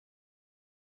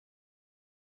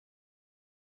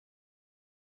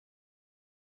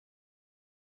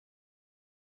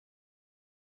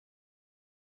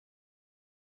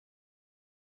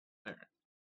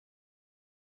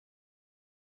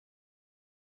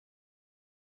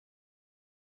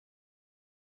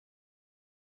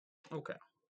Okay.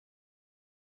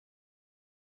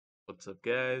 What's up,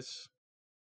 guys?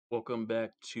 Welcome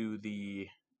back to the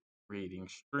reading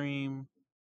stream.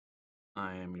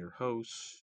 I am your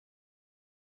host,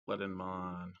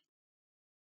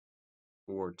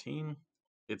 Floodinmon14.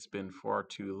 It's been far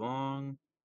too long.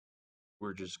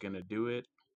 We're just gonna do it.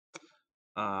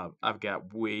 I've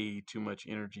got way too much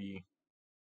energy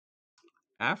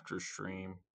after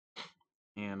stream,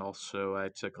 and also I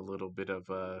took a little bit of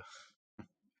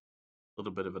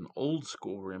an old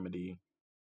school remedy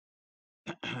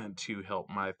to help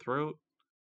my throat.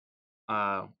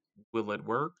 Uh, will it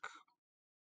work?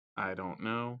 I don't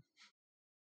know.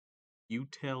 You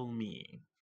tell me.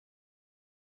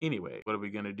 Anyway, what are we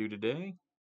going to do today?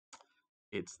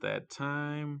 It's that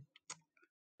time,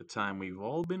 the time we've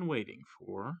all been waiting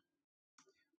for.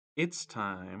 It's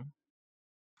time.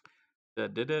 No,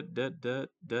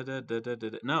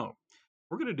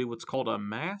 we're going to do what's called a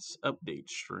mass update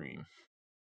stream.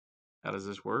 How does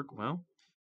this work? Well,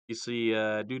 you see,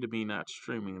 due to me not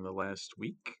streaming the last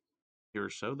week or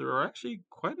so, there are actually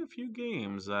quite a few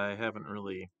games I haven't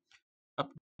really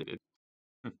updated.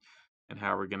 And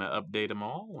how are we going to update them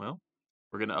all? Well,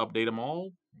 we're going to update them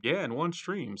all, yeah, in one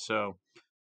stream. So,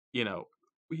 you know,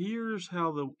 here's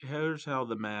how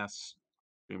the mass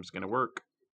stream's gonna work.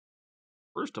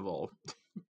 First of all,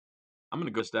 I'm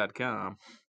gonna go to this.com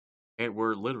and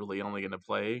we're literally only gonna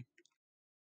play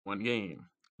one game.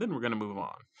 Then we're gonna move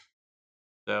on.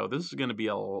 So this is gonna be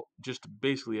just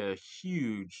basically a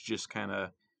huge, just kind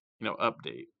of,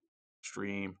 update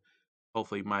stream.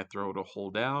 Hopefully my throat will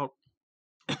hold out.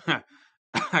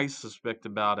 I suspect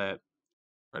right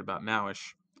about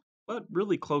nowish, but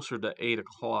really closer to 8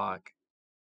 o'clock,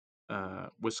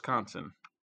 Wisconsin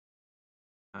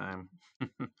time.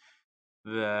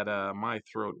 That my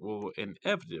throat will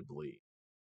inevitably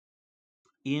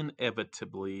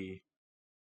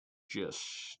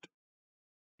just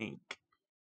ink.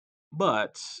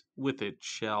 But with it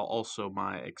shall also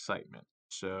my excitement.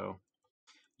 So,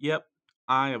 yep,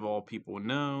 I of all people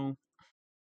know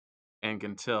and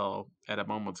can tell at a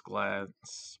moment's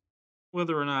glance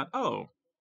whether or not, oh,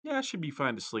 yeah, I should be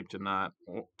fine to sleep tonight,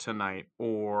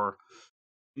 or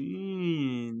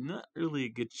not really a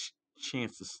good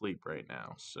chance to sleep right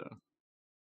now. So,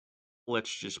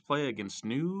 let's just play against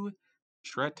new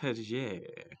strategy.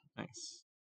 Nice.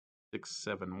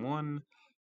 671.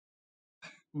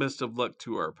 Best of luck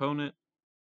to our opponent.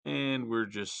 And we're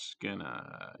just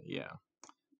gonna, yeah.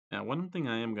 Now, one thing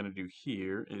I am gonna do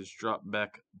here is drop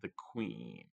back the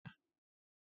queen.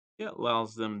 Yeah, it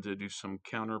allows them to do some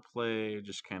counterplay,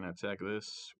 just kind of attack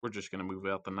this. We're just gonna move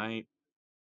out the knight.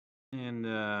 And,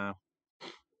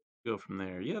 go from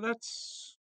there. Yeah,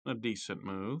 that's a decent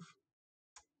move.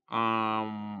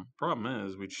 Problem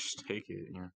is, we just take it,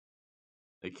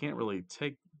 They can't really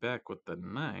take back with the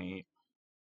knight.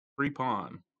 Free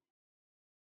pawn.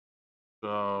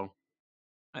 So,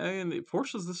 and it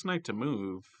forces this knight to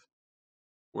move.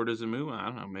 Where does it move? I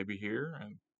don't know. Maybe here?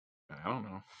 I don't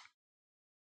know.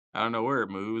 I don't know where it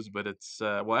moves, but it's,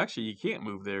 well, actually, you can't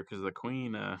move there because the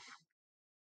queen, yeah,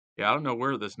 I don't know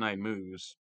where this knight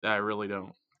moves. I really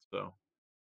don't. So,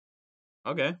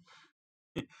 okay.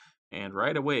 And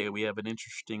right away, we have an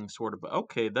interesting sort of,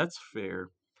 okay, that's fair.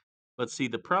 But see,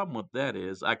 the problem with that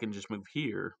is I can just move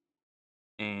here.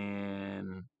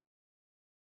 And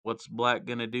what's black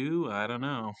gonna do? I don't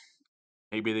know.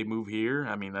 Maybe they move here.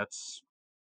 I mean, that's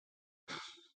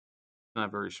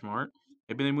not very smart.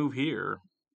 Maybe they move here.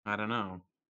 I don't know.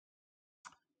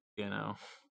 You know.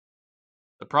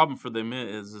 The problem for them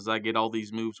is I get all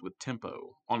these moves with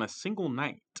tempo on a single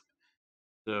night.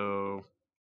 So,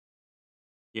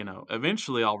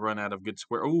 eventually I'll run out of good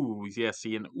square. Ooh, yeah,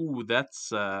 see, and ooh,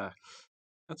 that's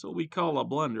what we call a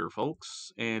blunder,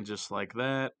 folks. And just like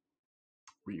that,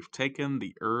 we've taken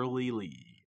the early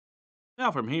lead.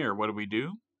 Now from here, what do we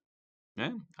do?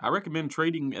 Yeah, I recommend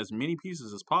trading as many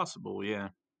pieces as possible. Yeah.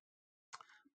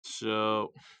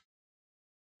 So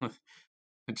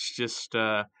it's just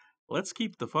let's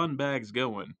keep the fun bags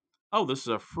going. Oh, this is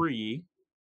a free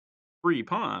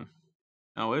pawn.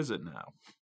 Oh, is it now?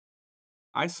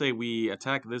 I say we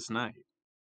attack this knight.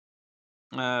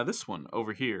 This one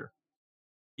over here.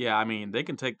 Yeah, I mean, they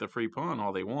can take the free pawn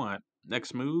all they want.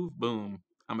 Next move, boom,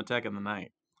 I'm attacking the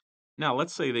knight. Now,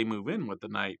 let's say they move in with the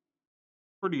knight.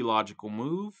 Pretty logical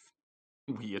move.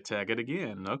 We attack it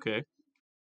again. Okay.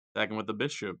 Attacking with the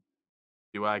bishop.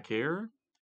 Do I care?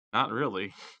 Not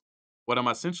really. What I'm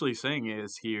essentially saying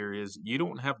is you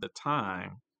don't have the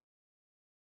time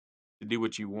to do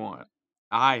what you want.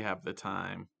 I have the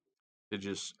time to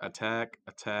just attack,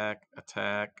 attack,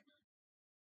 attack.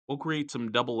 We'll create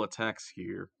some double attacks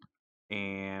here.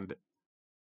 And,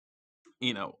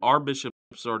 our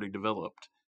bishop's already developed.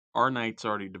 Our knight's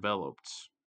already developed.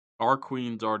 Our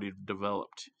queen's already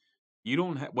developed. You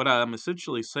don't have, what I'm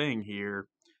essentially saying here,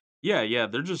 yeah,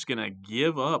 they're just gonna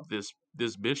give up this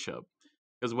bishop.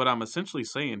 Because what I'm essentially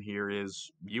saying here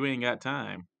is you ain't got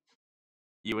time.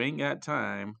 You ain't got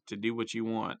time to do what you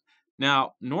want.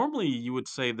 Now, normally you would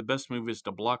say the best move is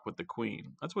to block with the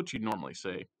queen. That's what you normally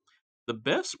say. The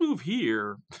best move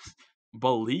here,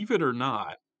 believe it or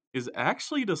not, is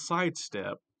actually to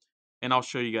sidestep, and I'll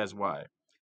show you guys why.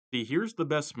 See, here's the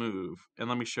best move, and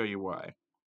let me show you why.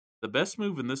 The best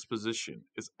move in this position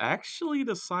is actually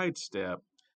to sidestep,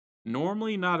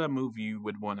 normally not a move you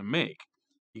would want to make.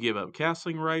 You give up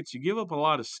castling rights, you give up a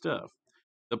lot of stuff.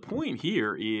 The point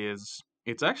here is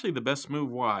it's actually the best move.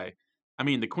 Why? I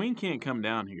mean, the queen can't come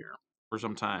down here for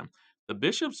some time. The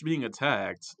bishop's being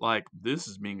attacked, like this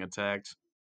is being attacked.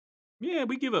 Yeah,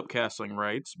 we give up castling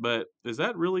rights, but is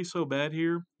that really so bad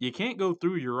here? You can't go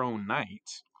through your own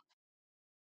knight.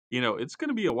 It's going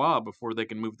to be a while before they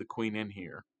can move the queen in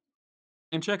here.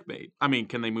 And checkmate. I mean,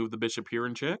 can they move the bishop here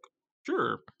and check?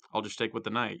 Sure. I'll just take with the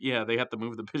knight. Yeah, they have to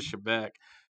move the bishop back.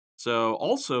 So,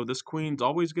 also, this queen's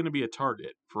always going to be a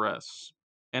target for us.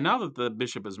 And now that the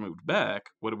bishop has moved back,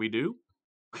 what do?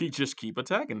 We just keep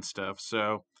attacking stuff.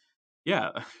 So,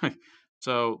 yeah.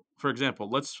 So, for example,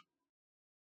 let's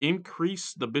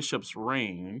increase the bishop's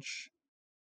range.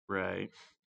 Right.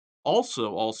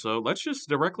 Also, let's just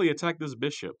directly attack this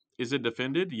bishop. Is it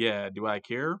defended? Yeah. Do I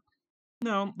care?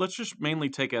 No. Let's just mainly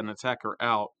take an attacker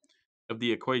out of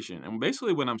the equation. And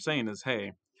basically what I'm saying is,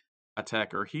 hey,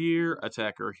 attacker here,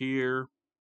 attacker here.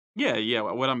 Yeah.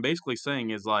 What I'm basically saying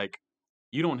is like,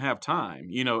 you don't have time.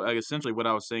 Essentially what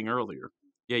I was saying earlier.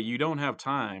 Yeah, you don't have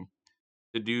time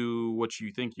to do what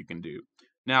you think you can do.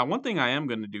 Now, one thing I am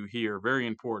going to do here, very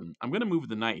important, I'm going to move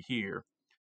the knight here.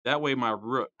 That way my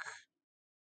rook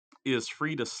is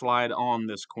free to slide on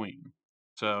this queen.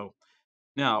 So,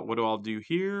 now what I'll do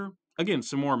here? Again,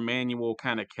 some more manual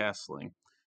kind of castling.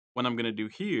 What I'm going to do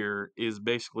here is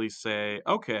basically say,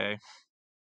 okay,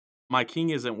 my king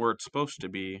isn't where it's supposed to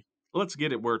be. Let's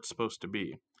get it where it's supposed to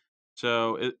be.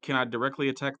 So, can I directly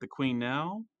attack the queen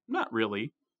now? Not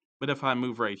really. But if I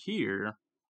move right here,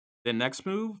 then next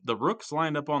move, the rook's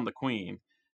lined up on the queen.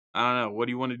 I don't know. What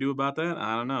do you want to do about that?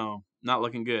 I don't know. Not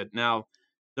looking good. Now,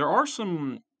 there are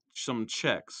some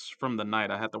checks from the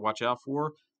knight I have to watch out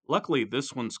for. Luckily,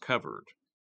 this one's covered.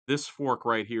 This fork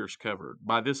right here is covered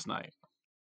by this knight.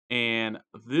 And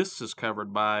this is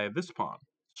covered by this pawn.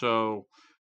 So,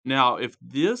 now if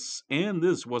this and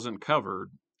this wasn't covered,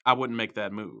 I wouldn't make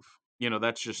that move.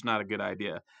 That's just not a good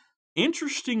idea.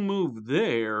 Interesting move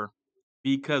there,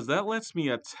 because that lets me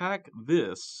attack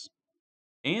this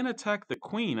and attack the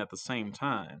queen at the same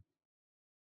time.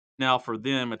 Now, for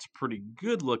them, it's pretty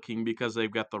good looking because they've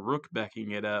got the rook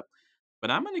backing it up.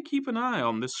 But I'm going to keep an eye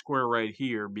on this square right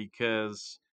here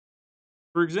because,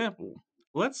 for example,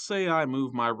 let's say I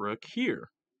move my rook here.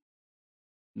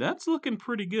 That's looking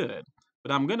pretty good.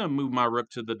 But I'm going to move my rook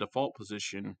to the default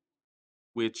position,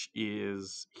 which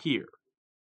is here.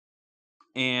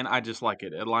 And I just like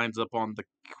it. It lines up on the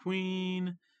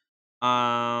queen.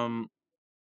 Yeah,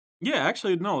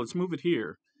 actually, no, let's move it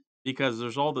here because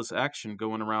there's all this action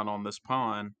going around on this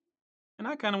pawn, and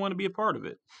I kind of want to be a part of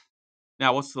it.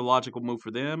 Now, what's the logical move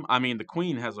for them? I mean, the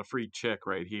queen has a free check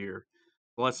right here.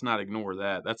 Let's not ignore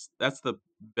that. That's the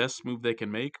best move they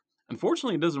can make.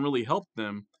 Unfortunately, it doesn't really help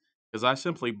them because I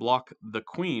simply block the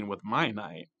queen with my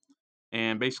knight,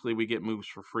 and basically we get moves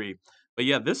for free. But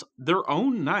yeah, their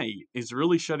own knight is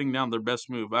really shutting down their best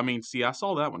move. I mean, see, I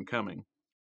saw that one coming.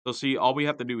 So see, all we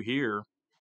have to do here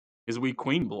is we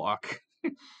queen block.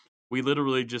 We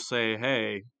literally just say,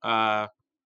 hey,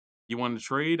 you want to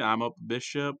trade? I'm up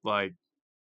bishop. Like,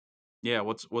 yeah,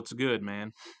 what's good,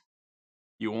 man?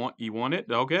 You want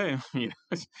it? Okay.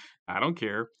 I don't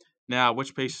care. Now,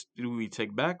 which pace do we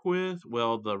take back with?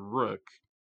 Well, the rook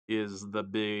is the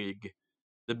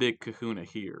big kahuna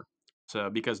here. So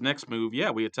because next move, yeah,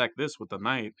 we attack this with the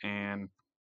knight, and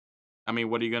I mean,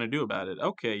 what are you gonna do about it?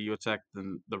 Okay, you attack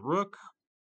the rook.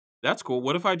 That's cool.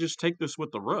 What if I just take this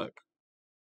with the rook?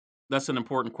 That's an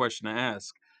important question to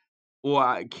ask.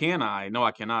 Well, can I? No,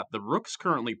 I cannot. The rook's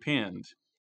currently pinned.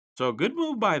 So a good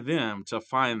move by them to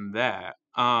find that.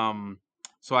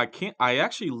 So I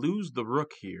actually lose the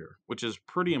rook here, which is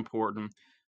pretty important.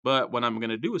 But what I'm going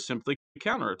to do is simply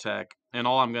counterattack. And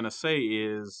all I'm going to say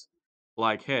is,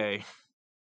 like, hey,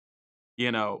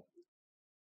 you know,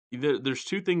 there's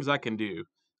two things I can do.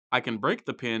 I can break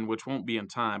the pin, which won't be in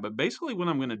time. But basically what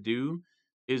I'm going to do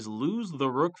is lose the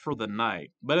rook for the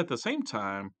knight. But at the same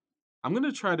time, I'm going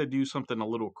to try to do something a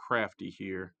little crafty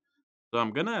here. So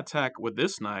I'm going to attack with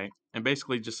this knight and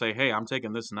basically just say, hey, I'm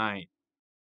taking this knight.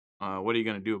 What are you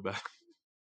going to do about it?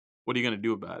 What are you going to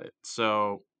do about it?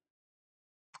 So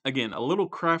again, a little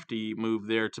crafty move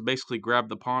there to basically grab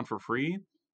the pawn for free.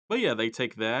 But yeah, they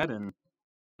take that and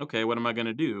okay, what am I going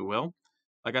to do? Well,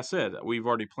 like I said, we've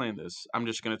already planned this. I'm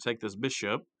just going to take this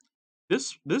bishop.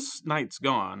 This knight's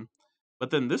gone, but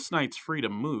then this knight's free to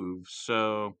move.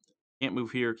 So can't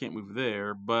move here, can't move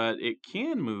there, but it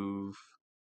can move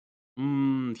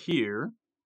here,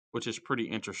 which is pretty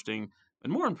interesting.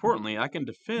 And more importantly, I can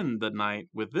defend the knight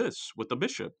with this, with the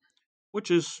bishop, which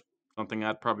is something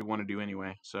I'd probably want to do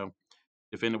anyway. So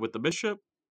defend it with the bishop,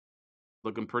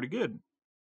 looking pretty good.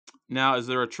 Now, is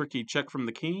there a tricky check from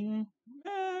the king?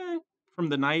 From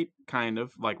the knight, kind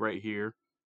of, like right here.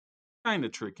 Kind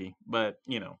of tricky, but,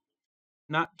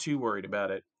 not too worried about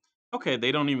it. Okay,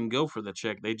 they don't even go for the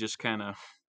check. They just kind of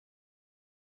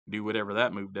do whatever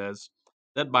that move does.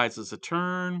 That buys us a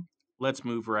turn. Let's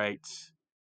move right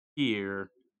here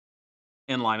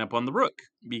and line up on the rook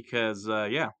because,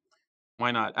 yeah,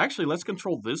 why not? Actually, let's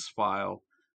control this file,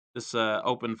 this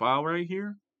open file right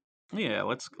here. Yeah,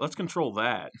 let's control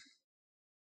that.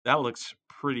 That looks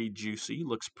pretty juicy.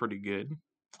 Looks pretty good.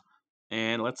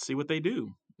 And let's see what they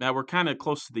do. Now we're kind of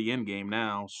close to the end game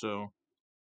now, so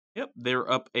yep, they're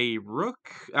up a rook.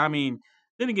 I mean,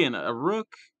 then again, a rook,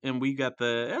 and we got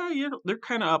yeah, they're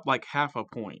kind of up like half a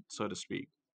point, so to speak.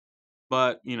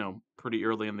 But pretty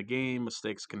early in the game,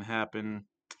 mistakes can happen.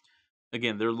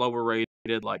 Again, they're lower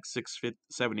rated, like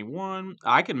 671.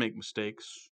 I can make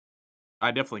mistakes.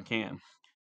 I definitely can.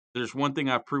 There's one thing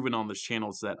I've proven on this channel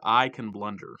is that I can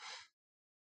blunder.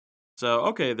 So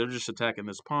okay, they're just attacking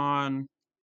this pawn.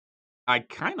 I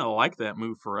kind of like that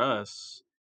move for us.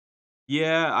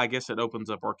 Yeah, I guess it opens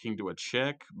up our king to a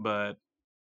check, but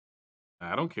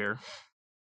I don't care.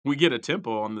 We get a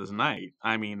tempo on this knight.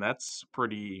 I mean, that's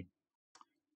pretty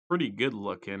good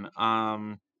looking.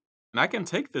 And I can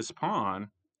take this pawn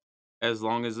as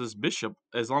long as this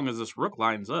rook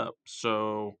lines up.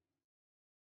 So,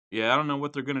 yeah, I don't know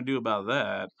what they're gonna do about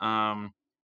that.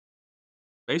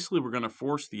 Basically, we're gonna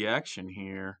force the action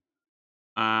here.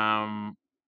 Um,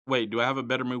 wait, do I have a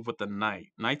better move with the knight?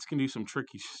 Knights can do some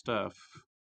tricky stuff.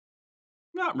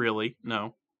 Not really,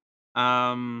 no.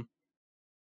 Um,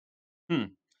 hmm.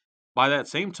 By that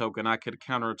same token, I could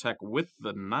counterattack with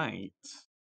the knight.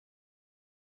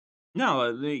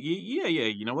 No, yeah,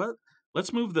 you know what?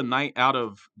 Let's move the knight out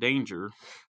of danger,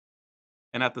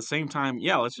 and at the same time,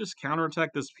 yeah, let's just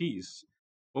counterattack this piece.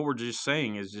 What we're just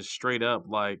saying is just straight up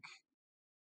like,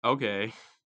 okay,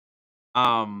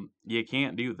 you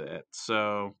can't do that.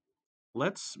 So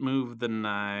let's move the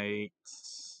knight.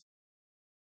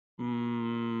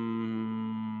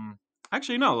 Mm,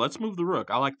 actually, no, let's move the rook.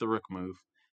 I like the rook move.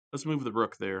 Let's move the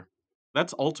rook there.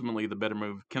 That's ultimately the better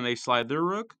move. Can they slide their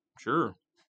rook? Sure.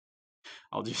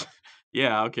 I'll just,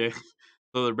 yeah, okay.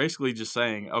 So they're basically just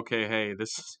saying, okay, hey,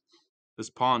 this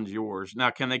pawn's yours.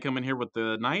 Now, can they come in here with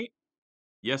the knight?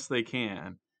 Yes, they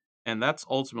can. And that's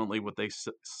ultimately what they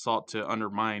sought to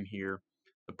undermine here.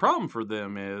 The problem for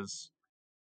them is,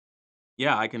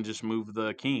 yeah, I can just move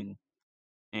the king.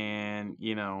 And,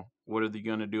 what are they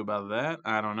going to do about that?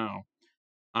 I don't know.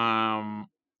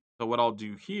 So what I'll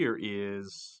do here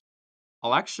is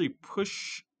I'll actually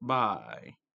push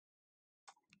by.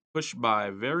 Push by,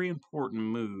 very important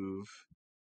move.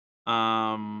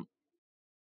 Um,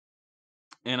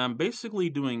 and I'm basically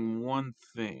doing one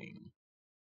thing.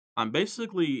 I'm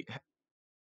basically,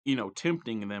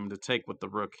 tempting them to take with the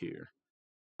rook here.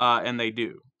 And they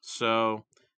do. So,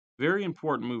 very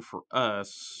important move for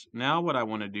us. Now what I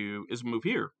want to do is move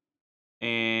here.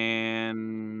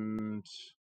 And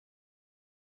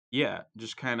yeah,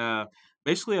 just kind of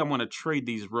basically I want to trade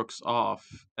these rooks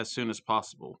off as soon as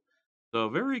possible. So,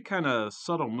 very kind of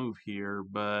subtle move here,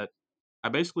 but I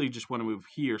basically just want to move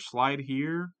here, slide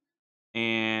here,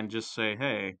 and just say,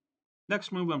 hey,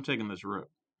 next move I'm taking this rook.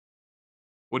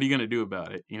 What are you going to do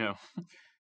about it?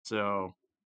 So,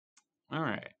 all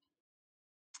right.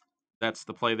 That's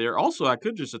the play there. Also, I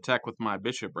could just attack with my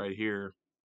bishop right here.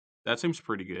 That seems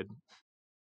pretty good.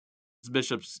 This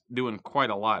bishop's doing quite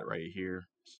a lot right here.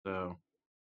 So,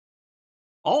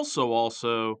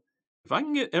 also, if I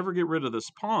can ever get rid of this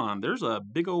pawn, there's a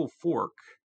big old fork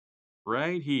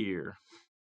right here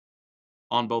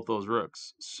on both those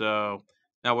rooks. So,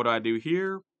 now what do I do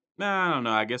here? Nah, I don't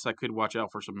know. I guess I could watch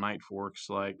out for some knight forks,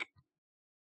 like,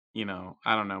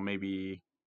 I don't know, maybe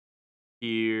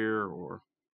here or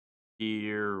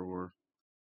here or.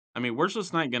 I mean, where's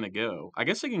this knight gonna go? I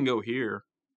guess it can go here.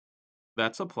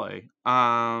 That's a play.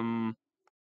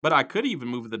 But I could even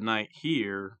move the knight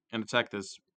here and attack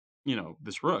this,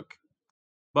 this rook.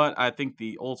 But I think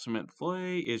the ultimate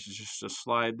play is just to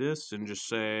slide this and just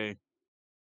say,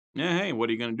 yeah, hey, what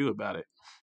are you going to do about it?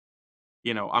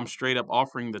 I'm straight up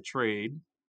offering the trade.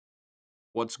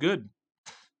 What's good?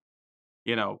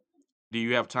 You know, do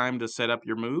you have time to set up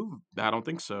your move? I don't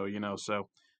think so, so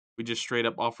we just straight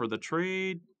up offer the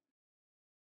trade.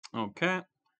 Okay.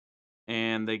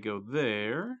 And they go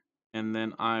there. And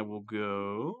then I will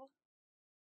go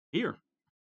here.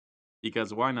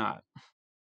 Because why not?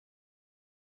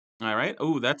 All right.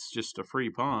 Oh, that's just a free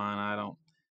pawn.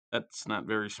 That's not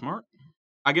very smart.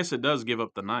 I guess it does give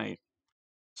up the knight.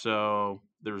 So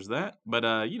there's that. But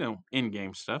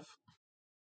in-game stuff.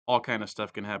 All kind of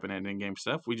stuff can happen at in-game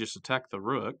stuff. We just attack the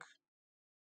rook.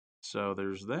 So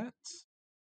there's that.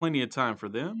 Plenty of time for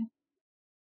them.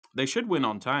 They should win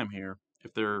on time here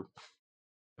if they're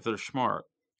smart.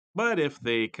 But if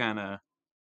they kind of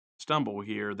stumble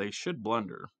here, they should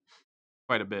blunder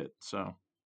quite a bit. So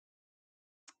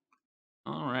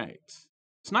all right.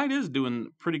 This knight is doing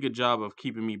a pretty good job of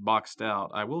keeping me boxed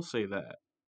out. I will say that.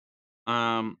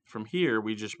 From here,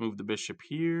 we just move the bishop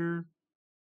here,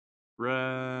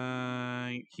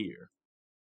 right here.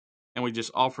 And we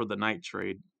just offer the knight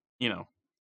trade.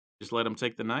 Just let them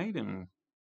take the knight and,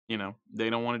 they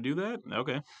don't want to do that.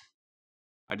 Okay.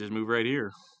 I just move right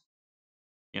here.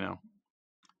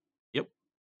 Yep.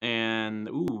 And,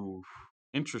 ooh,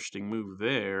 interesting move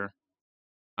there.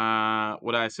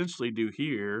 What I essentially do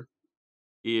here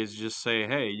is just say,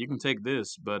 hey, you can take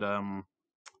this, but,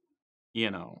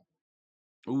 you know,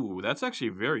 ooh, that's actually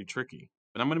very tricky.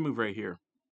 But I'm going to move right here.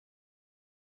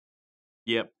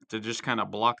 Yep, to just kind of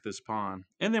block this pawn.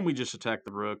 And then we just attack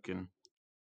the rook. And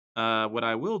what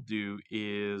I will do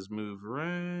is move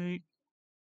right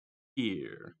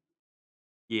here.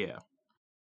 Yeah.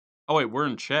 Oh, wait, we're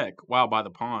in check. Wow, by the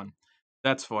pawn.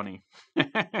 That's funny.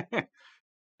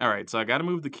 All right, so I got to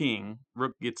move the king.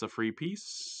 Rook gets a free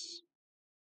piece.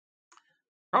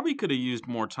 Probably could have used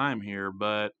more time here,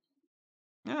 but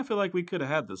yeah, I feel like we could have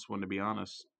had this one, to be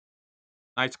honest.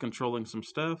 Knight's controlling some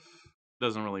stuff.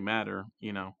 Doesn't really matter,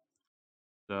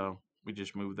 So we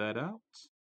just move that out.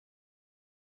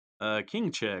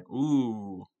 King check.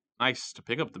 Ooh, nice to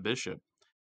pick up the bishop.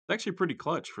 It's actually pretty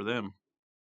clutch for them.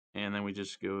 And then we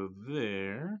just go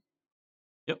there.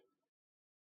 Yep.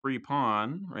 Free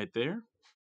pawn right there.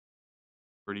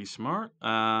 Pretty smart.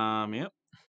 Yep.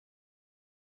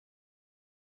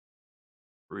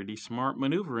 Pretty smart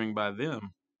maneuvering by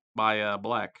them. By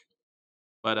black.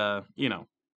 But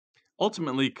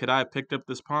ultimately, could I have picked up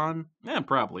this pawn? Yeah,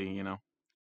 probably,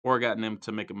 Or gotten him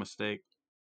to make a mistake.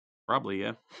 Probably,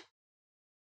 yeah.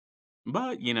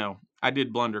 But, I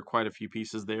did blunder quite a few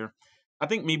pieces there. I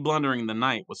think me blundering the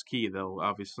knight was key, though,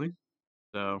 obviously.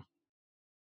 So,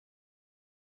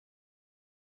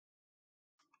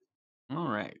 all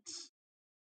right.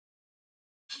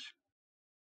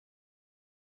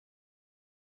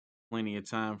 Plenty of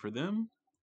time for them.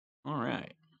 All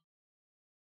right.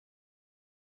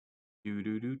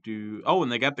 Do. Oh,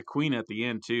 and they got the queen at the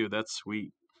end, too. That's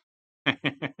sweet.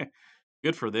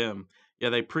 Good for them. Yeah,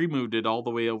 they pre-moved it all the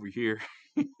way over here.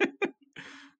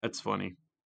 That's funny.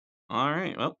 All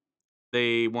right. Well,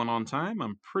 they won on time,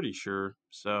 I'm pretty sure.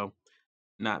 So,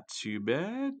 not too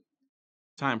bad.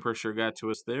 Time pressure got to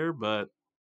us there, but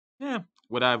yeah,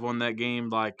 would I have won that game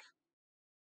like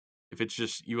if it's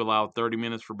just you allow 30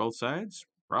 minutes for both sides?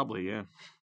 Probably, yeah.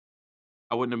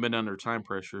 I wouldn't have been under time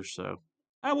pressure, so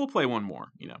I will play one more,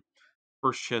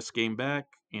 First chess game back,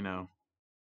 I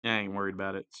ain't worried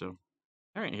about it. So,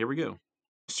 all right, here we go.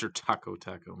 Mr. Taco,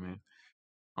 man.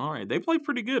 All right, they played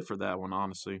pretty good for that one,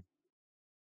 honestly.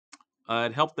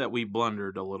 It helped that we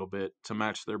blundered a little bit to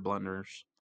match their blunders.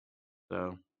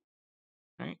 So,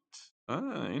 all right.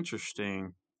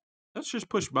 Interesting. Let's just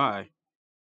push by.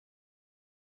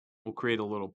 We'll create a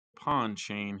little pawn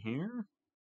chain here.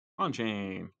 Pawn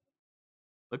chain.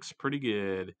 Looks pretty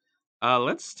good.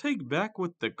 Let's take back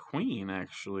with the queen,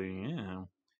 actually. Yeah.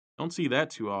 Don't see that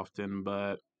too often,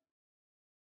 but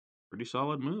pretty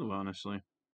solid move, honestly.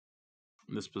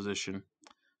 In this position.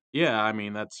 Yeah, I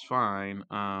mean, that's fine.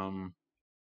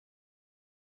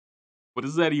 What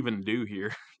does that even do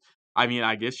here? I mean,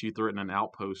 I guess you threaten an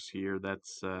outpost here.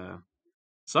 That's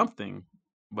something.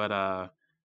 But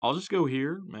I'll just go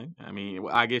here, man. I mean,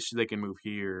 I guess they can move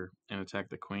here and attack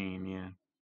the queen, yeah.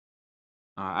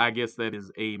 I guess that is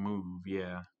a move,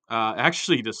 yeah.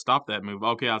 Actually, to stop that move,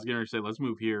 okay, I was going to say let's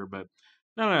move here, but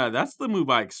no, that's the move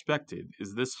I expected.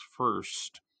 Is this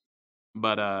first?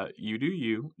 But you do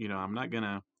you. I'm not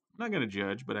gonna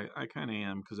judge, but I kind of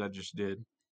am because I just did.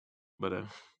 But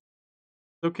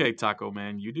Okay, Taco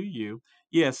Man, you do you.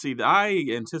 Yeah, see, I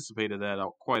anticipated that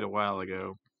quite a while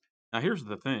ago. Now, here's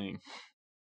the thing.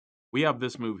 We have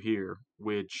this move here,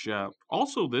 which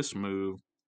also this move,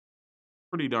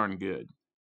 pretty darn good.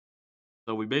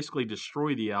 So we basically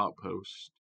destroy the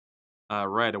outpost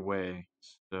right away.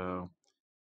 So,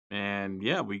 and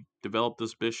yeah, we developed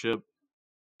this bishop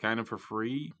kind of for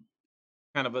free.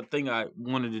 Kind of a thing I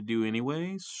wanted to do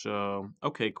anyway. So,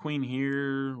 okay, queen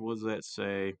here. What does that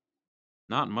say?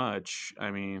 Not much.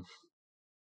 I mean,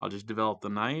 I'll just develop the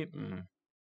knight and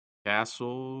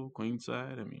castle,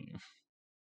 queenside. I mean,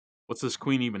 what's this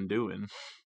queen even doing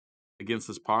against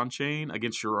this pawn chain?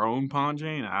 Against your own pawn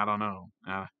chain? I don't know.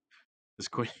 This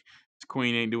queen, this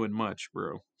queen ain't doing much,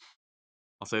 bro.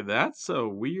 I'll say that's a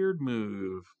weird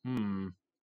move.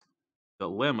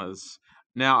 Dilemmas.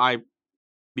 Now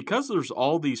because there's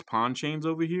all these pawn chains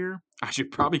over here, I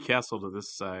should probably castle to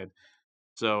this side.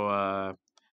 So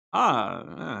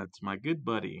it's my good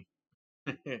buddy.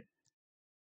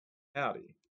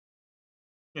 Howdy.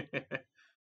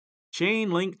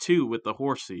 Chain Link 2 with the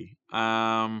horsey.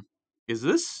 Is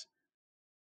this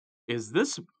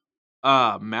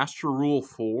Master Rule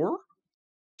 4?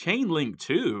 Chain Link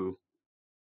 2?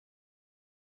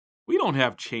 We don't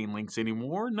have chain links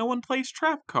anymore. No one plays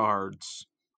trap cards.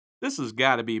 This has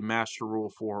got to be Master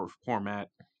Rule 4 format.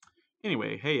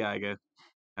 Anyway, hey Iga.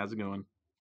 How's it going?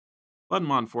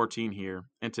 Floodinmon14 here.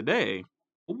 And today,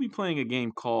 we'll be playing a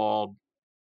game called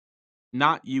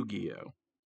Not Yu-Gi-Oh!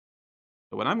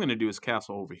 So what I'm going to do is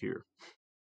castle over here.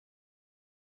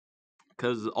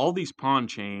 Because all these pawn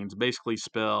chains basically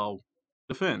spell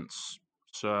defense.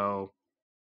 So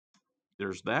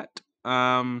there's that.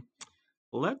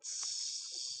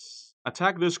 Let's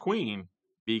attack this queen.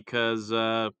 Because,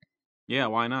 yeah,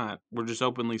 why not? We're just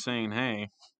openly saying,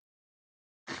 hey,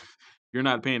 you're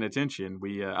not paying attention.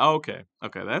 Okay.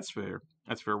 Okay, that's fair.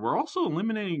 That's fair. We're also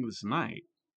eliminating this knight.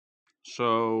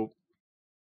 So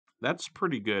that's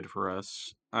pretty good for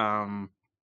us. Don't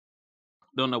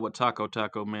know what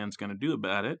Taco Man's gonna do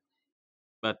about it,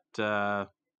 but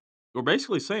we're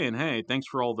basically saying, hey, thanks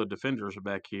for all the defenders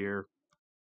back here.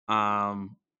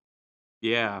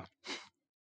 Yeah.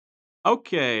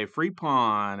 Okay, free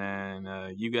pawn,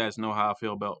 and you guys know how I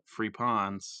feel about free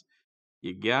pawns.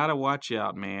 You gotta watch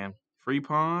out, man. Free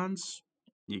pawns,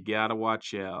 you gotta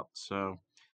watch out. So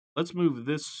let's move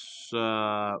this.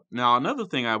 Now, another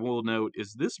thing I will note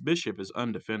is this bishop is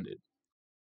undefended.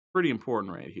 Pretty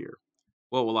important right here.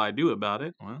 What will I do about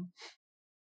it? Well,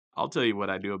 I'll tell you what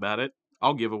I do about it.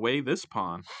 I'll give away this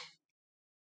pawn.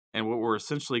 And what we're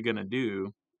essentially going to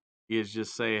do is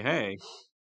just say, hey,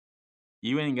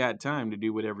 you ain't got time to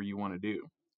do whatever you want to do.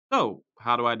 So,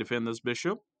 how do I defend this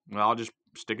bishop? Well, I'll just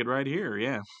stick it right here,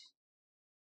 yeah.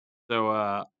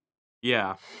 So,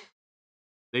 yeah,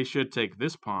 they should take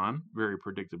this pawn, very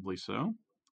predictably so.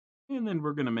 And then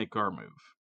we're going to make our move.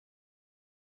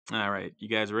 All right, you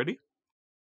guys ready?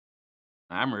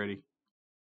 I'm ready.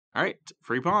 All right,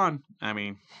 free pawn. I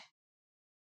mean,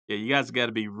 yeah, you guys got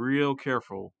to be real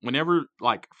careful. Whenever,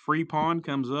 like, free pawn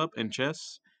comes up in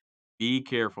chess, be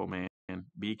careful, man.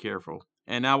 Be careful.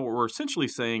 And now what we're essentially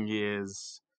saying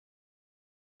is,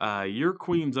 your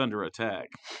queen's under attack.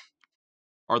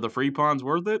 Are the free pawns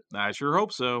worth it? I sure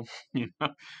hope so. You know,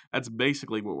 that's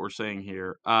basically what we're saying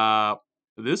here.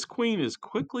 This queen is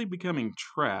quickly becoming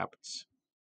trapped.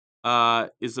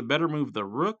 Is a better move the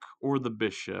rook or the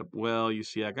bishop? Well, you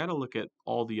see, I got to look at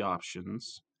all the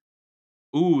options.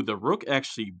 Ooh, the rook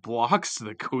actually blocks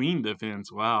the queen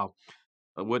defense. Wow.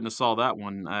 I wouldn't have saw that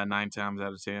one 9 times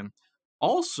out of 10.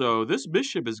 Also, this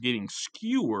bishop is getting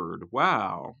skewered.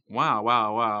 Wow. Wow,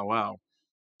 wow, wow, wow.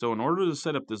 So in order to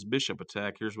set up this bishop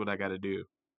attack, here's what I got to do.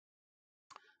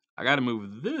 I got to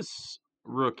move this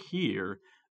rook here,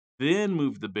 then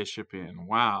move the bishop in.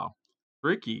 Wow.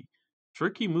 Tricky.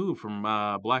 Tricky move from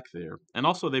black there. And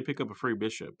also they pick up a free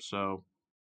bishop. So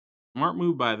smart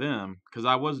move by them, because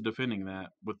I was defending that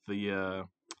with the...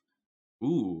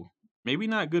 ooh, maybe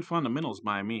not good fundamentals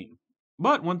by me.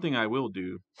 But one thing I will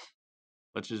do,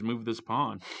 let's just move this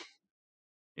pawn.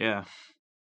 Yeah.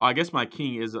 I guess my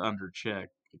king is under check.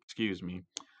 Excuse me.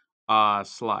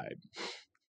 Slide.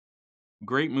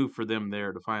 Great move for them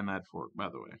there to find that fork, by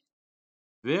the way.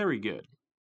 Very good.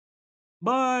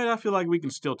 But I feel like we can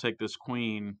still take this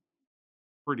queen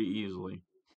pretty easily.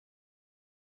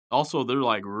 Also, they're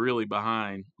like really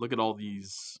behind. Look at all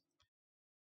these.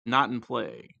 Not in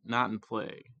play. Not in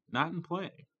play. Not in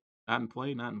play. Not in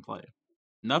play. Not in play.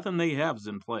 Nothing they have is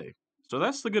in play. So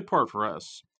that's the good part for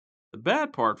us. The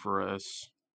bad part for us,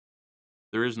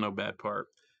 there is no bad part.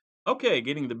 Okay,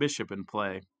 getting the bishop in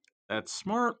play. That's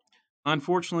smart.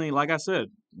 Unfortunately, like I said,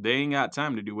 they ain't got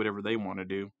time to do whatever they want to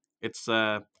do. It's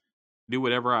do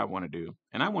whatever I want to do,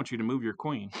 and I want you to move your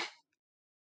queen.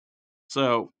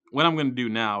 So what I'm going to do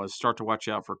now is start to watch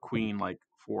out for queen like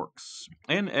forks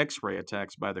and X-ray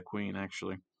attacks by the queen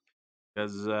actually,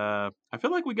 because I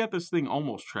feel like we got this thing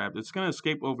almost trapped. It's going to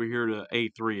escape over here to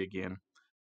A3 again.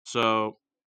 So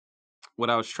what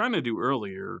I was trying to do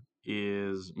earlier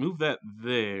is move that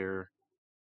there.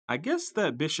 I guess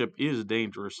that bishop is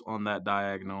dangerous on that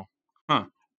diagonal. Huh.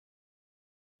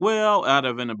 Well, out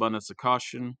of an abundance of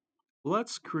caution,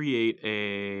 let's create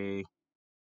a...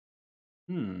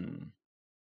 Hmm.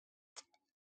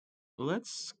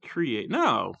 Let's create...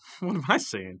 No! What am I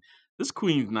saying? This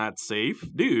queen's not safe.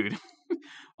 Dude,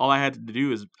 all I had to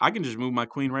do is... I can just move my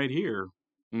queen right here.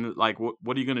 Like,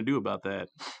 what are you going to do about that?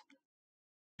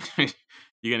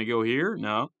 You gonna go here?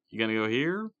 No. You gonna go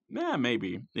here? Nah,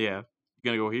 maybe. Yeah. You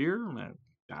gonna go here? Nah,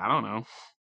 I don't know.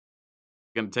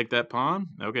 You gonna take that pawn?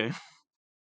 Okay.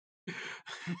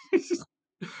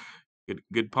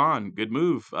 Good pawn. Good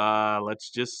move.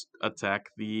 Let's just attack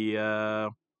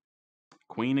the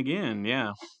queen again.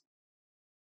 Yeah.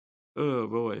 Oh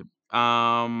boy.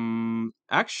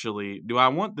 Actually, do I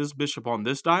want this bishop on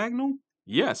this diagonal?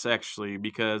 Yes, actually,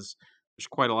 because there's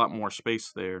quite a lot more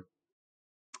space there.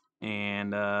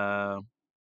 And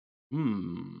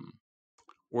hmm.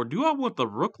 Or do I want the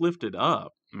rook lifted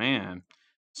up? Man,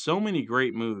 so many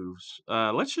great moves.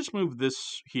 Let's just move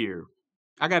this here.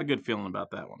 I got a good feeling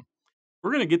about that one.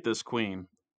 We're gonna get this queen.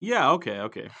 Yeah, okay,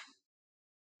 okay.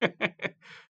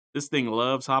 This thing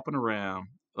loves hopping around.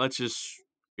 Let's just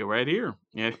go right here.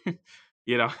 Yeah,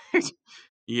 you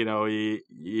know,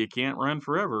 you can't run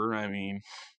forever. I mean,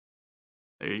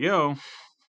 there you go.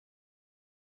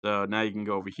 So now you can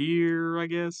go over here, I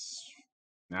guess.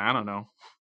 I don't know.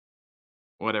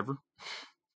 Whatever.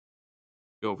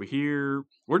 Go over here.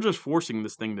 We're just forcing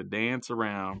this thing to dance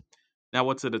around. Now,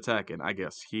 what's it attacking? I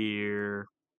guess here,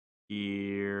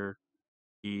 here,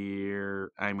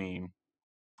 here. I mean,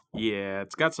 yeah,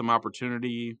 it's got some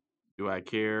opportunity. Do I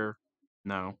care?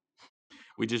 No.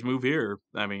 We just move here.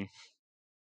 I mean,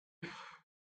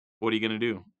 what are you going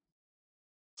to do?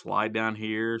 Slide down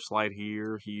here, slide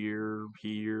here, here,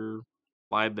 here,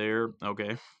 slide there.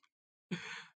 Okay.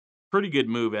 Pretty good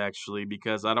move, actually,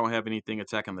 because I don't have anything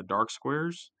attacking the dark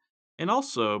squares. And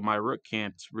also, my rook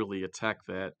can't really attack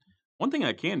that. One thing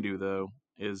I can do, though,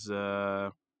 is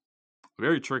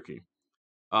very tricky.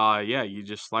 Yeah, you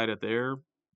just slide it there,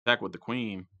 attack with the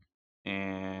queen,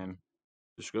 and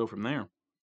just go from there.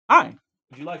 Hi.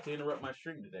 Would you like to interrupt my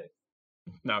stream today?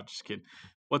 No, just kidding.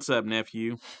 What's up,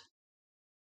 nephew?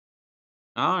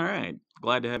 All right.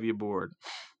 Glad to have you aboard.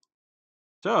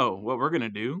 So, what we're going to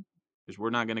do is we're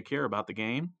not going to care about the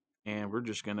game, and we're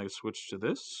just going to switch to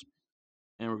this,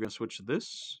 and we're going to switch to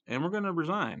this, and we're going to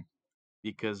resign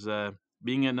because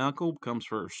being an uncle comes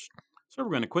first. So,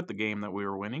 we're going to quit the game that we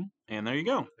were winning, and there you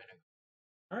go.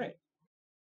 All right.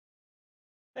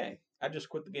 Hey, I just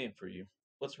quit the game for you.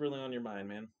 What's really on your mind,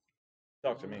 man?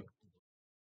 Talk to me.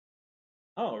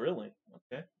 Oh, really?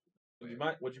 Okay.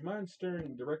 Would you mind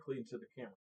staring directly into the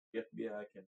camera? The FBI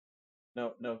can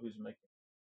know who's making.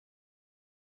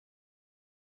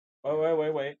 Oh,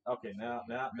 wait. Okay, now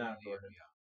go ahead.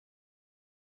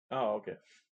 Oh, okay.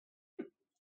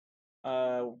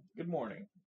 Good morning.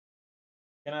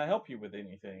 Can I help you with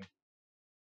anything?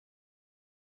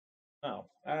 Oh,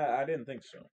 I didn't think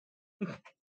so.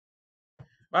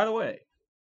 By the way,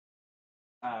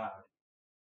 uh,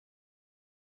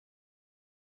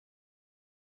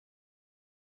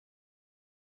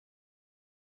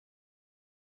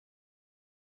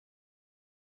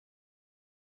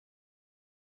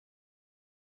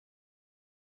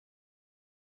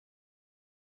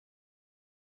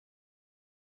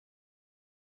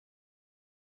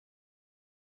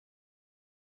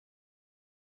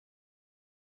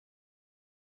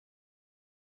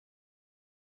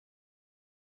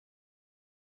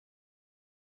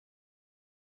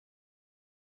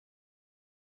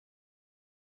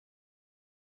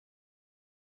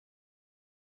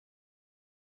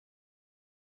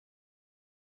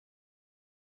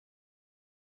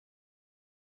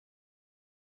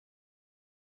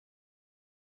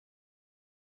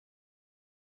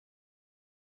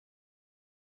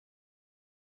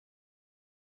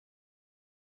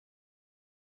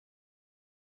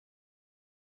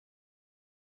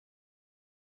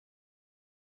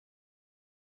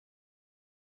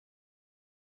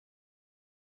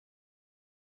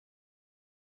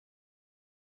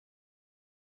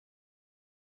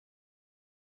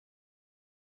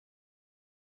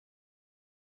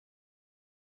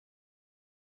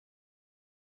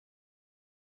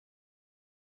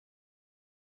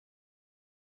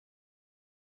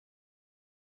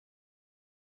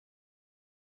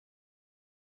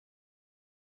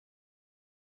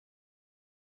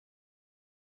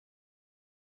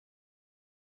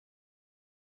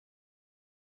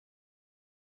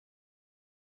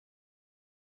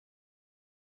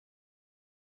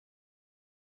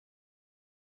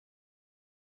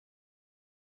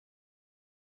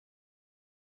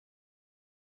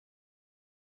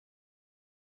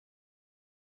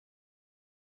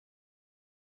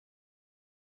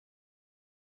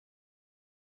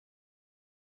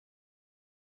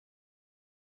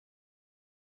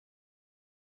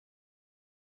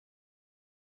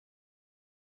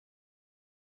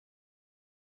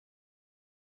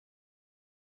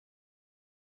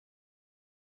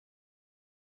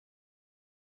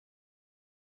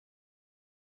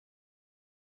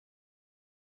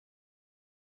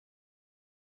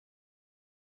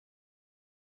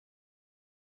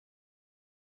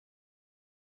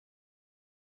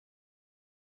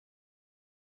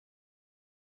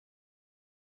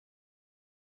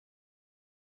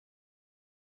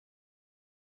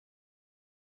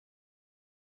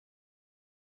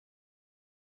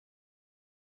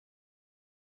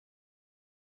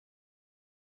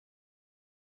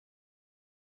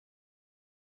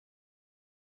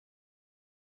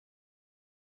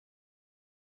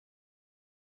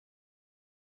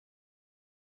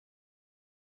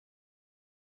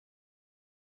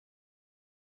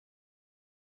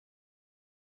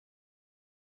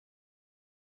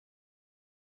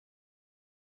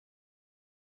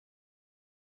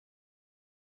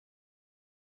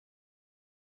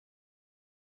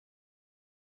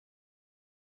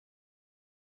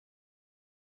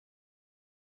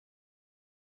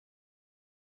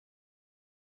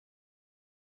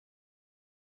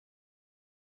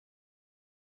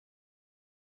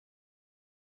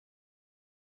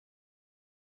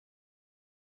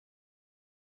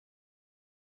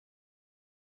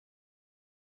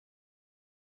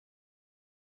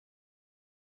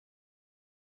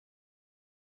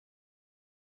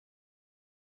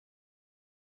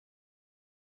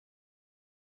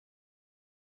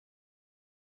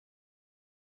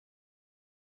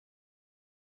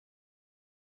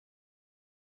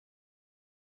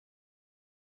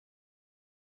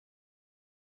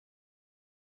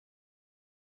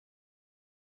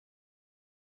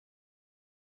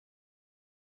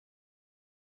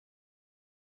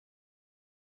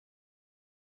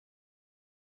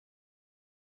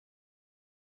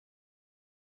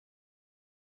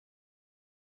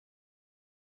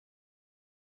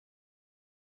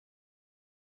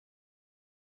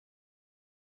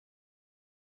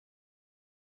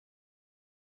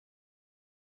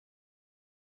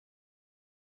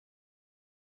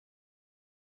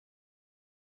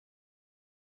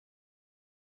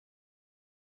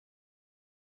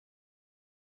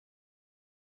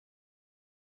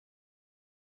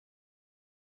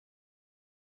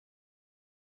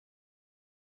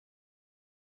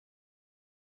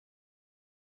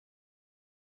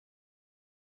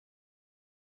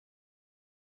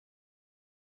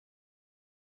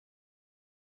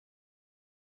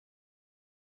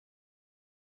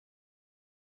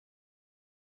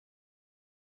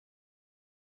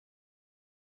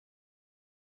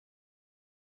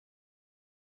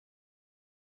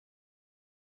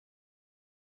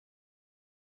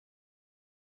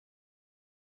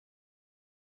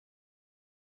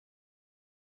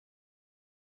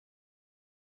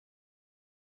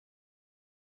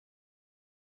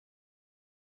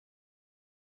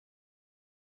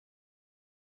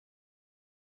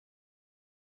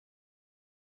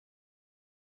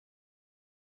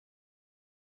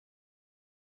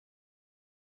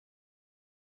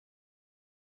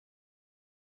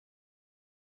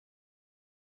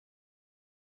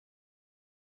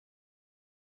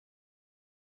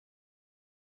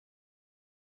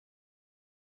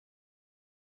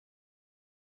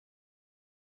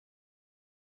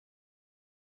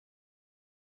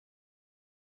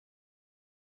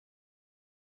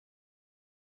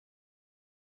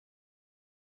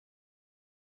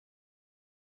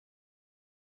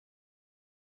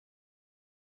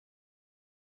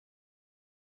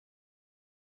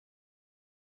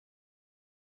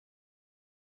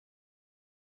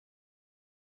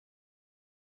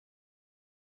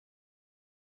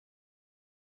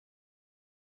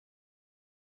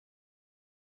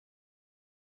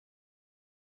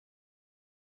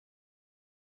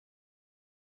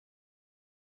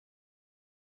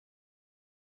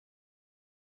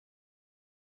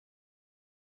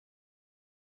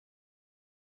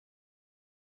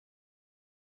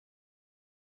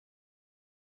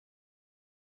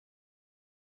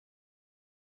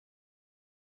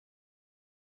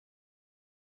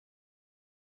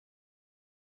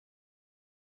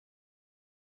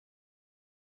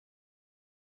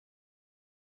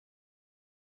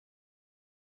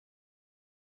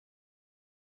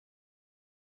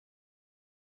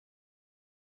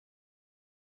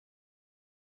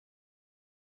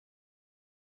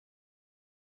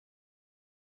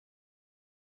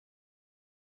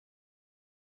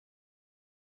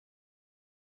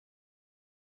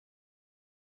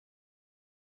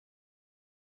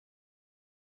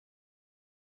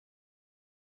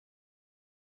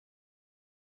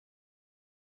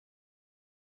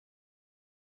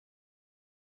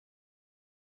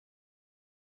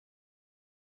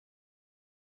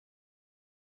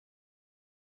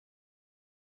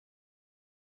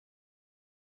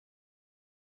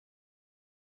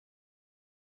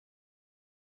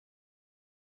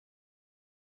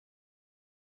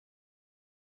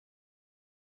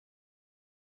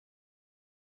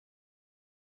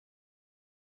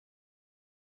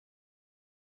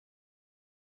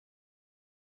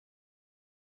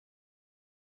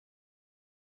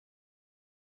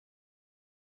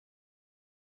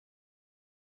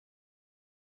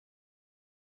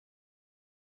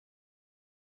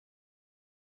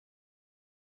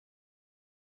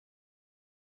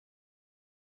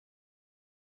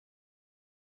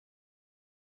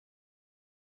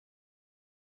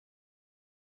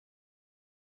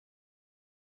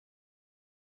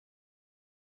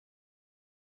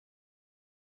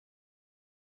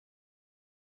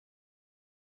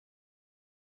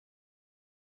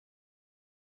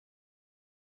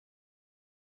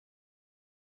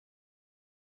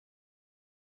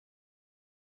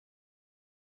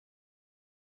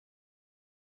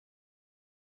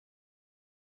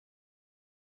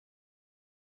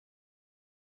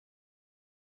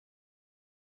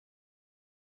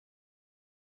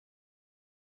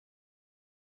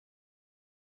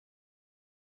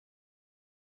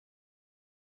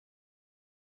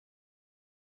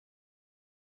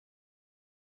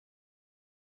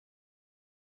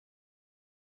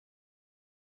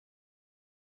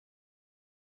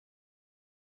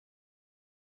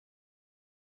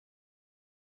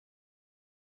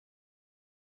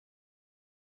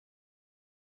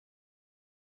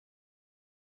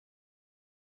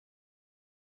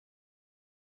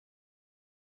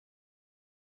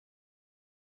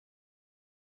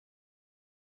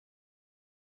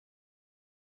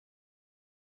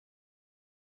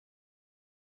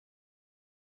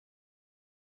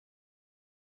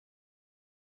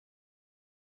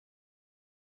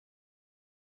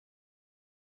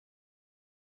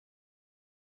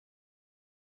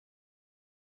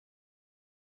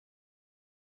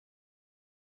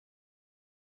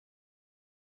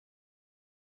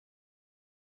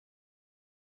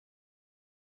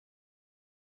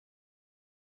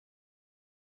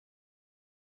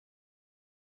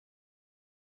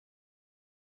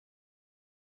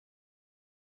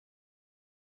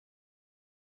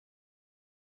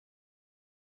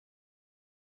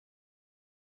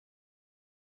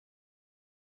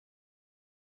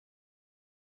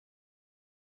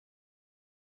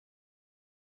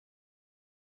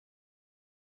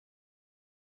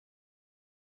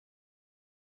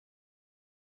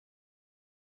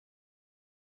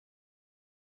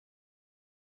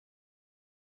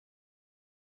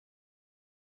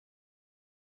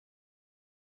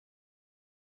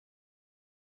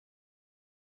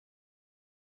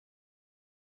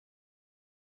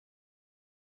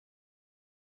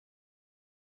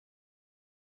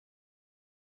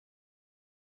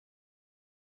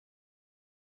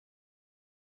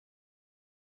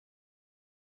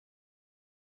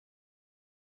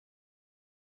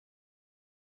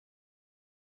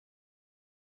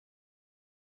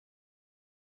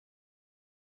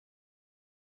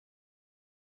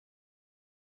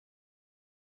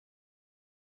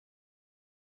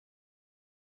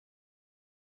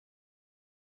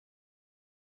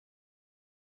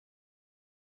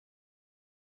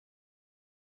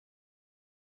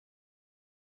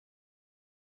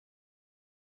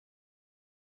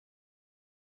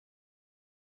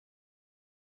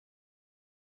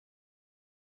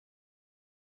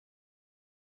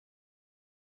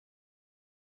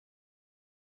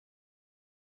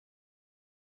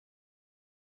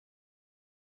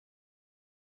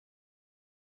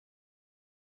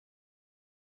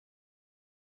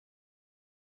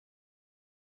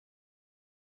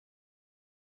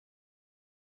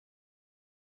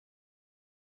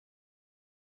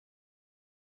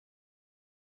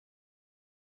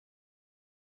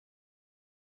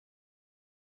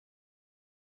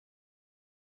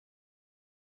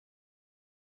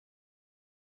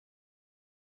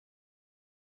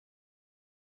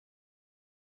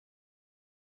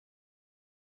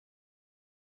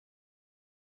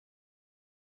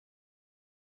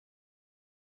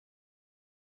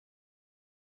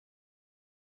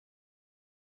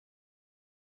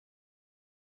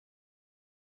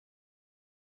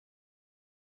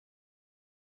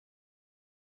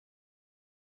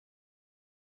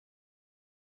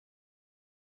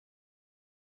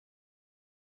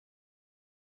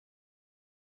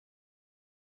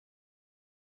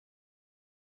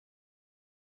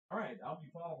 All right, I'll be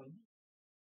following you.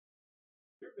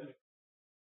 You're gonna.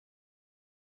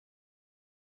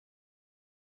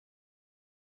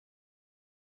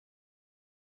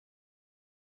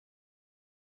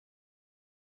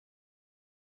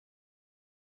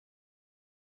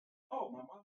 Oh, my mom.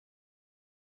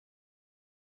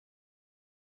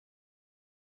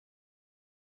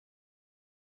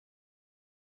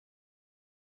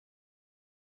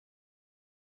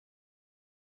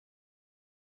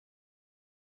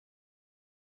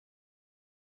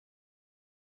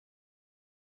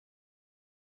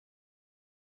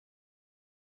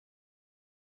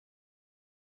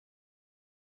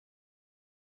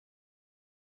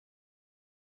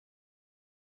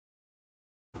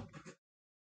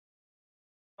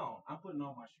 Oh, I'm putting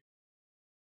on my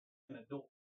shoes. An adult.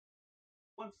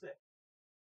 One sec.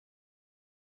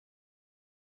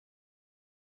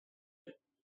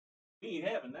 We ain't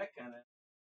having that kind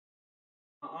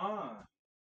of.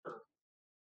 Sure.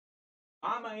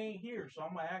 Mama ain't here, so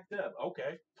I'm gonna act up.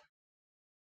 Okay.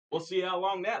 We'll see how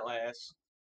long that lasts.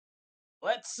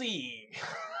 Let's see.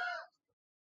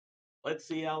 Let's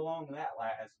see how long that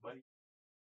lasts, buddy.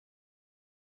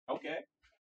 Okay.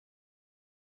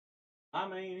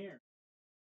 Mama ain't here.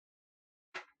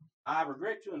 I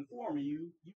regret to inform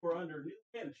you, you are under new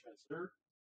management, sir.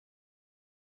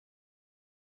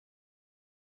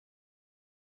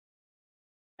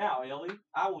 Now, Ellie,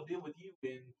 I will deal with you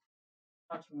in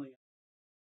approximately.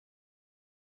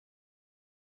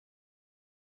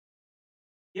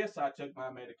 Yes, I took my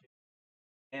medication,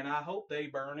 and I hope they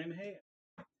burn in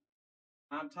hell.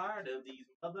 I'm tired of these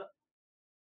mother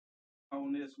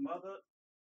on this mother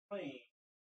plane.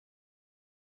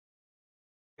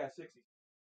 Got 60.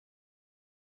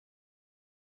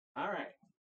 All right.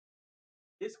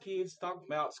 This kid's talking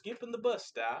about skipping the bus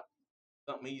stop,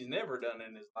 something he's never done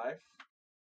in his life.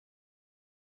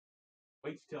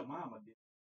 Wait till Mama did.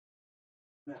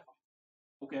 Now,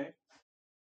 okay.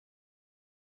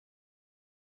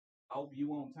 I hope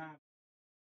you on time.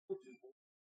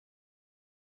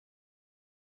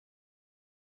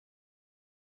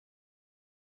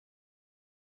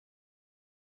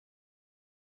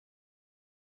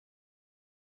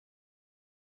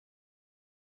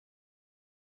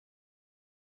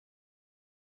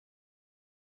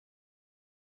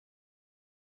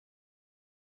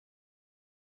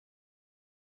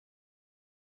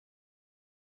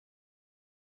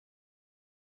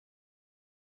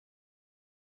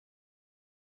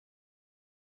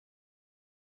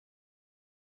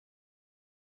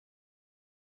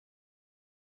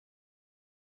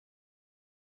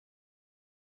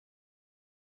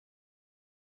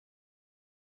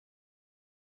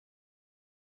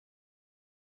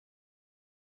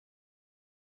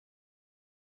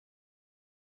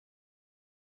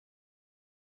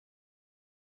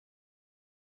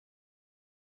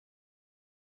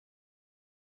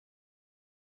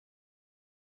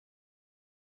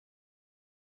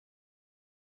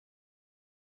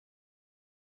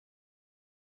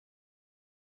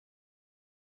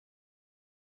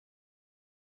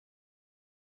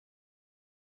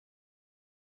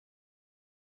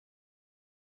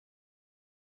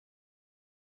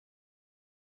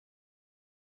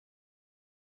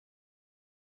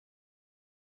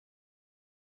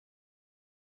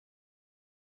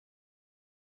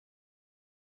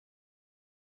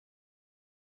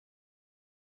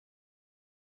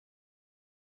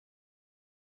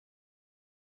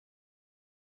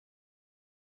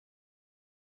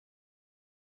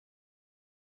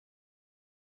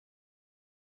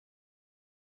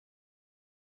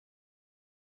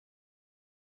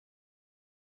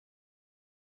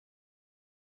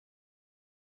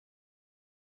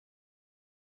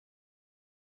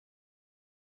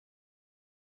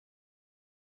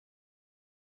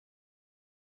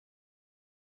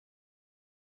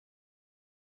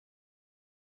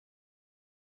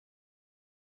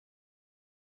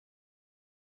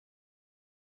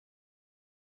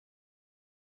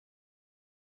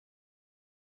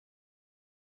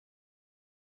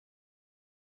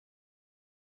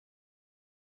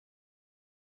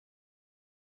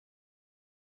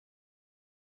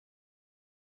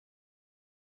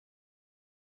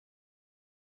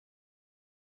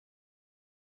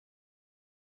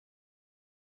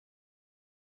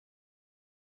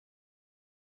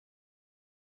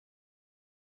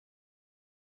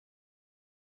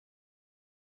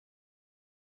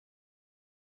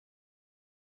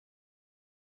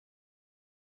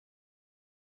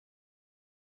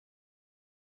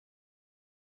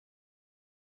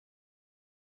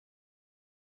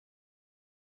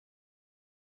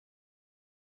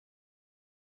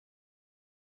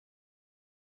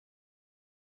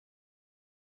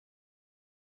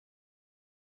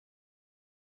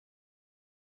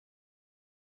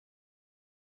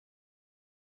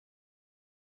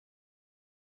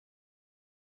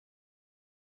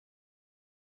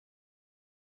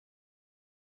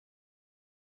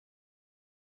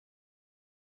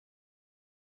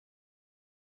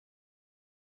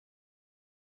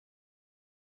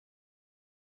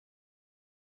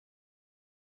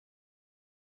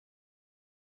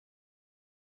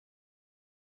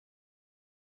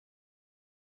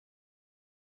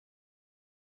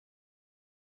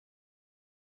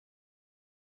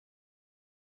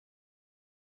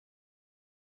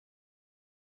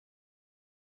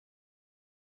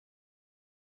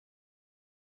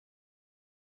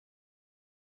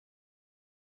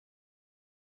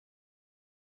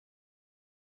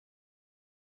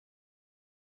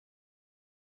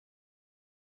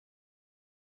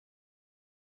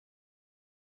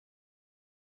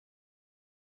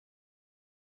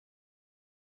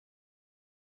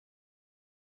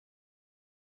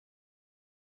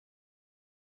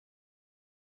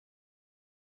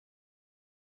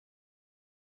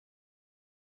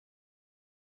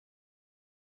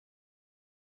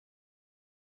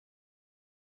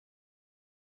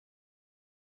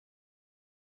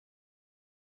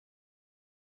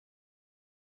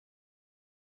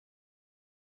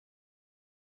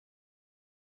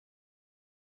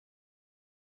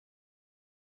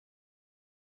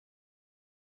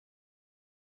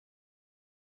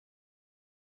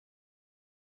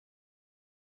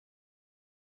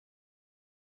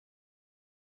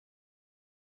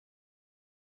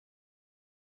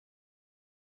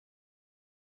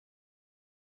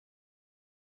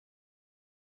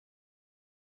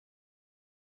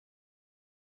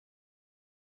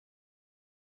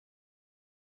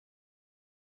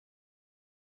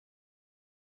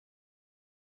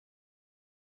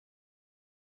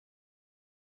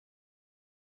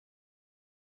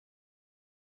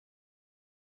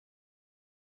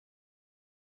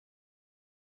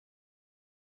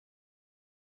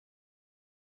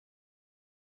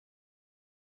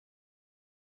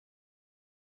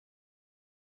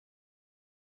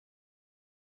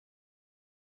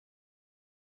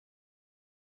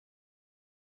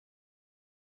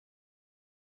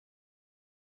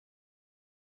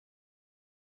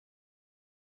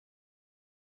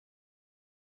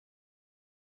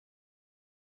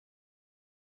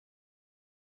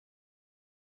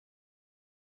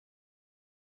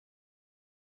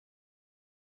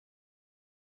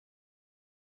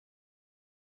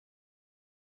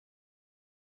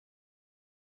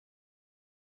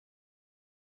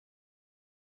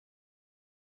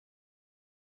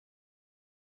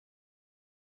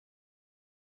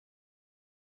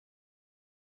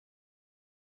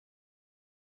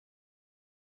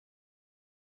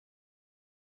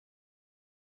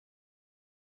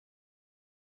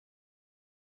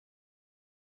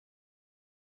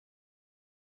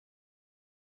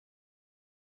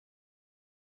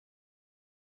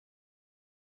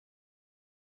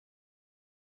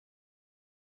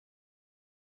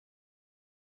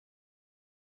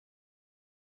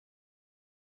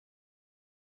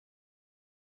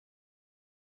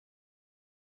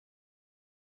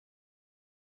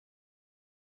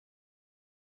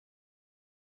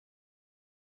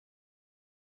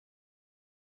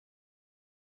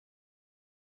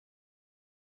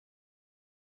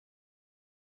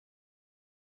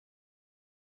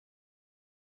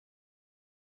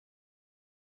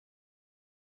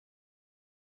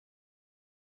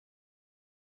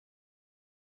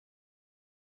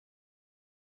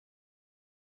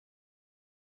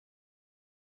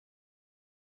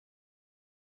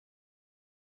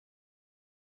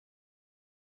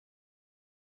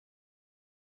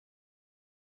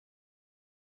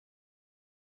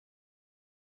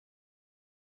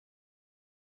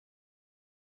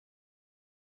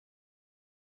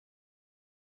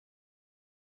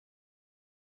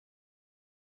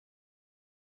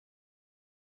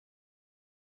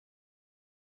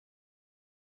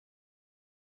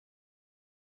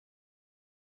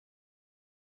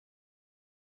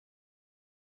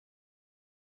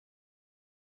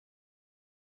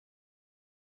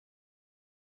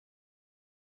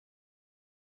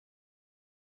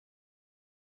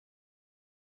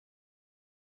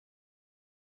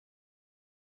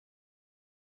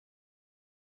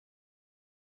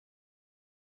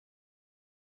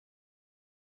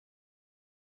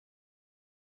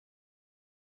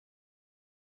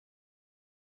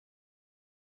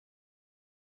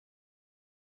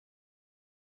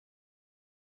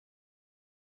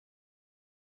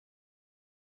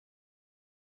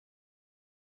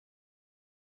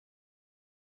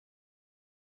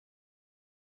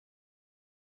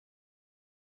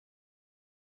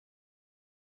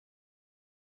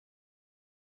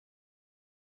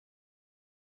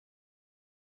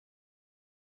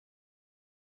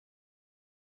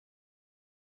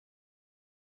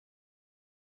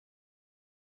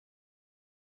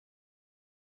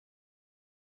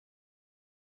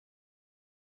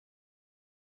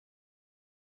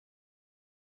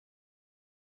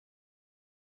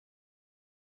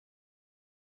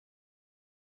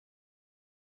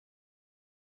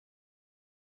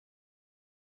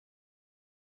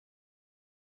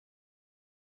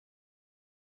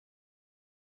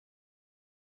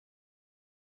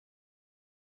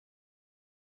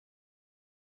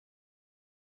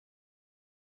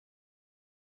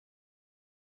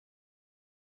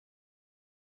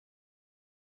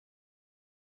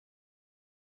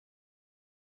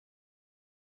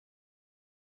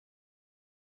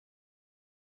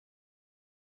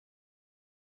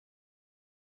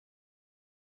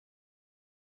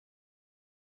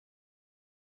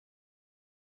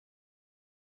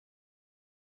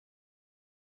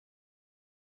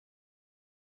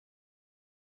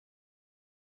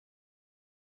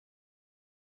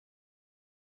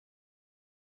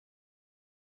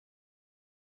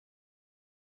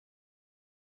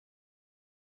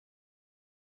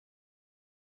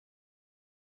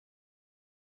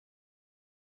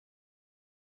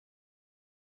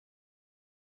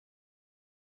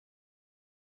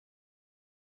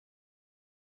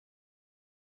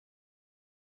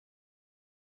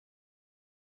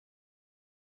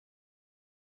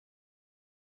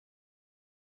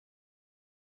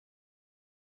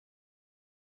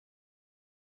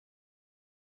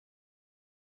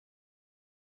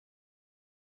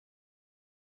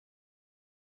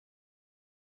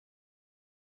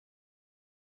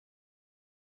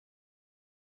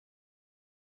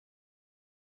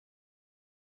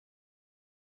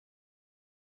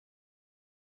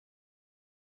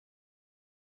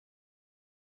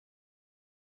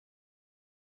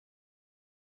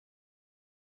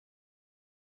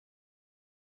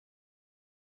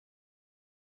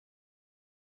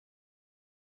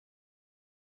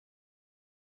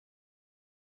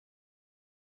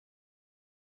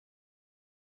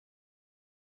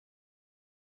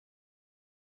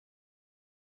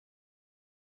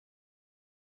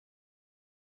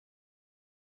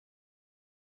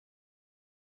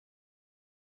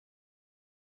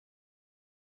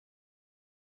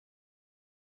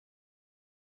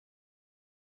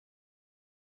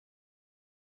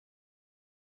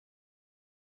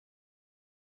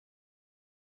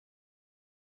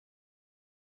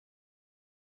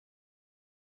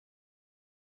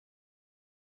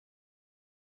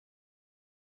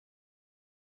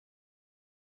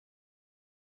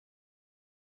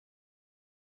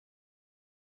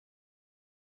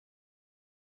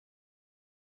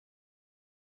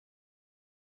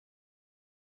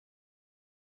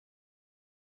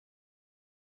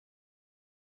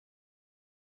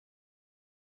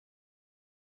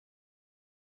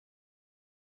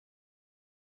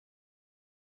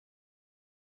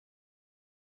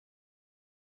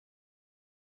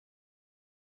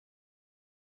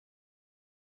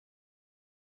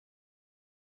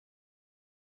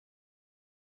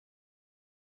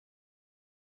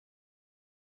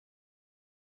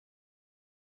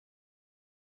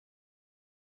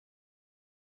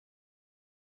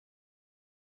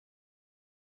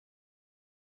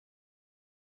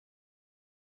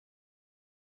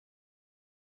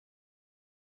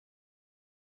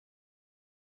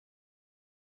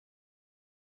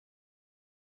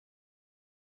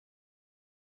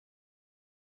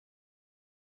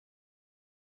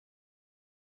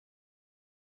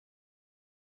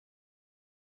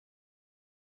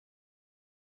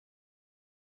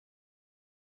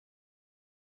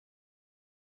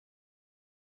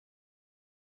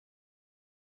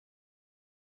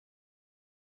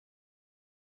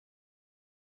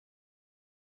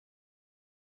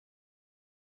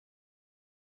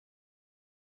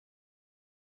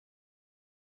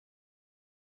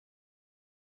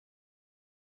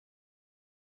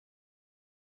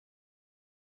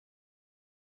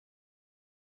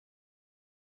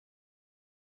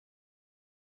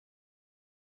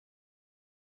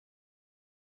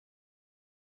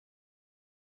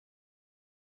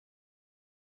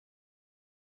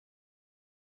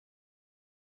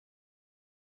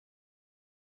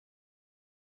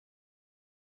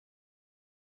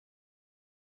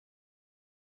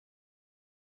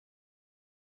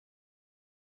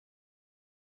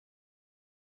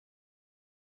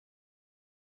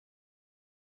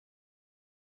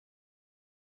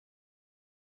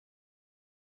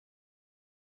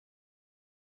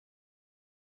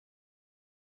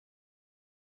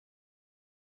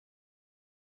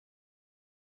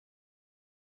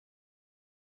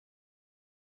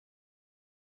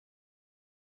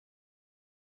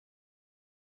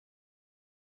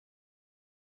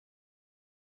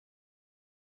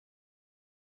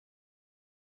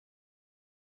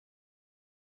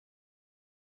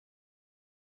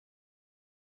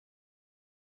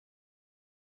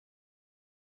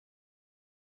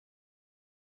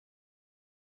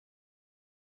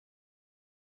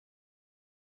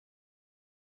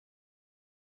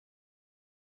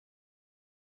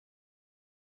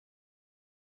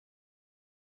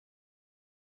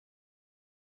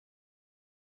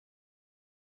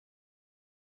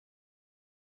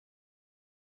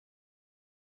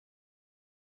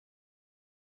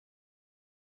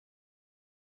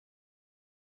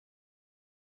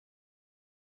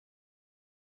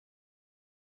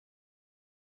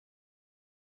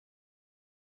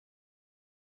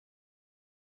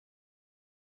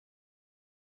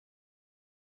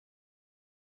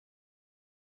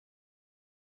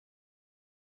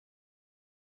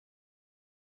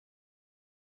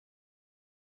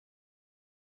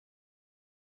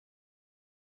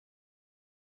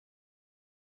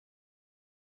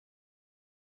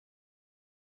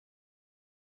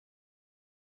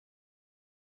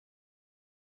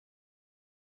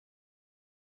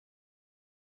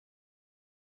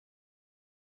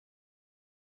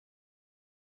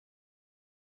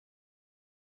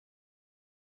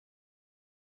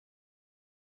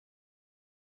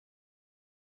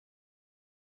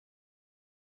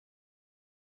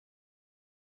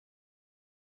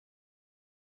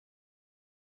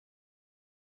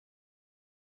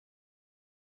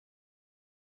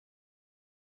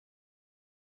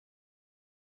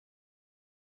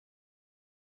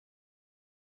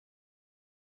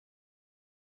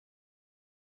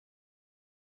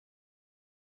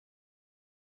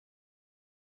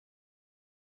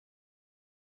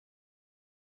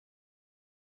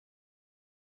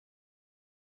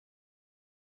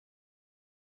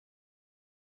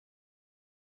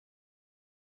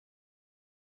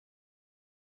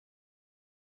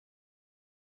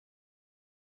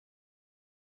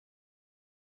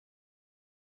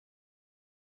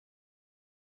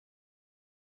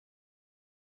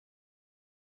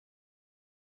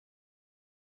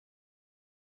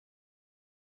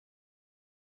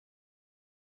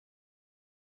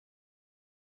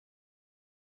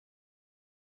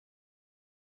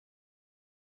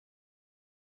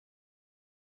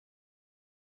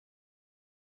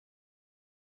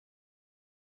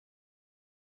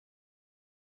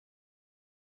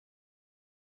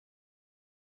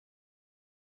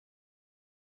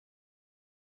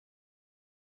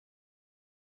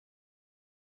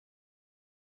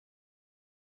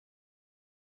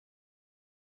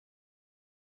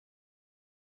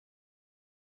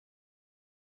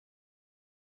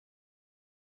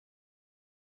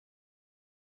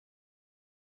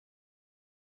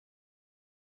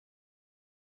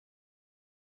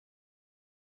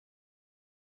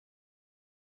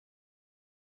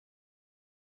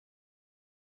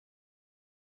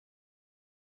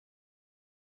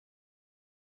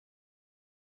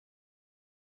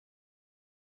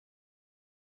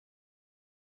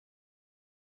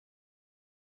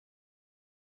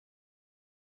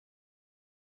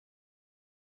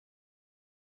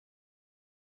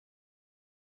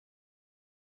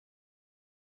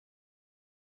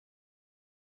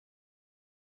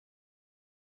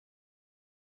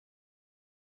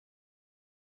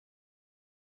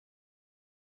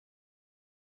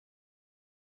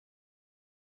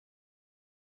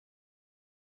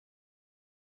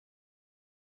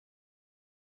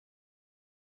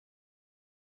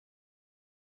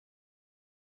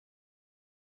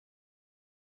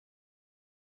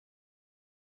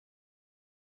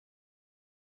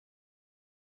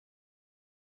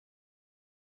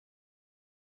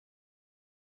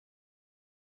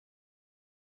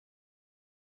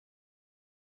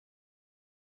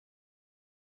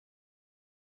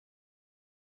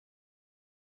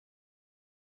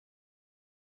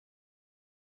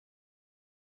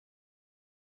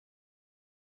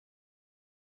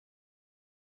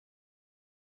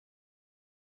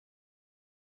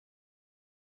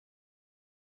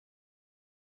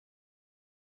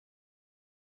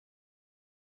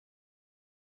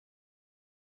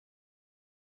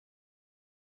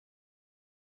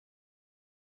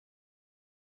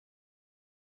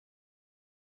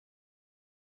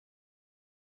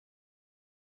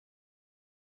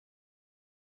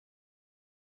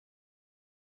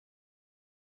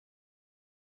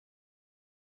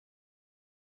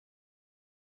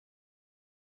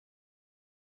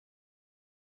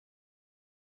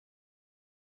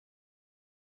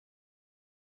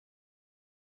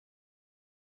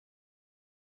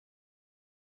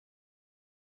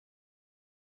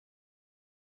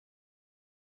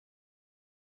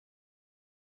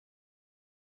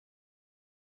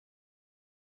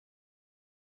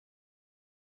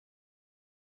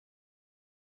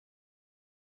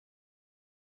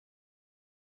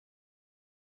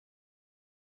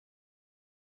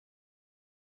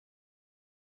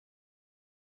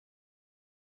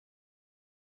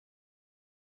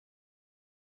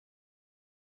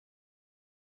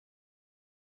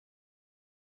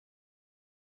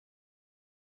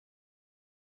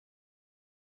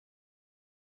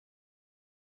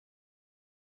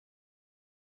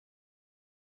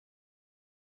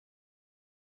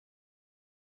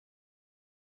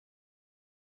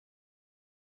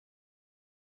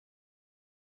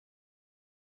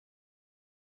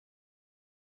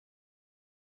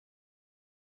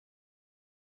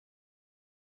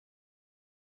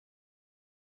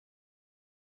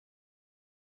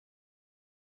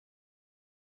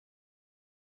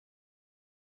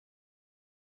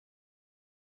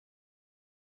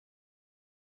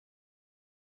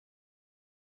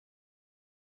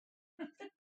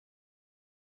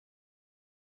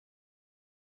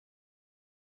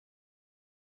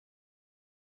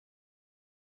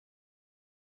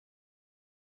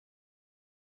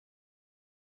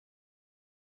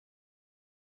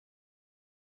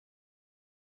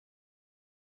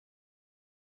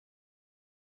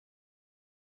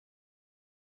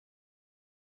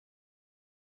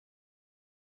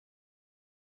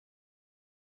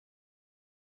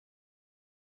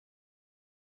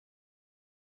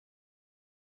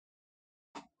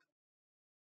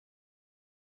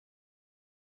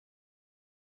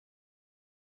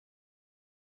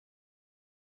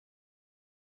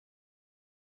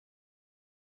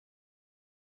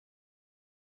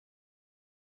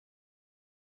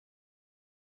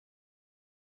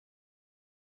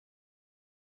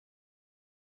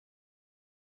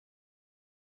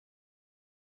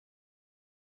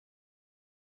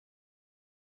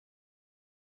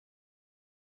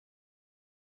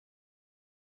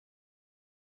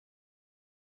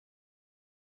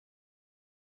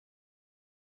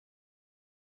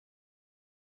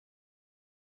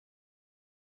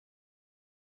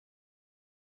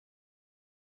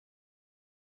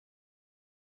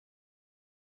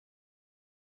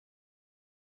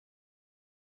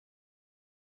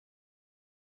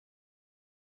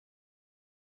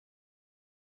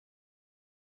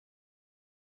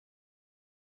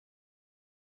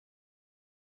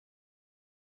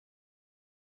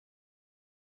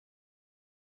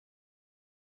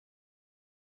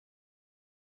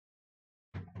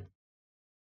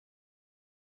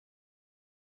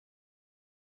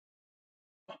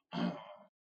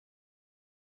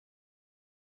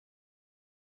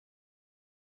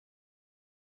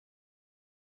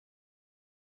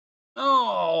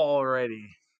 Alrighty.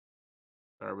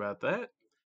 Sorry about that.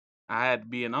 I had to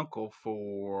be an uncle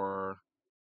for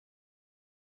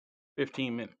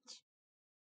 15 minutes.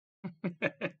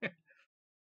 That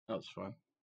was fun.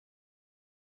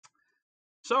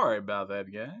 Sorry about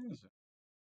that, guys.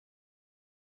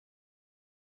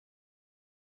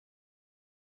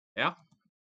 Yeah.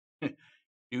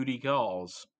 Duty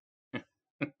calls.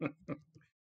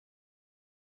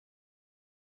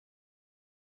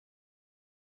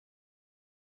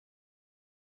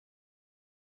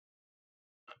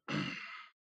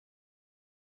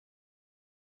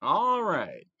 All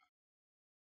right.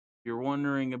 You're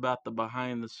wondering about the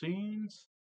behind the scenes?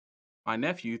 My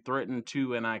nephew threatened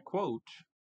to, and I quote,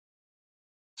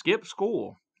 skip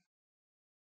school.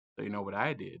 So you know what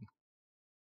I did?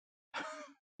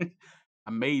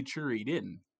 I made sure he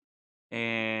didn't.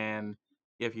 And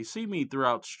if you see me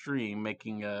throughout stream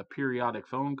making periodic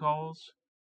phone calls,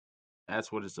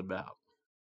 that's what it's about.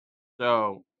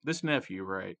 So this nephew,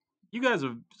 right? You guys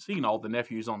have seen all the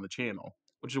nephews on the channel,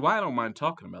 which is why I don't mind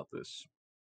talking about this.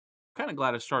 Kind of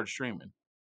glad I started streaming.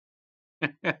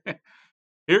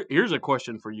 Here's a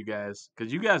question for you guys,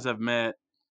 because you guys have met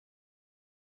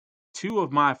two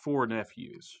of my four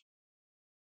nephews.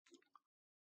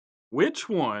 Which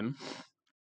one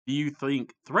do you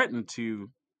think threatened to,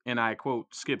 and I quote,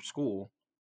 skip school?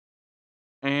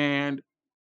 And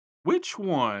which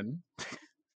one,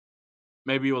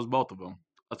 maybe it was both of them.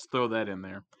 Let's throw that in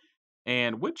there.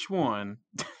 And which one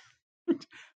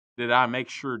did I make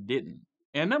sure didn't?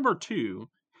 And number two,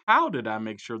 how did I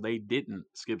make sure they didn't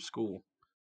skip school?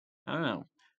 I don't know.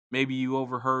 Maybe you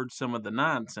overheard some of the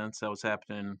nonsense that was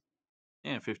happening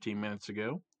 15 minutes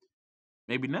ago.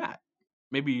 Maybe not.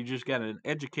 Maybe you just got an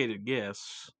educated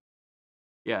guess.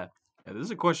 Yeah, this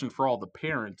is a question for all the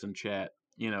parents in chat.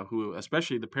 Who,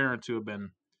 especially the parents who have been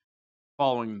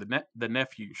following the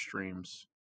nephew streams.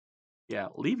 Yeah,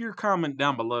 leave your comment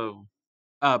down below,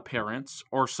 parents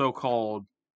or so-called.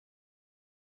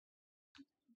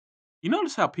 You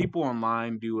notice how people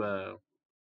online do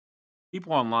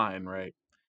people online, right?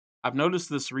 I've noticed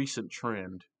this recent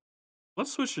trend.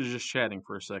 Let's switch to just chatting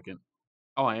for a second.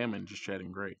 Oh, I am in just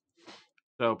chatting. Great.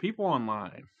 So people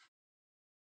online,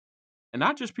 and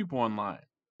not just people online,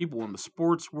 people in the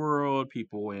sports world,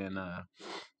 people in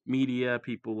media,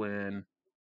 people in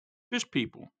just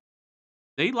people.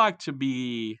 They like to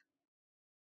be.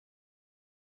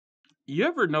 You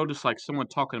ever notice like someone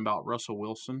talking about Russell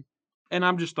Wilson? And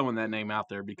I'm just throwing that name out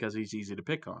there because he's easy to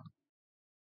pick on.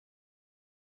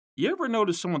 You ever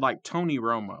notice someone like Tony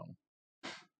Romo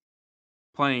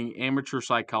playing amateur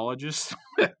psychologist?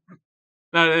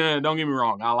 No, don't get me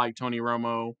wrong. I like Tony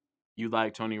Romo. You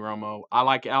like Tony Romo. I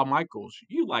like Al Michaels.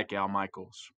 You like Al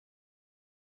Michaels.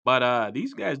 But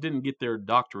these guys didn't get their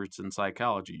doctorates in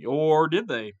psychology. Or did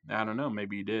they? I don't know.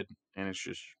 Maybe you did. And it's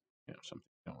just, something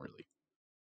you don't really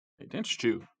pay attention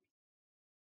to.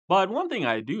 But one thing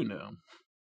I do know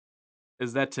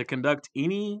is that to conduct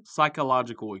any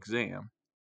psychological exam,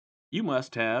 you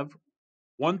must have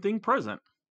one thing present.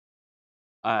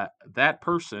 That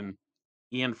person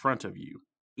in front of you,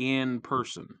 in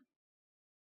person.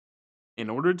 In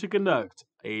order to conduct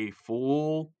a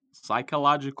full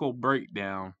psychological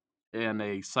breakdown and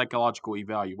a psychological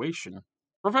evaluation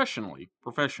professionally.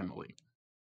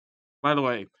 By the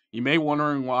way, you may be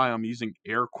wondering why I'm using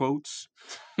air quotes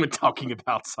when talking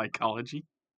about psychology.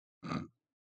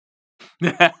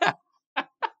 The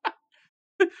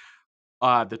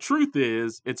truth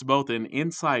is, it's both an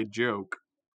inside joke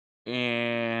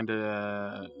and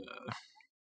yeah.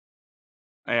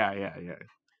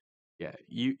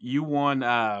 You won.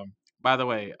 By the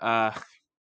way,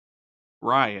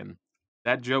 Ryan,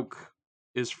 that joke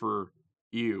is for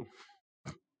you.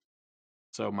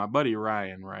 So my buddy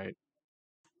Ryan, right?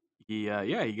 He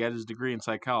got his degree in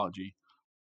psychology,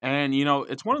 and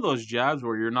it's one of those jobs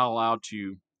where you're not allowed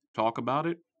to talk about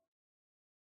it.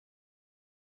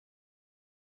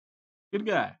 Good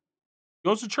guy,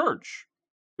 goes to church.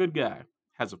 Good guy,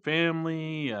 has a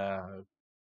family,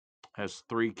 has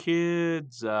 3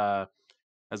 kids,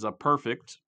 has a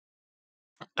perfect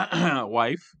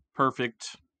wife,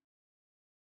 perfect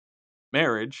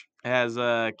marriage, has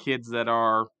kids that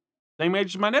are same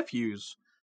age as my nephews.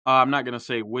 I'm not going to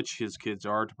say which his kids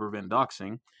are to prevent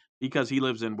doxing because he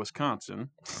lives in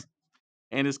Wisconsin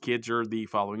and his kids are the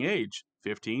following age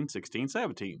 15, 16,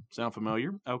 17. Sound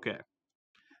familiar? Okay.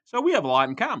 So we have a lot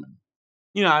in common.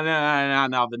 Now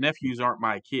the nephews aren't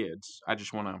my kids. I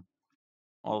just want to,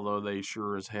 although they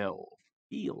sure as hell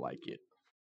feel like it.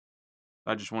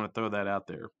 I just want to throw that out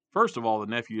there. First of all, the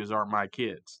nephews aren't my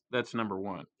kids. That's number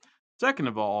one. Second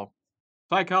of all,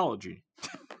 psychology.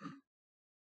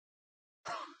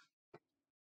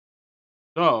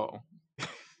 So,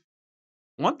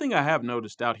 one thing I have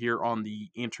noticed out here on the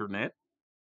internet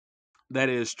that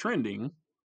is trending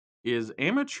is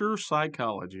amateur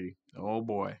psychology. Oh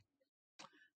boy.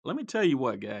 Let me tell you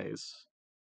what, guys.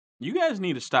 You guys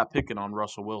need to stop picking on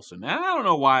Russell Wilson. And I don't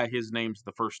know why his name's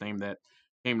the first name that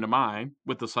came to mind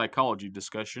with the psychology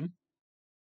discussion.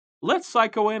 Let's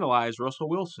psychoanalyze Russell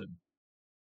Wilson.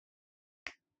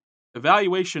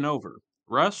 Evaluation over.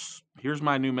 Russ, here's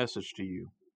my new message to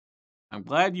you. I'm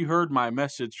glad you heard my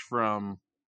message from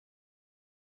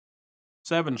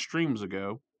 7 streams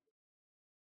ago.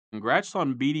 Congrats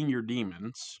on beating your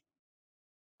demons.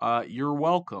 You're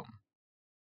welcome.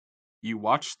 You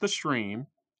watched the stream,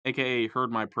 aka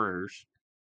heard my prayers,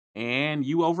 and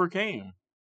you overcame.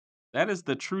 That is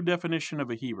the true definition of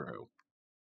a hero.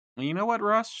 And you know what,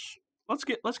 Russ? Let's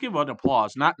give an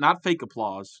applause, not fake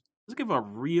applause. Let's give a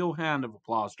real hand of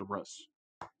applause to Russ.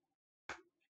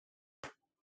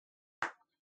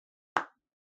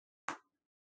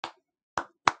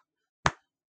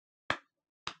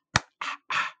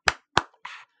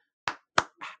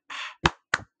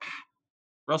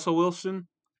 Russell Wilson,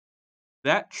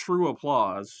 that true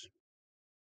applause.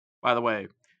 By the way,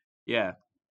 yeah,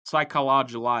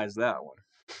 psychologize that one.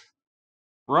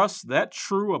 Russ, that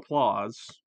true applause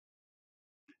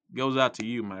goes out to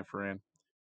you, my friend.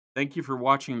 Thank you for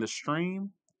watching the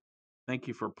stream. Thank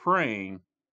you for praying.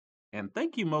 And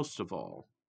thank you most of all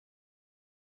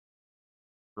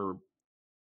for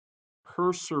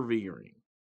persevering.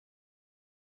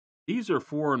 These are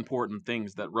 4 important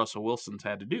things that Russell Wilson's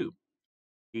had to do.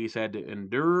 He's had to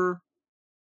endure,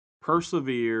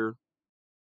 persevere,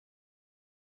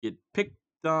 get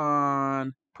picked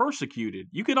on, persecuted.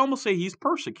 You could almost say he's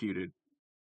persecuted.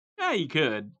 Yeah, you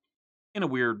could, in a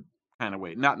weird kind of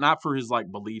way. Not for his like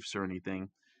beliefs or anything,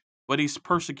 but he's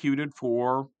persecuted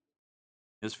for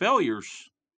his failures.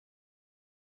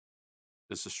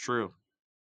 This is true.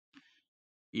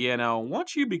 You know,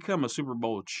 once you become a Super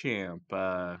Bowl champ,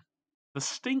 the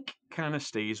stink kind of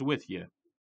stays with you.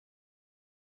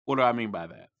 What do I mean by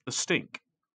that? The stink.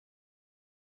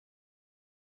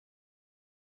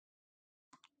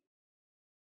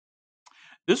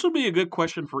 This would be a good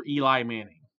question for Eli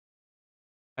Manning.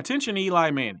 Attention, Eli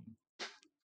Manning.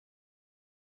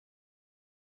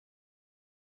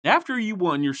 After you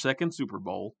won your 2nd Super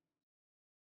Bowl,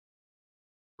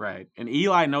 right, and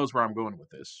Eli knows where I'm going with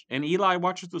this, and Eli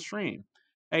watches the stream.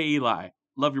 Hey, Eli,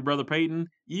 love your brother Peyton.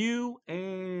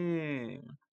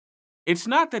 It's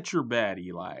not that you're bad,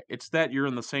 Eli. It's that you're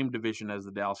in the same division as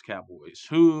the Dallas Cowboys,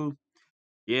 who,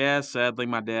 yeah, sadly,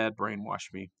 my dad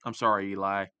brainwashed me. I'm sorry,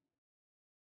 Eli.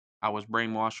 I was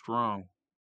brainwashed wrong.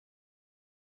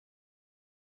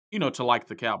 You know, to like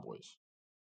the Cowboys.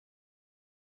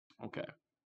 Okay.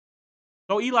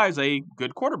 So Eli's a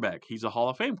good quarterback. He's a Hall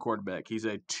of Fame quarterback. He's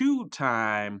a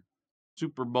 2-time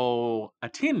Super Bowl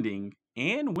attending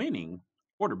and winning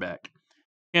quarterback.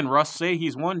 Can Russ say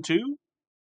he's won 2?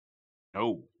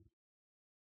 No.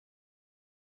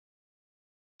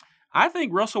 I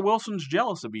think Russell Wilson's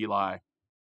jealous of Eli.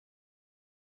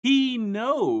 He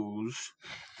knows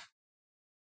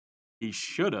he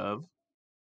should have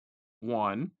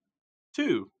won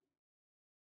 2.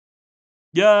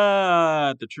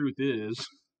 Yeah, the truth is.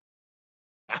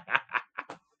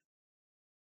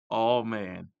 Oh,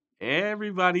 man.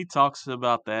 Everybody talks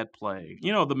about that play.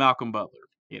 You know, the Malcolm Butler.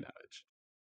 You know,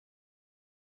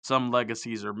 some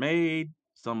legacies are made,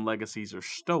 some legacies are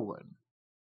stolen.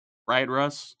 Right,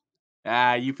 Russ?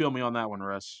 You feel me on that one,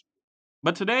 Russ.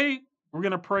 But today, we're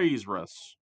going to praise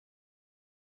Russ.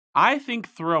 I think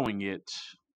throwing it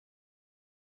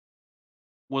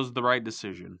was the right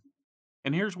decision.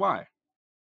 And here's why.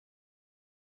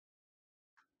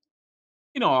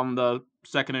 You know, on the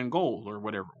 2nd and goal or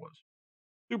whatever it was.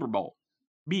 Super Bowl.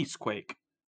 Beastquake.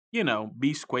 You know,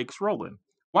 Beastquake's rolling.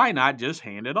 Why not just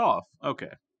hand it off?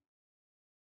 Okay.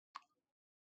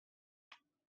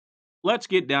 Let's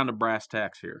get down to brass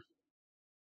tacks here.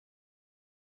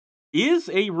 Is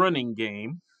a running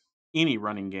game, any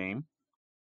running game,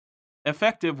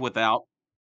 effective without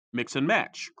mix and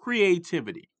match,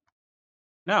 creativity?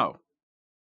 No.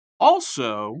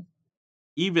 Also,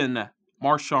 even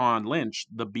Marshawn Lynch,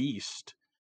 the Beast,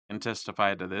 can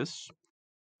testify to this.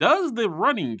 Does the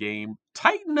running game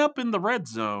tighten up in the red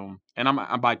zone? And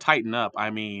by tighten up,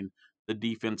 I mean the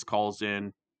defense calls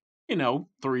in,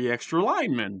 3 extra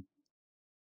linemen.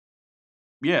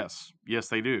 Yes,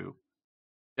 they do.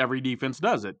 Every defense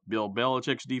does it. Bill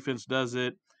Belichick's defense does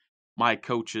it. My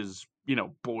coach's,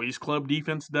 boys club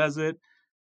defense does it.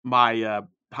 My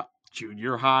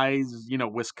junior high's,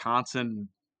 Wisconsin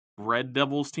Red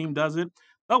Devils team does it.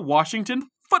 The Washington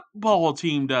football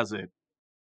team does it.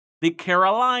 The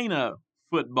Carolina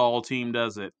football team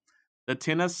does it. The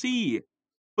Tennessee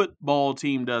football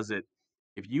team does it.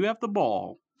 If you have the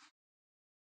ball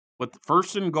with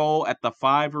first and goal at the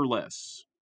 5 or less,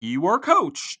 you are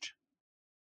coached.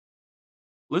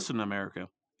 Listen, America,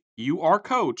 you are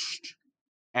coached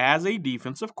as a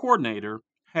defensive coordinator.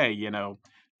 Hey,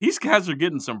 these guys are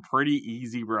getting some pretty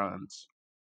easy runs,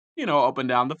 up and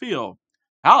down the field.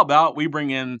 How about we bring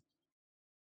in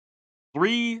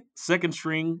 3 second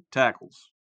string tackles?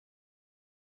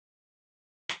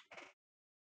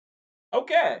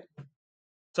 Okay.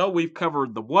 So we've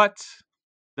covered the what,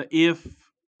 the if,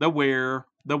 the where,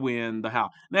 the when, the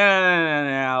how.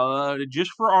 Now,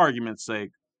 just for argument's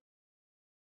sake,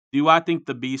 do I think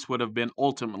the beast would have been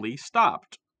ultimately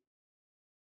stopped?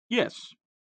 Yes.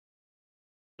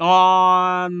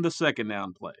 On the second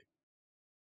down play.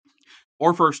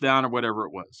 Or first down or whatever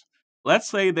it was. Let's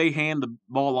say they hand the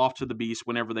ball off to the beast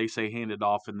whenever they say hand it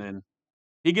off, and then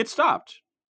he gets stopped.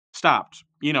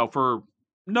 For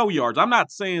no yards. I'm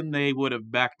not saying they would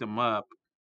have backed him up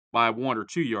by 1 or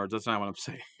 2 yards. That's not what I'm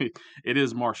saying. It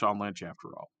is Marshawn Lynch after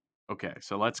all. Okay,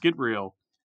 so let's get real.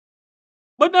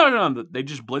 But no. They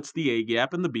just blitz the A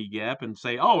gap and the B gap and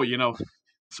say, oh,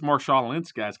 this Marshawn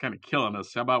Lynch guy's kind of killing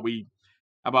us. How about we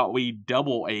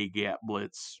double A gap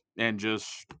blitz and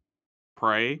just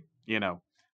pray? I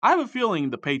have a feeling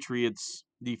the Patriots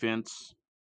defense,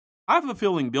 I have a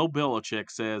feeling Bill Belichick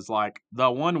says like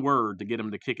the one word to get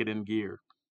him to kick it in gear.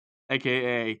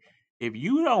 AKA, if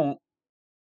you don't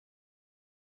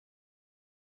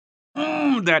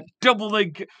that double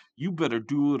leg, you better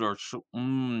do it or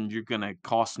you're going to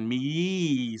cost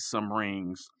me some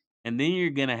rings. And then you're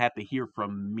going to have to hear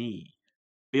from me,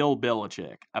 Bill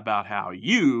Belichick, about how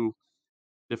you,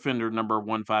 defender number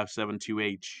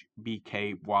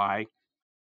 1572HBKY,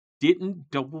 didn't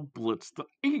double blitz the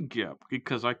A gap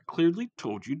because I clearly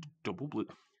told you to double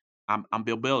blitz. I'm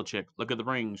Bill Belichick. Look at the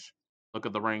rings. Look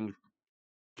at the rings.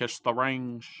 Kiss the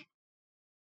rings.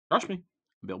 Trust me,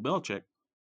 Bill Belichick.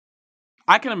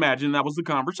 I can imagine that was the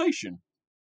conversation.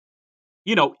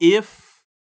 And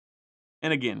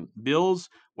again,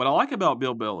 what I like about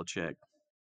Bill Belichick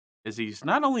is he's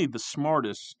not only the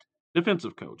smartest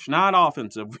defensive coach, not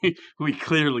offensive. We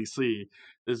clearly see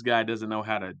this guy doesn't know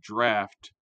how to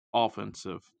draft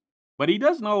offensive, but he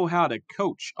does know how to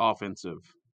coach offensive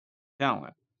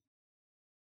talent.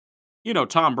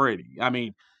 Tom Brady. I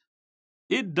mean,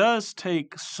 it does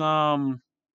take some,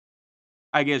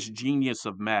 I guess, genius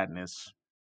of madness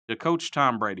to coach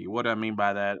Tom Brady. What do I mean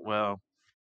by that? Well,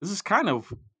 this is kind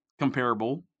of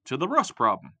comparable to the Russ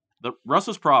problem. The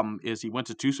Russ's problem is he went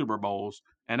to 2 Super Bowls,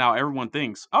 and now everyone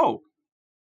thinks, oh,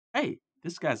 hey,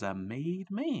 this guy's a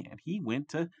made man. He went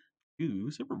to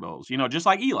 2 Super Bowls. Just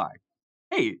like Eli.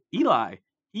 Hey, Eli,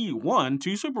 he won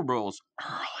 2 Super Bowls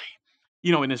early.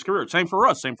 In his career. Same for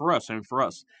us.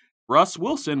 Russ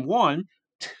Wilson won,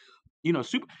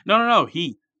 No.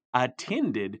 He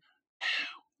attended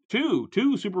two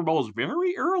Super Bowls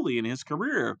very early in his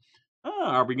career.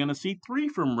 Are we going to see 3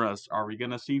 from Russ? Are we going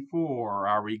to see 4?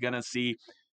 Are we going to see,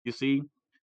 you see,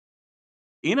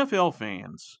 NFL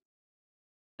fans,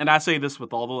 and I say this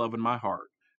with all the love in my heart,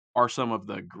 are some of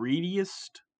the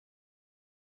greediest,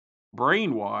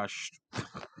 brainwashed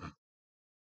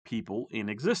people in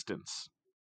existence.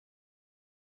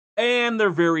 And they're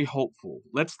very hopeful.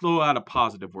 Let's throw out a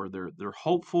positive word. They're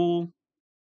hopeful,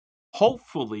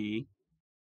 hopefully,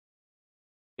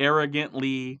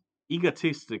 arrogantly,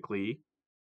 egotistically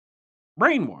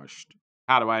brainwashed.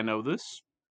 How do I know this?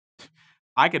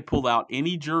 I could pull out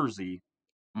any jersey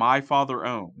my father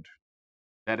owned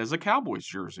that is a Cowboys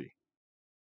jersey.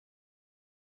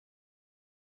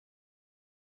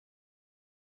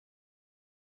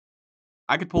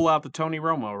 I could pull out the Tony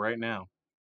Romo right now.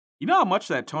 You know how much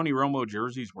that Tony Romo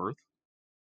jersey's worth?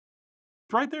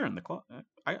 It's right there in the closet.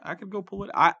 I could go pull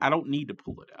it. I don't need to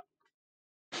pull it out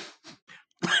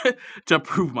to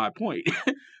prove my point.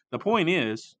 The point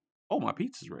is, oh, my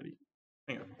pizza's ready.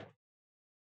 Hang on.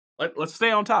 Let's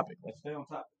stay on topic.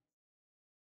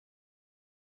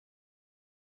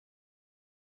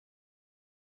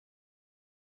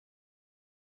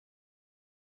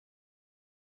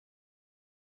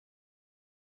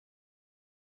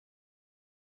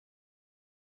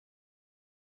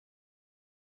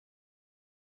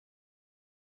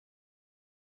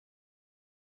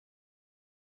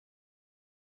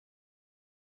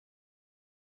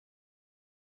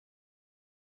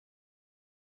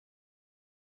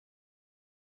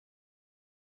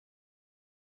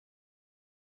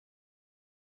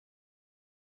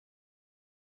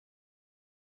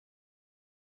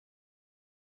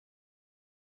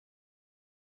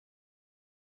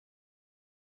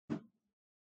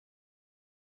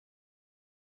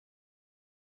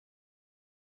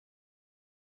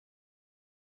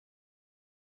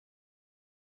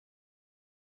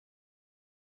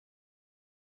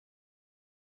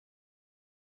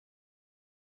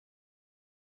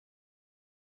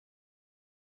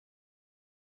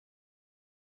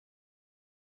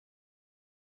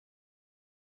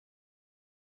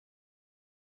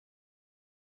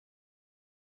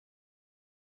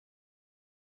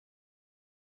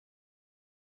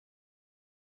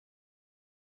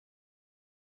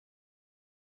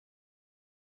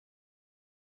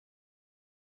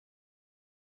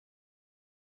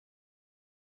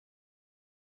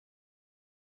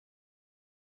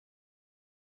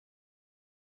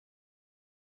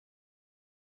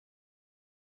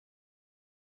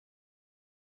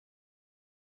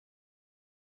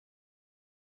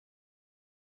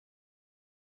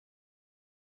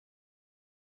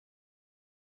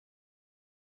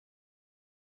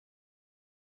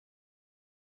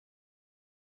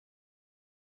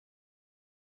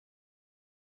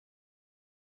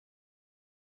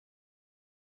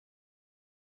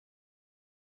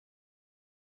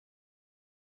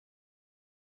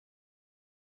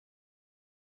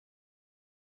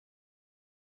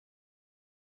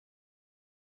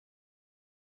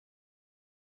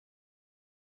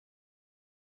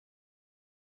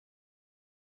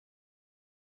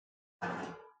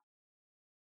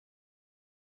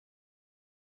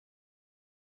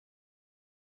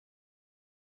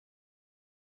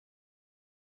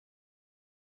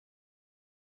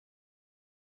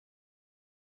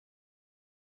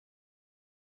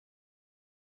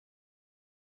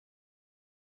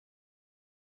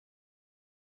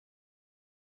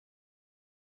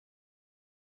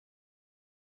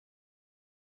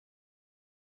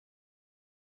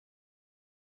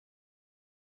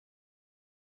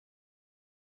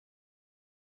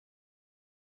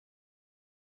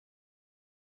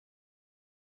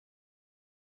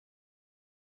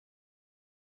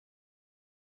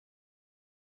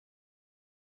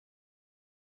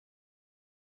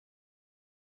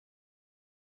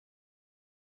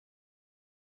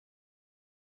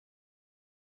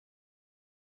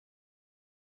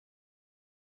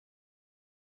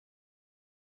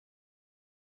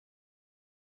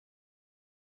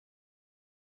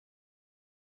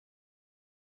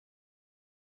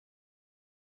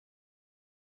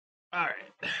 All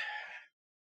right.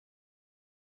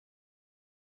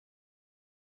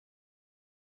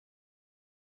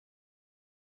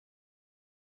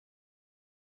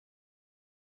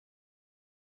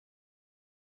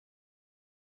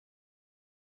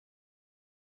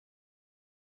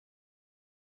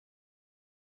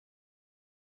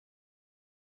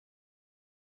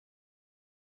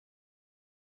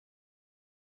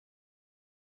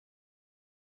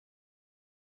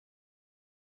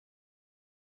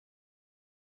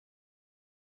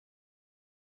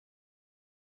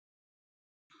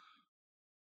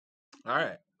 All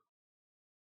right.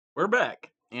 We're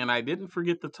back. And I didn't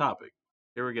forget the topic.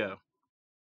 Here we go.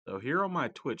 So here on my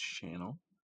Twitch channel,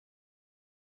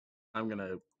 I'm going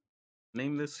to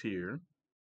name this here.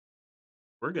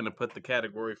 We're going to put the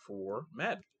category for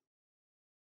Madden.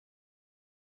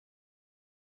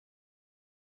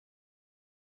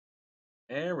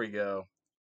 There we go.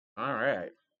 All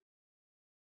right.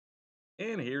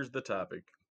 And here's the topic.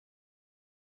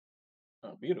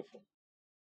 Oh, beautiful.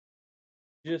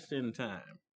 Just in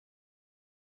time.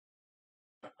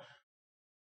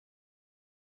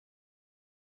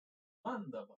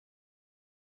 Wonderful.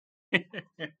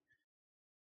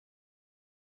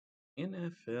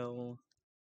 NFL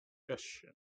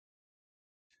discussion.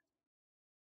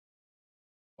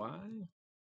 Why?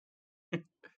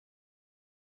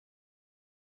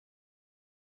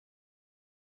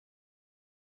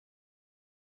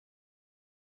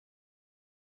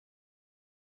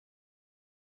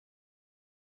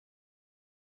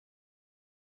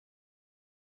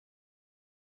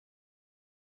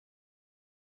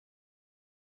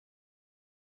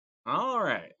 All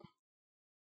right.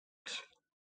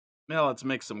 Now let's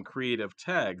make some creative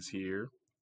tags here.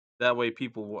 That way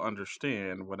people will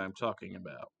understand what I'm talking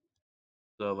about.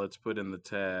 So let's put in the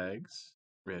tags.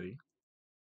 Ready?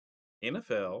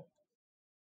 NFL.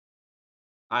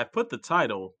 I put the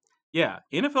title. Yeah,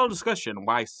 NFL discussion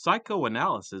why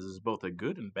psychoanalysis is both a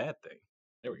good and bad thing.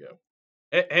 There we go.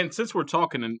 And since we're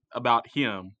talking about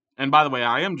him, and by the way,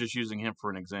 I am just using him for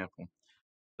an example.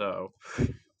 So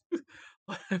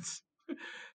let's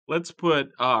let's put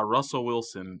Russell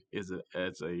Wilson as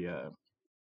a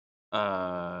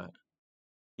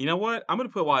you know what? I'm gonna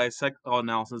put why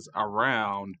psychoanalysis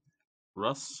around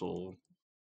Russell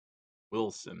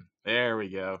Wilson. There we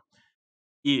go.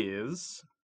 Is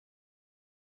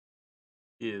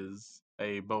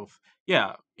a both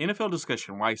NFL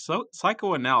discussion why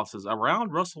psychoanalysis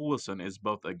around Russell Wilson is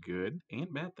both a good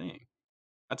and bad thing.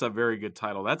 That's a very good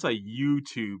title. That's a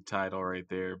YouTube title right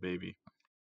there, baby.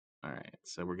 All right,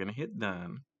 so we're gonna hit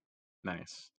done.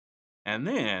 Nice. And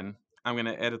then I'm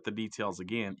gonna edit the details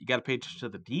again. You gotta pay attention to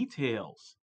the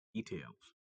details.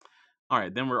 Details. All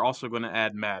right, then we're also gonna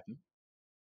add Madden.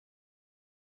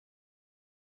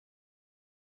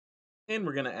 And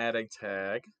we're gonna add a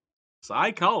tag.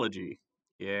 Psychology.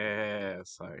 Yeah,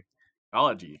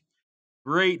 psychology.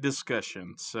 Great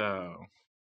discussion. So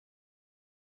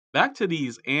back to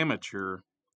these amateur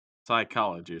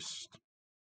psychologists.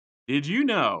 Did you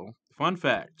know? Fun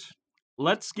fact.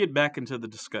 Let's get back into the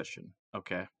discussion.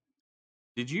 Okay.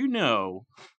 Did you know?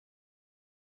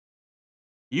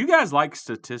 You guys like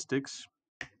statistics?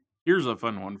 Here's a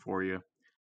fun one for you.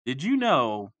 Did you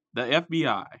know the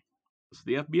FBI? It's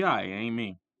the FBI, ain't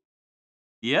me.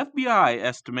 The FBI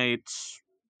estimates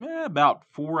about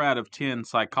 4 out of 10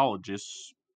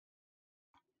 psychologists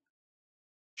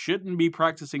shouldn't be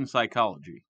practicing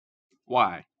psychology.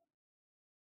 Why?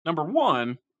 Number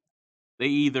one, they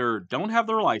either don't have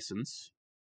their license.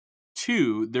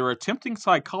 Two, they're attempting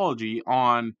psychology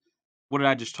on what did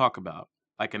I just talk about?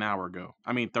 Like an hour ago.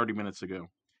 30 minutes ago.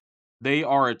 They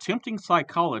are attempting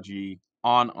psychology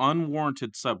on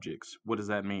unwarranted subjects. What does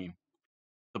that mean?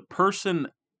 The person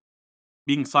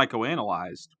being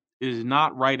psychoanalyzed is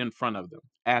not right in front of them,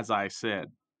 as I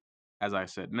said.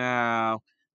 Now,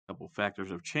 a couple factors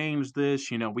have changed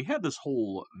this. We had this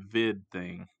whole vid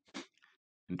thing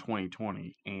in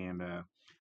 2020, and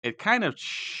it kind of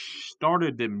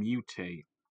started to mutate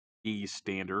the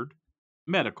standard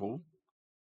medical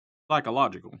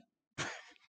psychological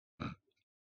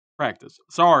practice.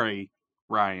 Sorry,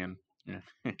 Ryan.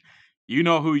 You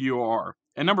know who you are.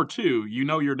 And number two, you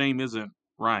know your name isn't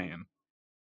Ryan.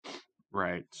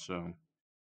 Right, so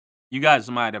you guys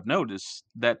might have noticed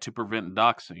that to prevent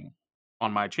doxing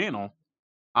on my channel,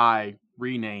 I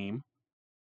rename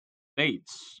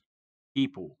dates,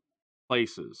 people,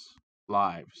 places,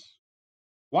 lives,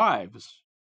 wives,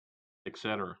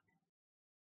 etc.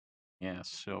 Yeah,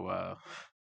 so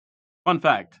fun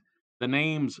fact, the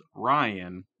name's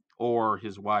Ryan or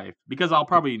his wife, because I'll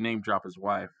probably name drop his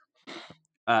wife,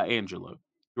 Angela.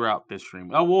 throughout this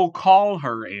stream. Oh, we'll call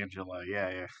her Angela.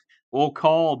 Yeah. We'll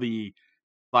call the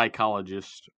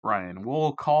psychologist Ryan.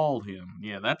 We'll call him.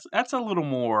 Yeah, that's a little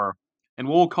more. And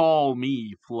we'll call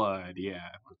me Flood. Yeah,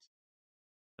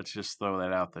 let's just throw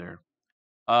that out there.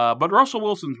 But Russell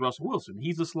Wilson's Russell Wilson.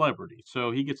 He's a celebrity,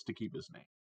 so he gets to keep his name.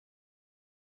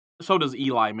 So does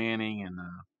Eli Manning and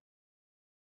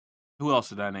who else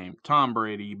did I name? Tom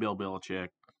Brady, Bill Belichick.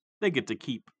 They get to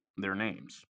keep their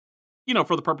names,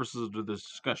 for the purposes of this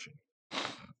discussion.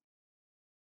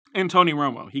 And Tony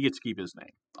Romo, he gets to keep his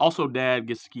name. Also, Dad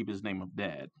gets to keep his name of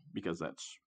Dad because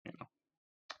that's,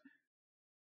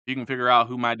 you can figure out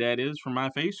who my dad is from my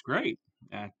face. Great.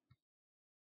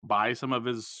 Buy some of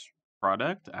his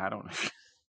product. I don't know.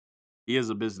 He is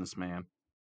a businessman.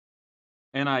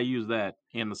 And I use that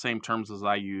in the same terms as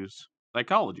I use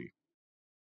psychology.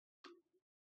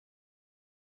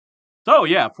 So,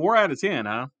 yeah, 4 out of 10,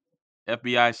 huh?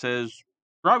 FBI says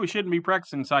probably shouldn't be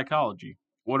practicing psychology.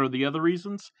 What are the other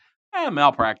reasons?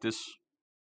 Malpractice.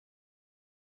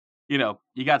 You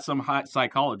got some hot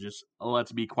psychologists,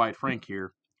 let's be quite frank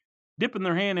here, dipping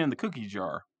their hand in the cookie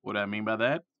jar. What do I mean by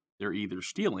that? They're either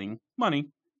stealing money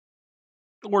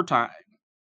or time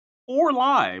or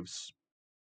lives,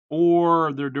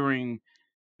 or they're doing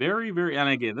very, very, and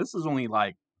again, this is only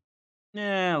like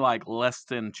less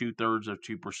than 2/3 of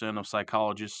 2% of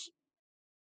psychologists.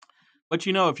 But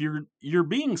if you're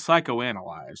being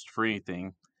psychoanalyzed for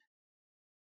anything,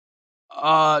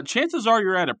 chances are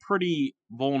you're at a pretty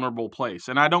vulnerable place.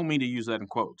 And I don't mean to use that in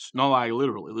quotes. No, I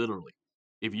literally.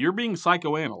 If you're being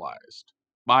psychoanalyzed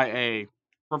by a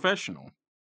professional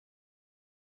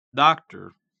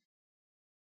doctor,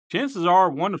 chances are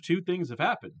one of 2 things have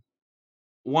happened.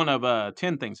 One of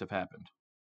 10 things have happened.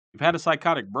 You've had a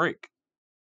psychotic break.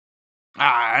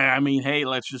 I mean, hey,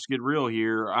 let's just get real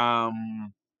here.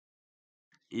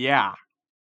 Yeah.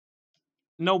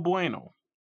 No bueno.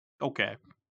 Okay.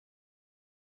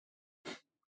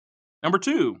 Number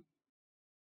 2,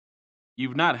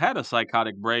 you've not had a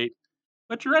psychotic break,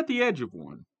 but you're at the edge of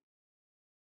one.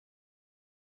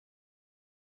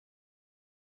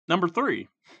 Number 3,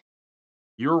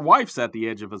 your wife's at the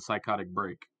edge of a psychotic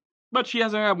break, but she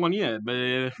hasn't had one yet. But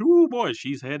oh boy,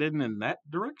 she's headed in that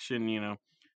direction.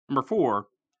 Number 4,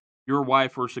 your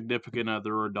wife or significant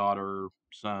other or daughter,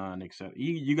 son, etc.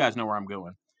 You guys know where I'm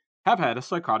going. Have had a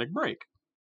psychotic break,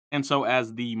 and so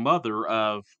as the mother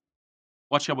of,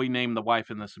 what shall we name the wife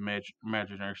in this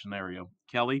imaginary scenario?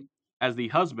 Kelly. As the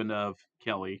husband of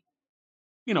Kelly,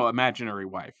 imaginary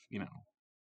wife.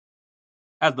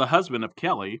 As the husband of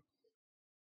Kelly,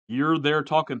 you're there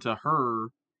talking to her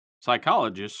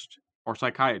psychologist or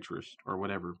psychiatrist or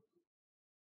whatever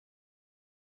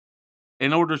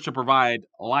in order to provide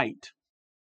light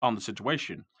on the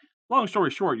situation. Long story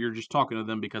short, you're just talking to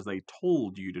them because they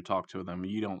told you to talk to them.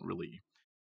 You don't really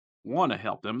want to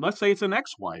help them. Let's say it's an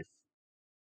ex-wife.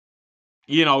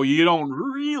 You don't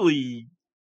really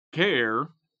care.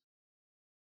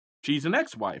 She's an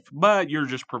ex-wife, but you're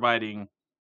just providing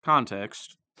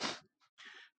context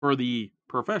for the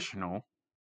professional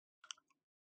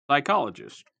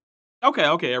psychologist.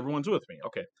 Okay, everyone's with me.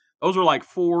 Okay. Those are like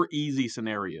 4 easy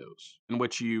scenarios in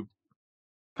which you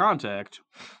contact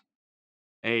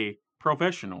a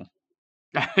professional.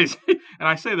 And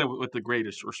I say that with the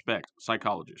greatest respect,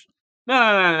 psychologist.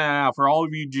 No. For all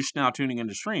of you just now tuning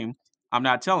into stream, I'm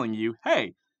not telling you,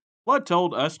 hey, Blood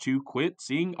told us to quit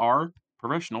seeing our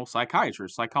professional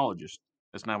psychiatrist, psychologist.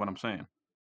 That's not what I'm saying.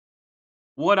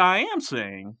 What I am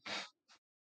saying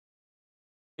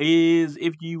is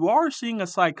if you are seeing a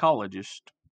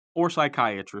psychologist or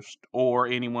psychiatrist or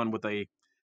anyone with a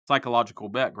psychological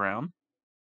background,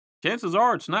 chances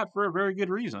are it's not for a very good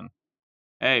reason.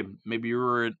 Hey, maybe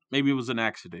it was an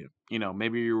accident.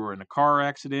 Maybe you were in a car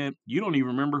accident. You don't even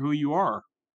remember who you are.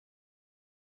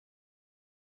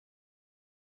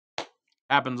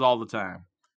 Happens all the time.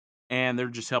 And they're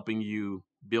just helping you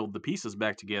build the pieces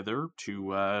back together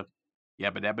to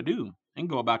yabba dabba doo and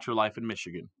go about your life in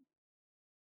Michigan.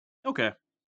 Okay.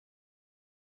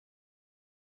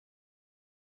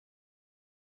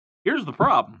 Here's the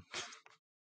problem.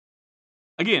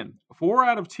 Again, 4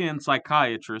 out of 10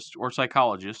 psychiatrists or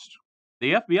psychologists,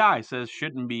 the FBI says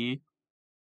shouldn't be,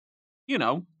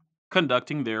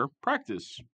 conducting their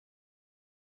practice.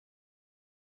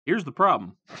 Here's the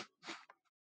problem.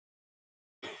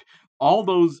 All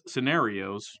those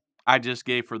scenarios I just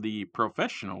gave for the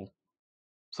professional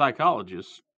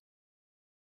psychologist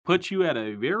put you at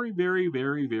a very, very,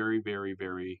 very, very, very,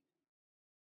 very,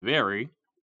 very,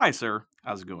 hi sir,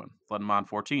 how's it going?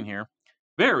 Floodinmon14 here.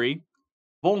 Very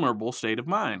vulnerable state of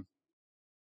mind.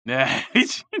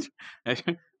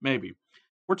 Maybe.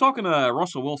 We're talking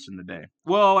Russell Wilson today.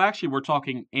 Well, actually, we're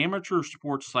talking amateur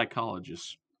sports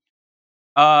psychologist.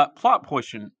 Plot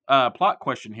question. Plot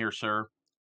question here, sir.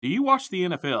 Do you watch the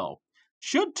NFL?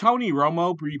 Should Tony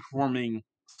Romo be performing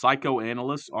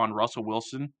psychoanalysis on Russell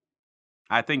Wilson?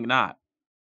 I think not.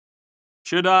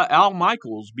 Should Al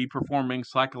Michaels be performing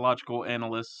psychological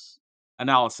analysis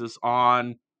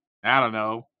on, I don't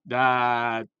know,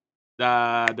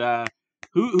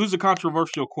 who's a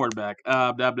controversial quarterback?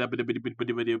 The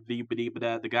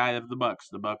guy of the Bucks.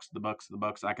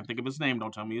 I can think of his name.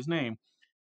 Don't tell me his name.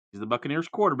 He's the Buccaneers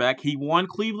quarterback. He won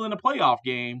Cleveland a playoff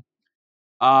game.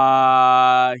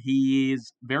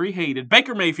 He's very hated.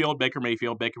 Baker Mayfield. Okay.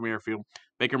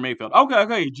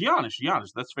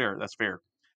 Giannis. That's fair.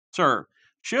 Sir,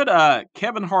 should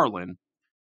Kevin Harlan,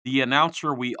 the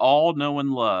announcer we all know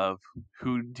and love,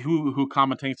 who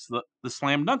commentates the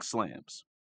Slam Dunk Slams,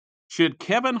 should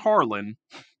Kevin Harlan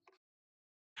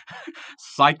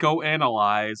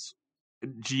psychoanalyze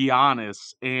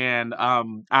Giannis and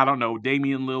I don't know,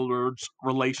 Damian Lillard's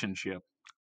relationship?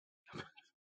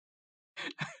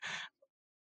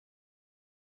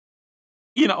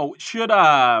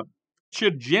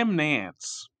 Should Jim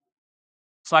Nance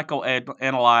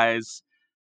psychoanalyze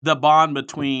the bond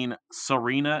between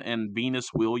Serena and Venus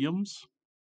Williams?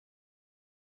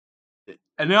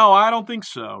 No, I don't think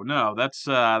so. No, that's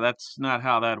not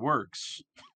how that works.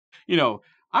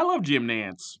 I love Jim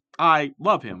Nance. I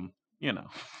love him.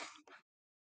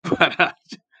 But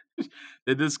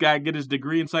did this guy get his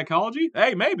degree in psychology?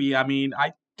 Hey, maybe. I mean,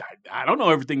 I don't know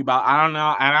everything about. I don't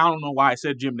know, and I don't know why I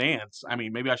said Jim Nance. I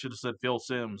mean, maybe I should have said Phil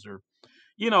Simms or,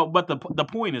 But the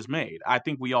point is made. I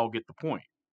think we all get the point.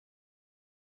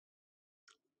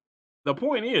 The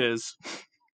point is,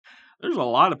 there's a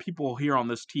lot of people here on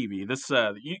this TV. This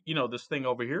this thing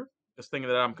over here, this thing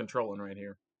that I'm controlling right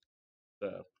here.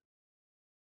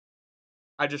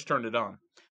 I just turned it on.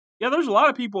 Yeah, there's a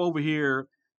lot of people over here.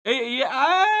 Yeah,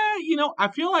 I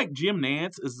feel like Jim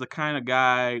Nance is the kind of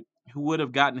guy who would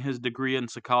have gotten his degree in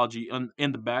psychology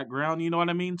in the background. You know what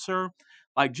I mean, sir?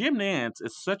 Like Jim Nance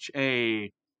is such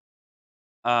a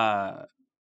uh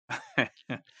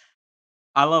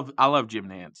I love Jim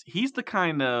Nance. He's the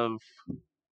kind of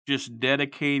just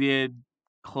dedicated,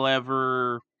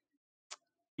 clever.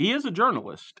 He is a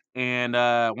journalist, and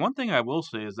one thing I will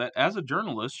say is that as a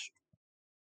journalist,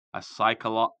 a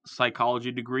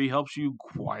psychology degree helps you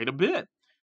quite a bit.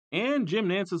 And Jim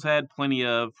Nance has had plenty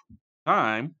of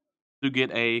time to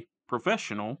get a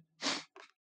professional,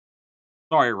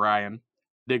 sorry Ryan,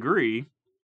 degree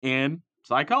in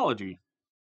psychology.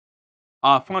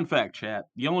 Fun fact, chat.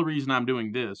 The only reason I'm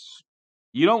doing this,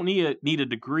 you don't need a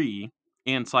degree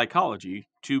in psychology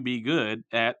to be good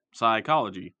at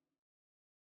psychology.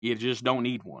 You just don't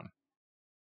need one.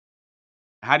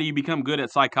 How do you become good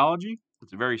at psychology?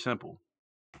 It's very simple.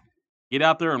 Get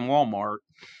out there in Walmart,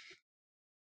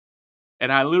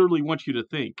 and I literally want you to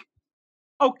think,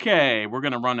 okay, we're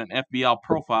going to run an FBL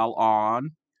profile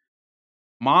on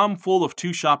mom full of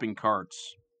 2 shopping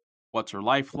carts. What's her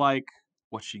life like?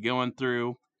 What's she going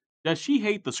through? Does she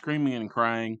hate the screaming and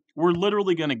crying? We're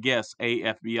literally going to guess a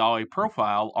FBL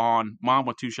profile on mom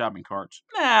with 2 shopping carts.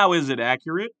 Now, is it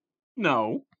accurate?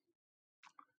 No.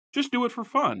 Just do it for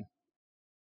fun.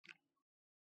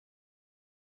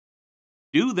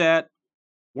 Do that.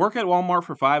 Work at Walmart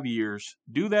for 5 years.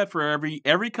 Do that for every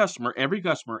customer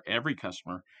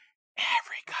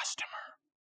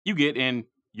you get in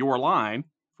your line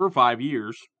for 5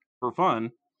 years for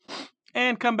fun,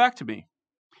 and come back to me.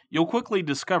 You'll quickly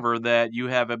discover that you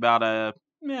have about a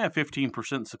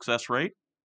 15% success rate.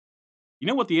 You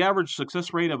know what the average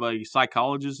success rate of a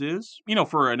psychologist is?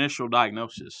 For initial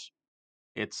diagnosis.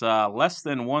 It's less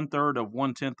than 1/3 of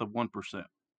 1/10 of 1%.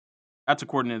 That's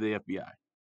according to the FBI.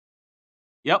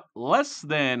 Yep, less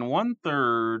than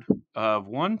 1/3 of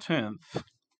 1/10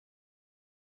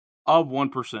 of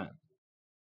 1%.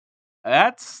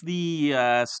 That's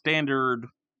the standard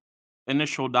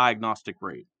initial diagnostic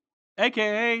rate.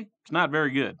 AKA, it's not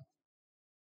very good.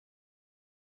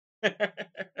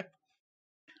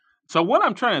 So what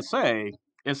I'm trying to say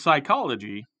is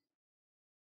psychology,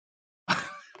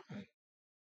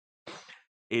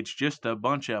 it's just a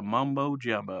bunch of mumbo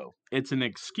jumbo. It's an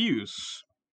excuse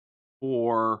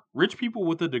for rich people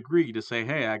with a degree to say,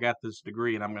 hey, I got this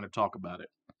degree and I'm going to talk about it.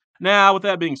 Now, with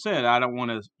that being said, I don't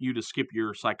want you to skip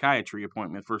your psychiatry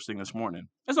appointment first thing this morning.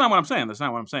 That's not what I'm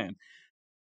saying.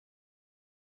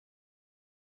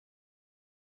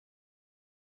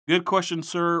 Good question,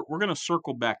 sir. We're going to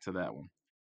circle back to that one.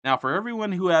 Now, for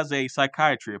everyone who has a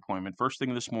psychiatry appointment first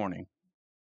thing this morning,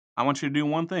 I want you to do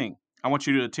one thing. I want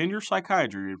you to attend your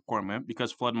psychiatry appointment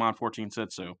because Floodmon14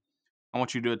 said so. I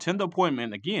want you to attend the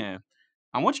appointment again.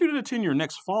 I want you to attend your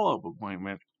next follow-up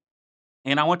appointment.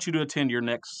 And I want you to attend your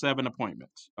next 7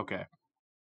 appointments. Okay.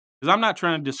 Because I'm not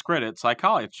trying to discredit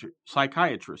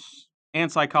psychiatrists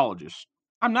and psychologists.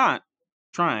 I'm not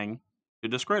trying to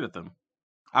discredit them.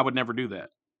 I would never do that.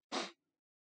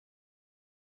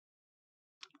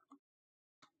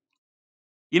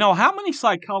 You know, how many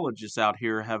psychologists out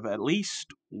here have at least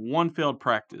one failed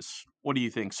practice? What do you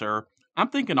think, sir? I'm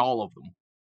thinking all of them.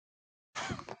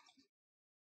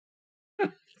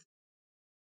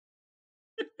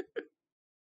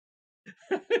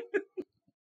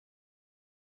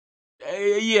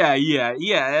 Yeah.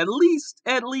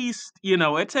 At least, you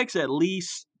know, it takes at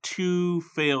least 2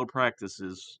 failed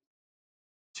practices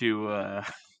to,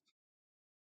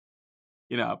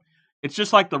 you know, it's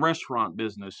just like the restaurant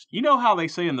business. You know how they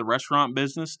say in the restaurant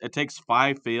business, it takes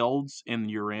 5 fails and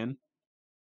you're in?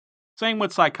 Same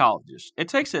with psychologists. It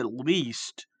takes at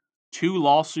least 2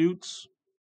 lawsuits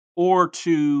or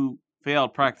 2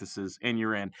 failed practices and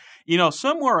you're in. You know,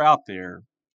 somewhere out there,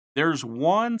 there's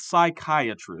one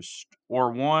psychiatrist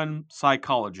or one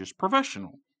psychologist,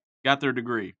 professional, got their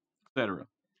degree, etc.,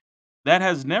 that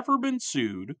has never been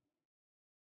sued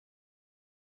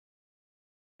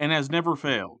and has never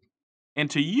failed. And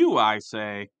to you, I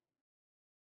say,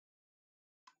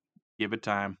 give it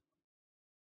time.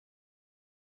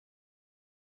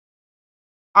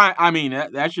 I mean,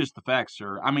 that's just the facts,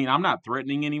 sir. I mean, I'm not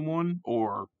threatening anyone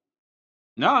or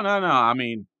no. I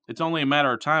mean, it's only a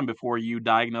matter of time before you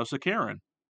diagnose a Karen.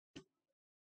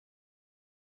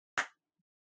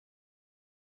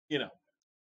 You know,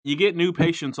 you get new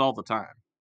patients all the time.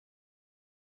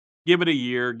 Give it a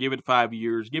year, give it 5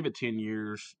 years, give it 10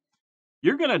 years.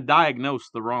 You're going to diagnose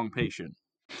the wrong patient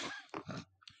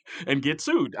and get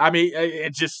sued. I mean,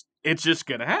 it's just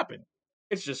going to happen.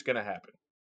 It's just going to happen.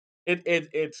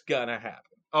 It's going to happen.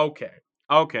 Okay.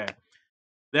 Okay.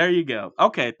 There you go.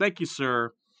 Okay, thank you,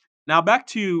 sir. Now back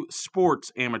to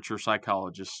sports amateur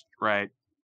psychologists, right?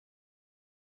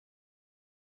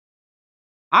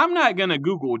 I'm not gonna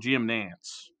Google Jim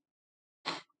Nance.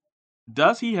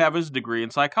 Does he have his degree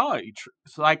in psychology?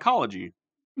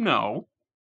 No,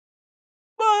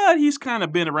 but he's kind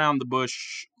of been around the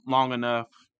bush long enough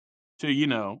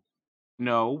to,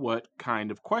 know what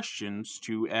kind of questions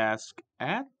to ask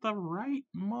at the right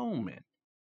moment.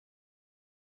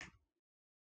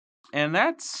 And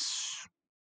that's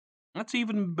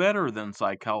even better than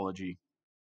psychology.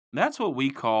 That's what we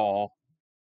call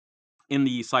in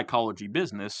the psychology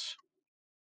business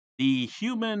the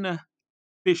human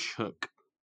fishhook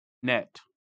net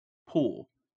pool.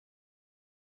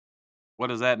 What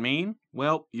does that mean?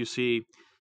 Well, you see,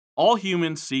 all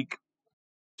humans seek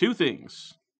 2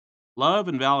 things: love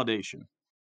and validation.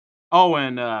 Oh,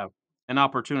 and an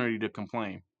opportunity to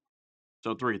complain.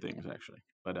 So 3 things actually.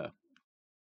 But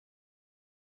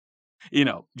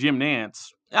Jim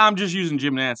Nance. I'm just using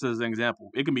Jim Nance as an example.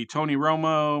 It can be Tony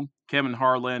Romo, Kevin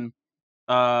Harlan.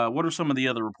 What are some of the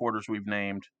other reporters we've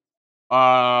named?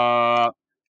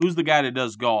 Who's the guy that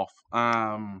does golf?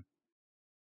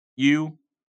 You.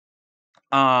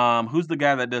 Who's the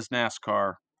guy that does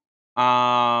NASCAR?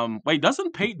 Wait,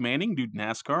 doesn't Peyton Manning do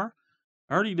NASCAR?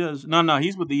 I heard he does. No,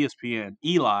 he's with ESPN.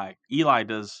 Eli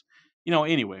does.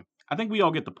 Anyway, I think we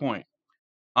all get the point.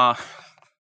 Uh,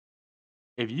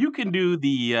 if you can do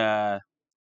the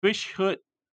fish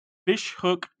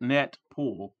hook net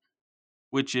pool,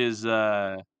 which is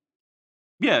sir's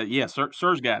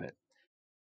got it.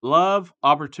 Love,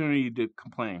 opportunity to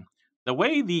complain. The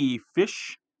way the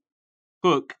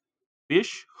hook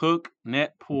fish hook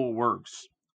net pool works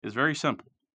is very simple.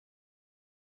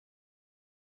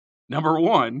 Number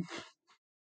 1,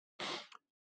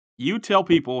 you tell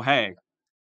people, hey,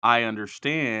 I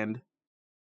understand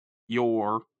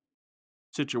your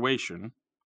situation,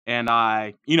 and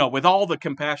I, with all the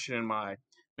compassion in mind,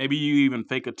 maybe you even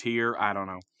fake a tear, I don't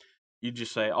know. You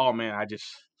just say, oh man,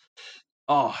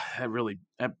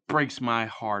 that breaks my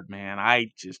heart, man.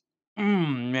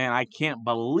 Man, I can't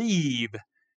believe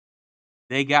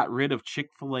they got rid of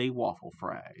Chick-fil-A waffle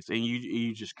fries, and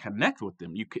you just connect with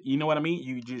them. You know what I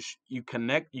mean? You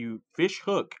connect, you fish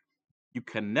hook, you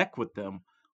connect with them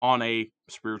on a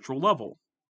spiritual level,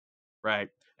 right?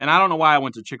 And I don't know why I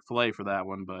went to Chick-fil-A for that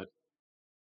one, but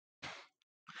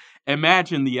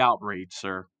imagine the outrage,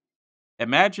 sir.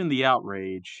 Imagine the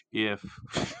outrage if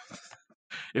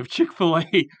if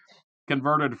Chick-fil-A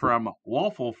converted from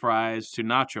waffle fries to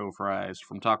nacho fries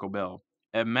from Taco Bell.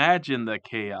 Imagine the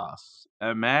chaos.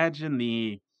 Imagine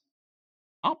the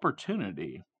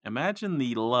opportunity. Imagine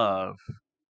the love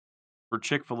for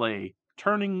Chick-fil-A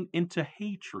turning into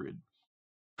hatred.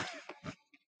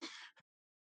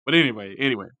 But anyway.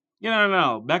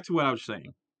 No. Back to what I was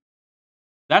saying.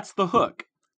 That's the hook,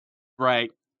 right?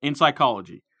 In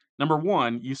psychology. Number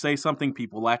one, you say something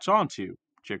people latch onto.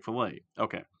 Chick-fil-A.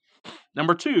 Okay.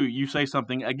 Number two, you say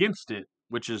something against it,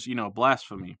 which is,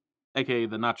 blasphemy, aka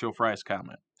the nacho fries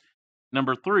comment.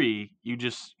 Number three, you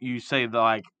say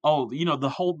oh, the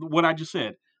whole what I just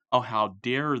said. Oh, how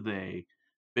dare they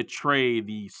betray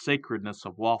the sacredness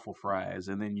of waffle fries?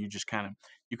 And then you just kind of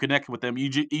you connect with them.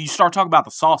 You start talking about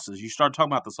the sauces. You start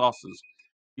talking about the sauces.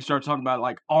 You start talking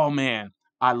about oh man,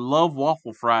 I love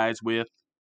waffle fries with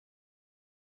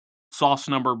sauce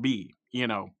number B.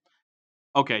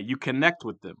 Okay, you connect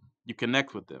with them. You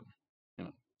connect with them. You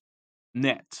know,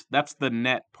 net. That's the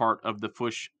net part of the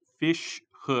fish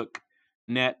hook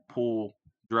net pull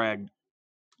drag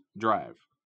drive.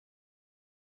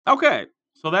 Okay,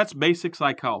 so that's basic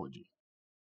psychology.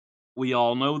 We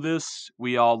all know this.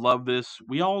 We all love this.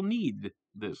 We all need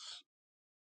this.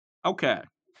 Okay.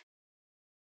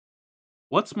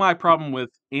 What's my problem with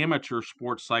amateur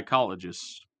sports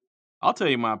psychologists? I'll tell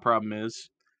you my problem is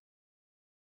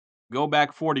go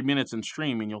back 40 minutes and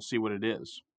stream and you'll see what it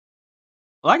is.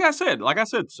 Like I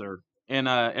said, sir, and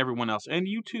everyone else, and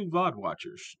YouTube VOD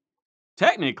watchers.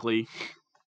 Technically,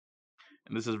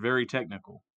 and this is very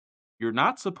technical, you're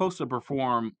not supposed to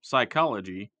perform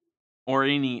psychology or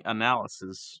any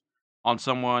analysis on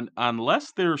someone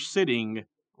unless they're sitting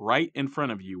right in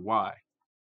front of you. Why?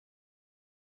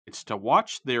 It's to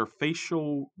watch their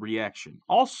facial reaction.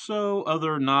 Also,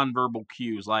 other nonverbal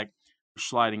cues like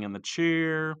sliding in the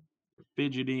chair,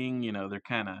 fidgeting. They're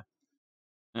kind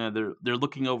of they're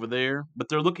looking over there, but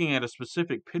they're looking at a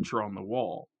specific picture on the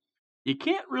wall. You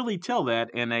can't really tell that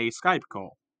in a Skype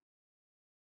call.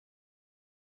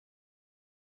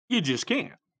 You just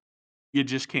can't. You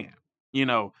just can't. You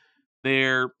know,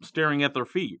 they're staring at their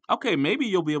feet. Okay, maybe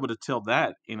you'll be able to tell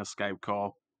that in a Skype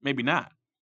call. Maybe not.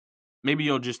 Maybe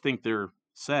you'll just think they're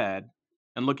sad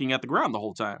and looking at the ground the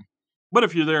whole time. But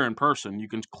if you're there in person, you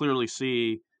can clearly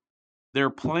see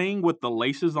they're playing with the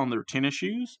laces on their tennis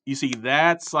shoes. You see,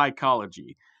 that's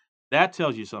psychology. That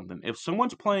tells you something. If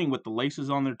someone's playing with the laces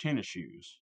on their tennis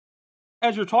shoes,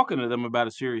 as you're talking to them about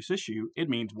a serious issue, it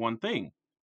means one thing.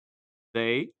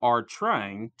 They are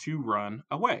trying to run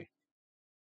away.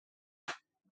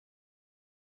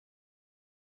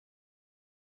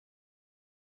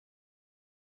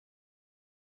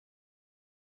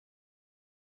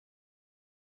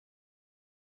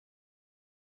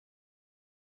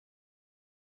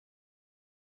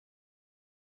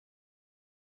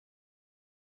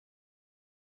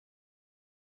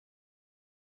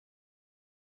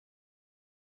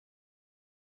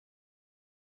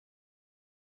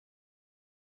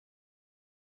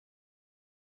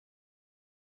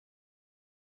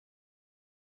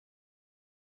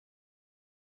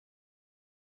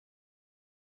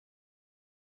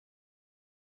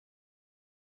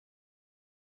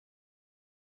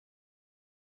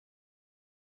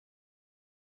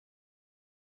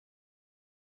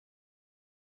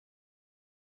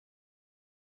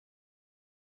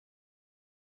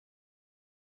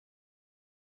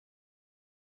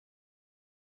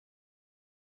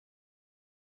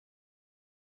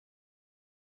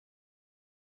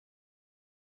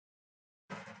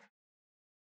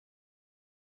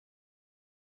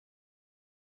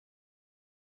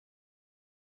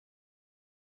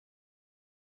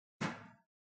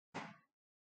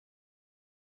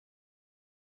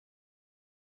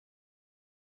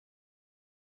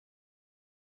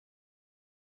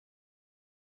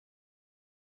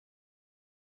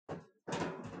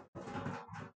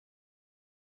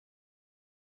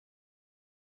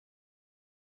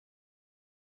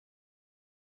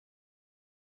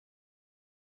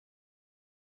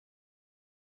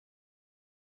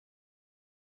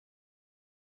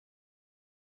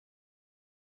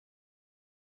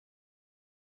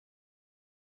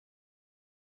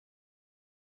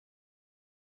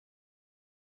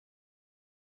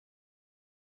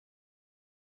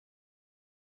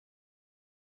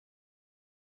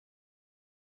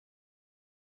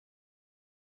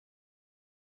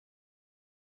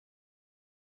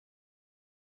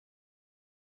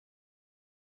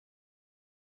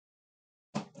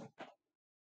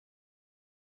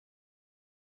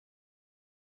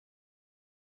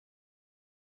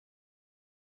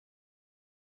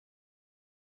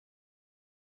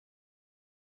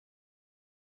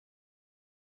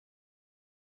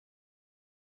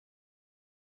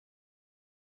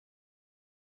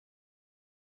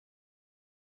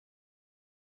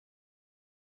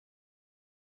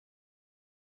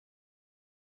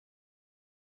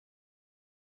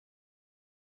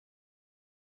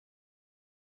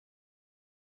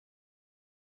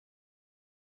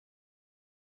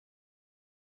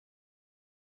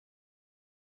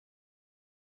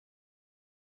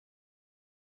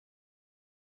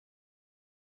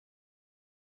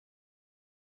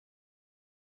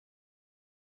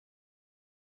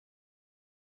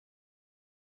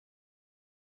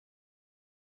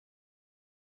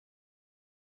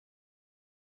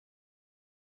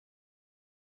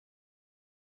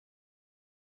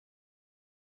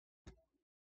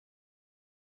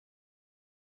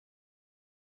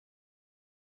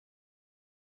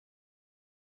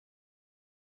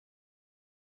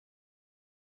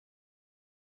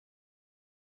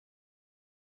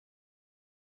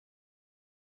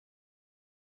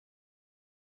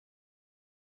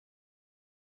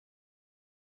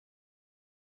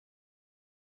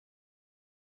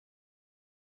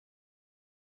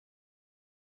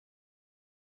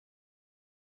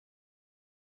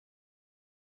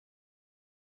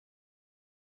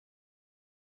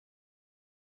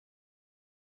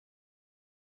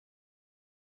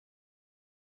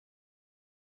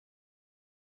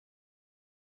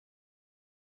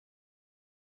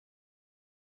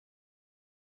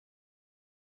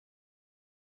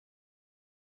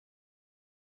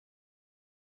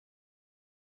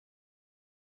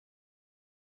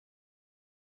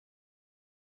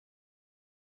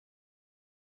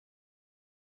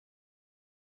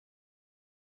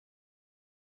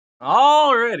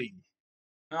 Already.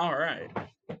 All right.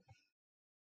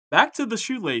 Back to the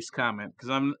shoelace comment,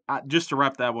 because just to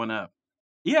wrap that one up.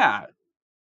 Yeah,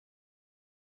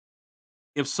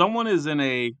 if someone is in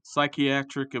a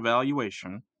psychiatric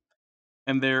evaluation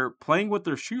and they're playing with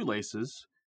their shoelaces,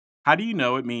 how do you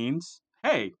know it means,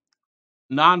 hey,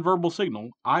 nonverbal signal,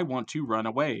 I want to run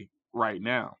away right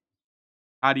now?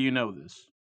 How do you know this?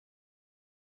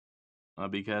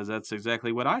 Because that's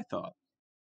exactly what I thought.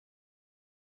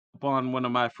 Upon one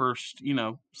of my first,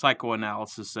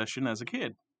 psychoanalysis session as a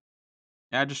kid.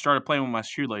 I just started playing with my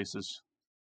shoelaces.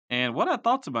 And what I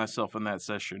thought to myself in that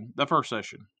session, the first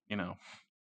session,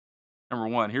 number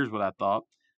one, here's what I thought.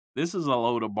 This is a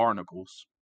load of barnacles.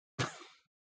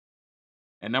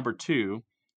 And number two,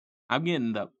 I'm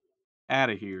getting the out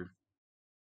of here,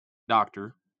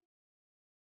 doctor.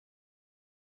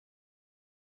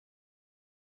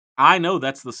 I know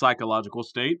that's the psychological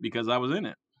state because I was in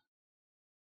it.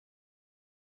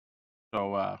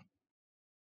 So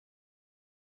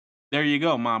there you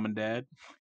go, mom and dad.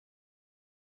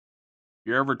 If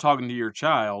you're ever talking to your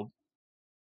child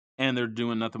and they're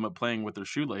doing nothing but playing with their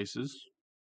shoelaces,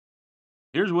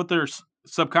 here's what they're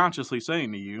subconsciously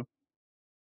saying to you.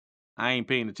 I ain't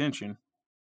paying attention.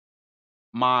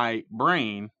 My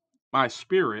brain, my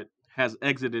spirit has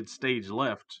exited stage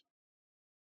left.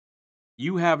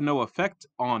 You have no effect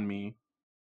on me.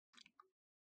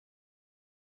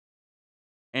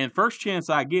 And first chance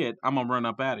I get, I'm going to run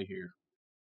up out of here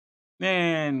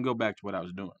and go back to what I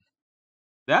was doing.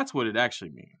 That's what it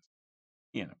actually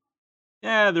means.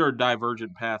 Yeah, there are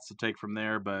divergent paths to take from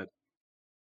there, but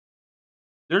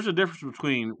there's a difference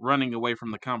between running away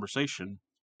from the conversation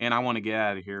and I want to get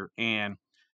out of here. And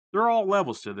there are all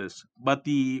levels to this, but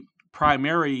the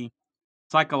primary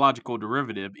psychological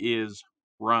derivative is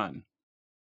run,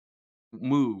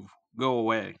 move, go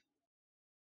away.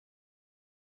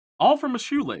 All from a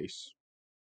shoelace.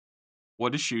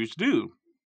 What do shoes do?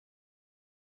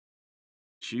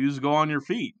 Shoes go on your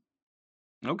feet.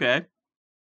 Okay.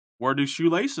 Where do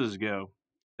shoelaces go?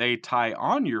 They tie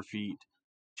on your feet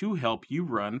to help you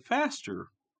run faster.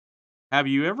 Have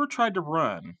you ever tried to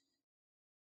run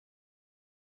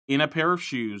in a pair of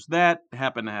shoes that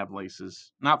happen to have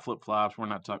laces? Not flip-flops, we're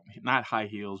not talking, not high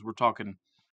heels, we're talking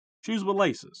shoes with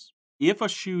laces. If a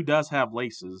shoe does have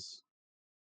laces,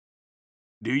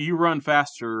 do you run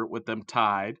faster with them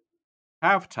tied,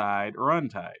 half tied, or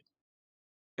untied?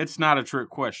 It's not a trick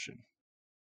question.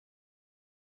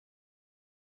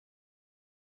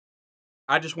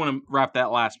 I just want to wrap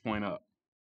that last point up.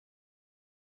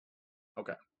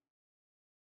 Okay.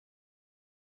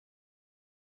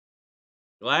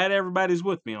 Glad everybody's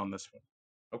with me on this one.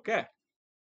 Okay.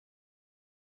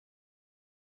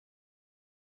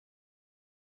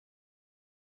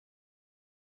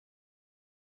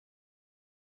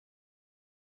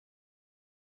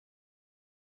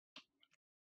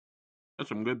 That's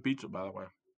some good pizza, by the way.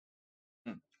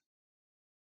 Mm.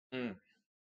 Mm.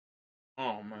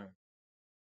 Oh, man.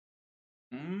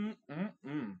 Mm, mm,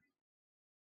 mm.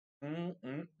 Mm,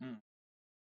 mm, mm.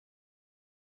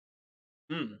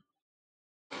 Mm.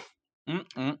 Mm,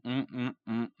 mm, mm, mm,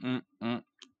 mm, mm, mm,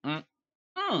 mm,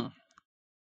 mm.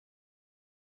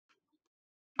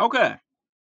 Okay.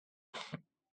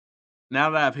 Now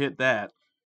that I've hit that,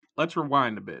 let's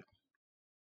rewind a bit.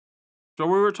 So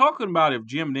we were talking about if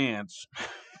Jim Nance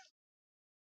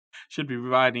should be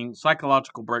providing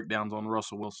psychological breakdowns on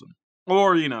Russell Wilson.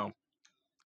 Or,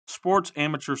 sports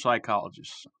amateur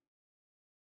psychologists.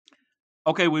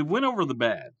 Okay, we went over the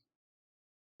bad.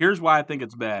 Here's why I think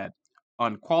it's bad.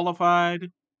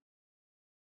 Unqualified,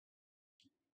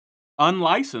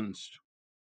 unlicensed.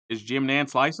 Is Jim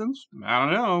Nance licensed? I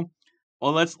don't know.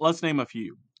 Well, let's name a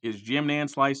few. Is Jim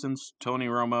Nance licensed? Tony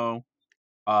Romo.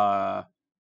 Uh,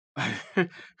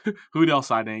 who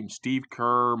else I named? Steve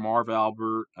Kerr, Marv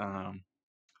Albert.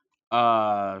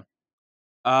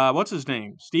 What's his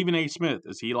name? Stephen A. Smith.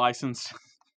 Is he licensed?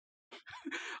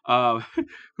 uh,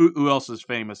 who else is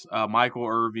famous? Michael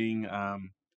Irving.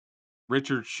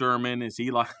 Richard Sherman. Is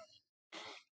he like?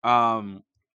 Um,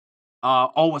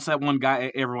 what's that one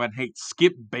guy everyone hates?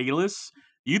 Skip Bayless.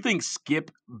 You think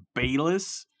Skip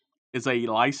Bayless is a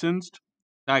licensed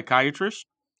psychiatrist?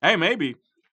 Hey, maybe.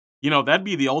 That'd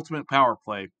be the ultimate power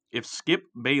play. If Skip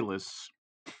Bayless,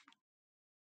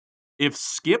 let's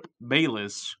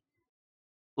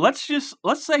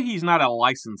say he's not a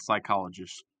licensed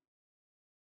psychologist.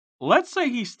 Let's say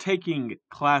he's taking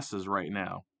classes right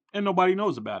now and nobody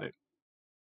knows about it.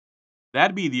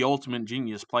 That'd be the ultimate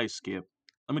genius play, Skip.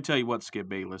 Let me tell you what, Skip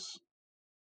Bayless.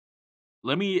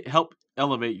 Let me help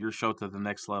elevate your show to the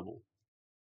next level.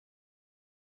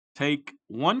 Take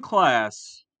one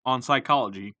class on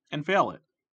psychology and fail it.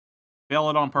 Fail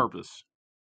it on purpose.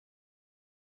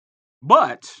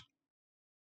 But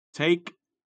take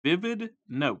vivid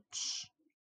notes.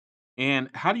 And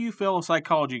how do you fail a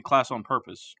psychology class on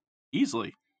purpose?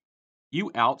 Easily.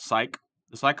 You out-psych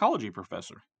the psychology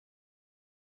professor.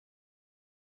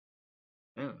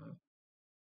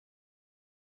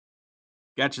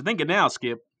 Got you thinking now,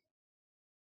 Skip.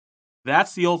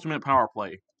 That's the ultimate power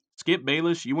play. Skip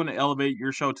Bayless, you want to elevate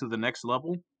your show to the next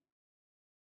level?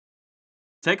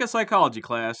 Take a psychology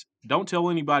class. Don't tell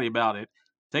anybody about it.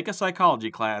 Take a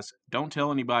psychology class. Don't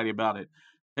tell anybody about it.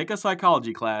 Take a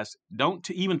psychology class. Don't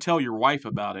even tell your wife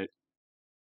about it.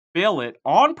 Fail it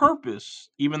on purpose,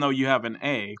 even though you have an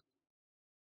A.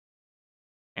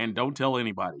 And don't tell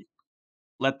anybody.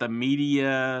 Let the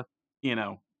media,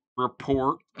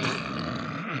 report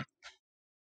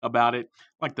about it.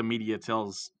 Like the media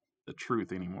tells the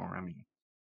truth anymore. I mean,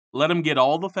 let them get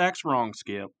all the facts wrong,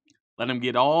 Skip. Let them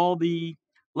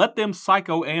let them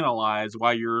psychoanalyze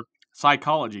why your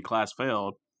psychology class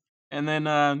failed. And then,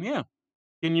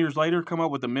 10 years later, come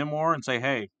up with a memoir and say,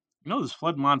 hey, this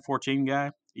Floodinmon14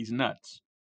 guy? He's nuts.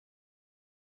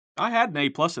 I had an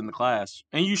A+ in the class.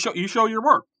 And you show your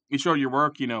work. You show your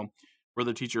work, where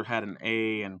the teacher had an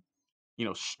A and,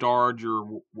 starred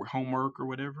your homework or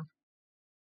whatever.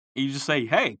 And you just say,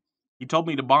 hey, he told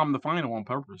me to bomb the final on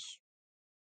purpose.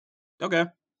 Okay.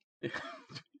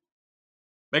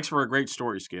 Makes for a great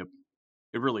story, Skip.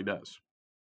 It really does.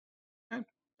 Okay.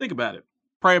 Think about it.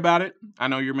 Pray about it. I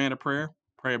know you're a man of prayer.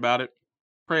 Pray about it.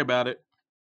 Pray about it.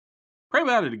 Pray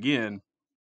about it again.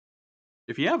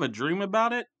 If you have a dream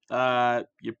about it,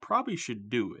 you probably should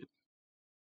do it.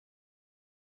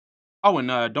 Oh,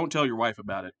 and don't tell your wife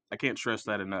about it. I can't stress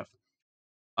that enough.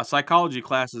 A psychology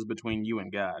class is between you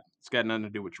and God. It's got nothing to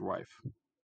do with your wife.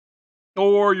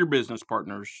 Or your business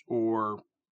partners. Or,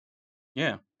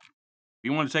 yeah. If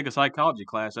you want to take a psychology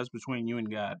class, that's between you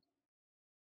and God.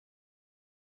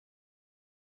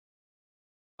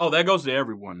 Oh, that goes to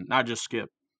everyone, not just Skip.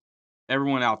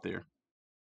 Everyone out there.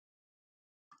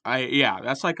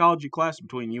 That psychology class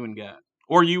between you and God.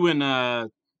 Or you and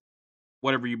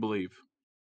whatever you believe.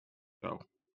 So,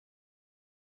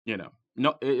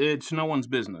 no, it's no one's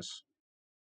business.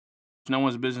 It's no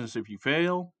one's business if you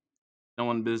fail. No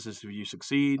one's business if you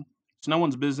succeed. It's no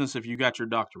one's business if you got your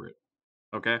doctorate.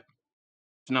 Okay?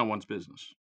 It's no one's business.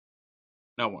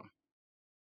 No one.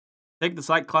 Take the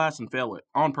psych class and fail it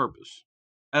on purpose.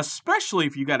 Especially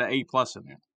if you got an A+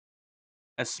 in it.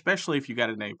 Especially if you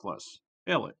got an A+.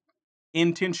 Fail it.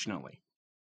 Intentionally.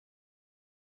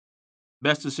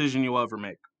 Best decision you'll ever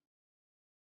make.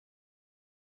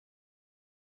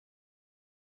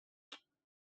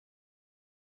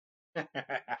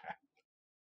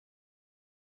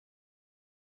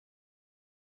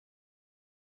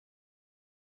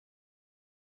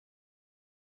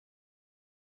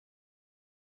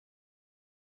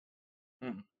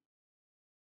 Mm.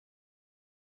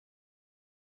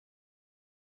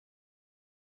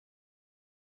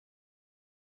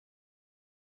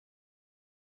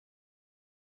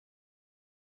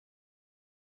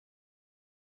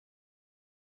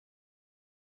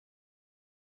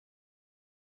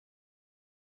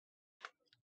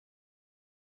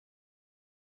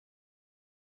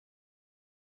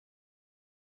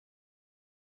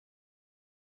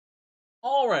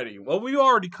 Alrighty. Well, we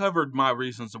already covered my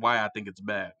reasons why I think it's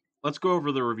bad. Let's go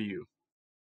over the review.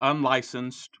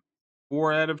 Unlicensed.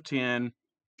 4 out of 10.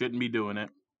 Shouldn't be doing it.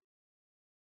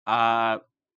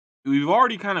 We've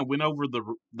already kind of went over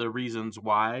the reasons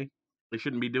why they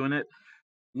shouldn't be doing it.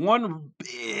 One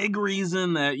big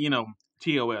reason that,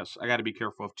 TOS. I got to be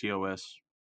careful of TOS.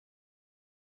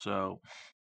 So,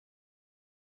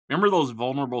 remember those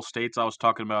vulnerable states I was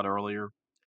talking about earlier?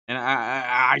 And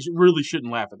I really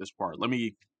shouldn't laugh at this part. Let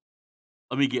me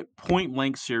get point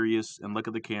blank serious and look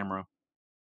at the camera.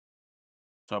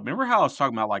 So remember how I was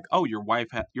talking about like, oh,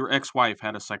 your ex-wife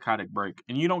had a psychotic break,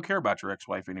 and you don't care about your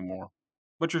ex-wife anymore,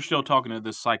 but you're still talking to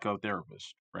this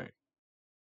psychotherapist, right?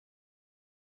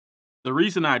 The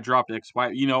reason I dropped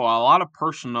ex-wife, a lot of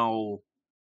personal.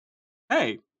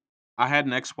 Hey, I had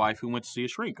an ex-wife who went to see a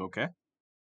shrink. Okay,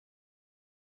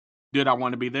 did I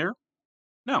want to be there?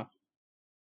 No.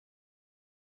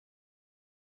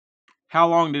 How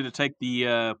long did it take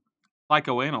the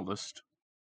psychoanalyst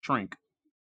shrink?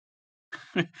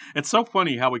 It's so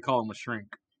funny how we call him a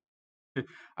shrink.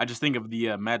 I just think of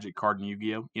the magic card in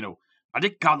Yu-Gi-Oh.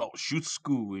 Adikado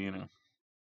Shutsuku,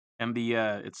 And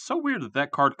it's so weird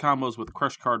that card combos with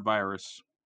Crush Card Virus.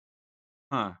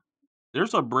 Huh.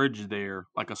 There's a bridge there,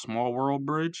 like a small world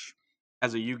bridge,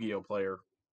 as a Yu-Gi-Oh player.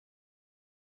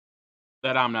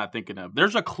 that I'm not thinking of.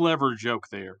 There's a clever joke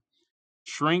there.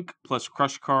 Shrink plus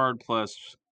Crush Card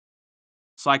plus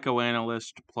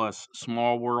Psychoanalyst plus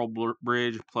Small World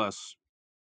Bridge plus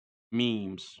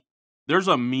memes. There's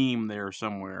a meme there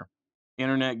somewhere.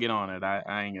 Internet, get on it.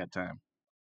 I ain't got time.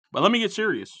 But let me get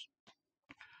serious.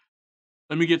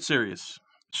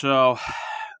 So,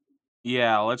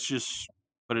 yeah, let's just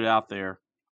put it out there.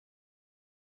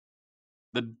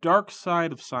 The dark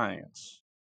side of science.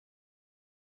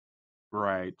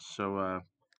 Right. So,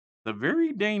 the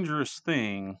very dangerous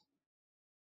thing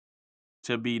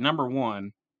to be, number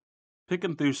one,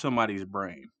 picking through somebody's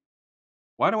brain.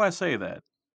 Why do I say that?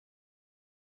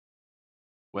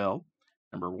 Well,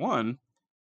 number one,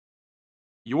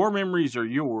 your memories are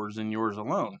yours and yours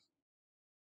alone.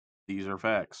 These are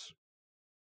facts.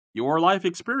 Your life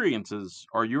experiences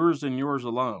are yours and yours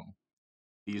alone.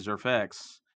 These are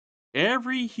facts.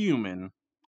 Every human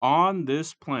on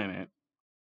this planet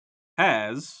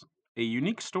has a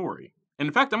unique story. And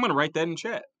in fact, I'm going to write that in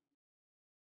chat.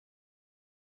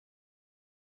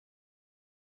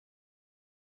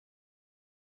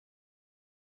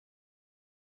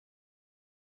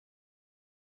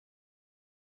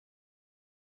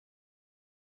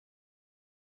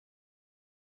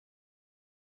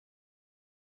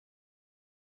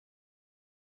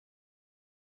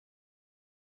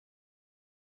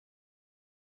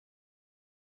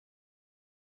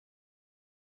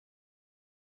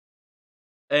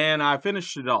 And I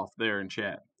finished it off there in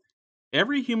chat.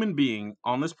 Every human being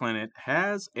on this planet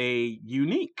has a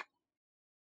unique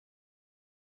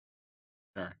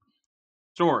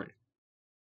story.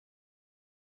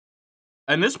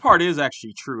 And this part is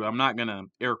actually true. I'm not going to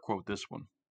air quote this one.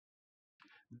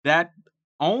 That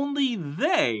only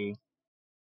they,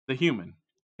 the human,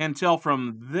 can tell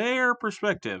from their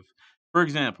perspective. For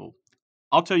example,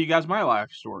 I'll tell you guys my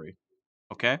life story.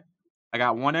 Okay? I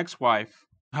got one ex-wife.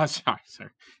 Oh, sorry.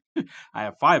 I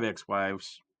have 5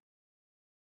 ex-wives,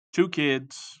 2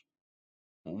 kids,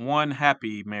 1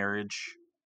 happy marriage,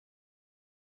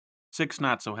 6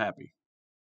 not so happy.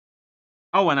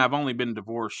 Oh, and I've only been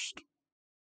divorced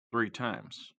 3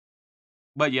 times.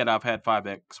 But yet I've had 5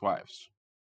 ex-wives.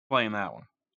 Playing that one.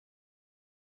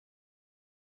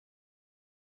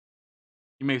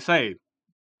 You may say,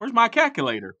 where's my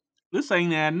calculator? This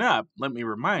ain't adding up. Let me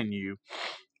remind you,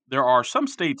 there are some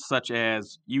states such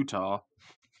as Utah.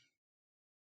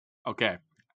 Okay.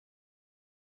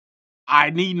 I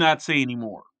need not say any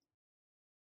more.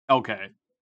 Okay.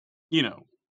 You know,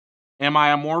 am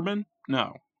I a Mormon?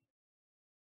 No.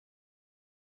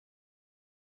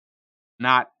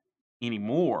 Not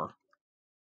anymore,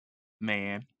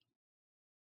 man.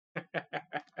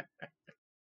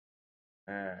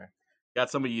 Got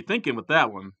some of you thinking with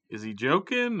that one. Is he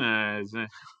joking?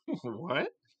 What?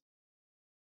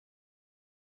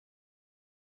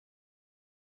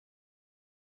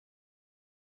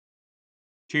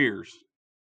 Cheers.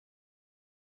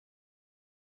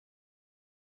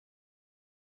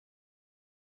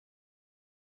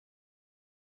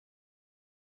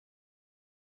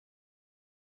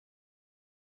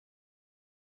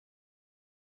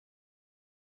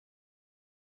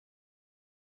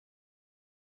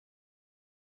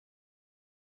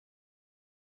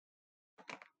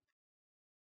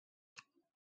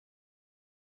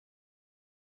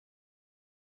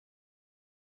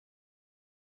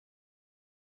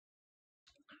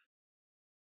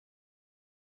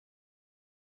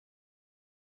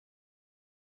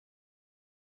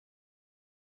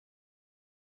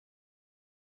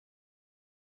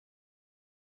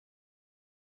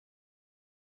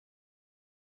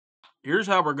 Here's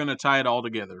how we're going to tie it all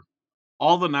together.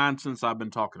 All the nonsense I've been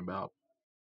talking about.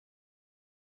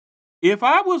 If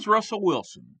I was Russell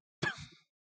Wilson,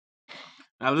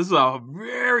 now this is a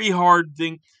very hard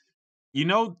thing. You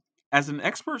know, as an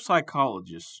expert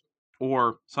psychologist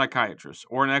or psychiatrist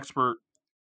or an expert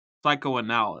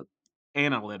psychoanalytic,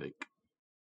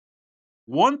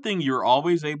 one thing you're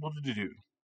always able to do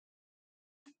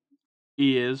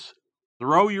is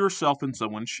throw yourself in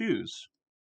someone's shoes.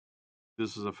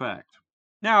 This is a fact.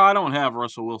 Now, I don't have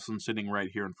Russell Wilson sitting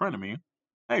right here in front of me.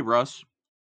 Hey, Russ, if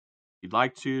you'd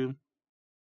like to,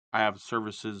 I have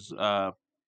services. I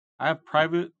have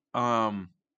private. We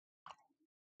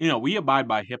abide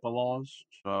by HIPAA laws.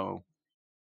 So,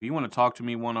 if you want to talk to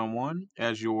me one-on-one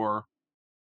as your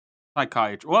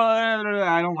psychiatrist, well,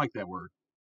 I don't like that word.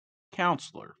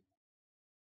 Counselor.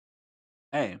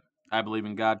 Hey, I believe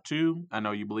in God too. I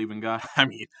know you believe in God. I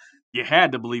mean, you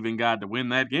had to believe in God to win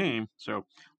that game. So,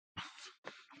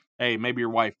 hey, maybe your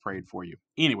wife prayed for you.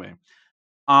 Anyway,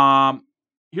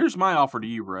 here's my offer to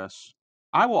you, Russ.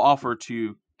 I will offer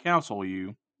to counsel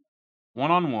you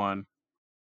one-on-one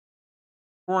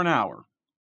for an hour.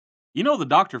 You know the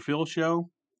Dr. Phil show?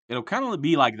 It'll kind of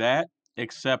be like that,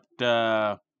 except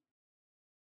I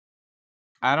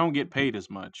don't get paid as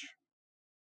much.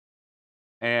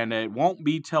 And it won't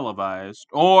be televised.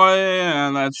 Oh, yeah,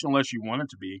 that's unless you want it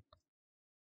to be.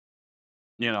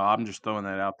 You know, I'm just throwing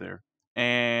that out there.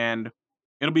 And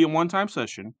it'll be a one-time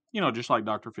session, you know, just like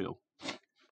Dr. Phil.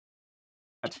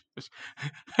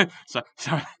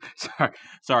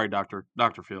 Sorry, Dr.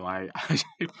 Phil.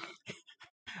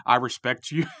 I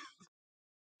respect you.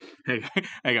 Hey,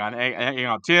 hang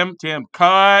on. Tim,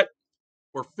 cut.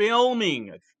 We're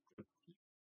filming.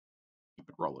 Keep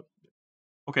it rolling.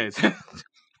 Okay.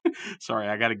 Sorry,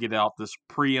 I got to get out this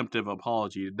preemptive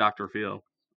apology to Dr. Phil.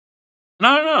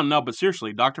 No. But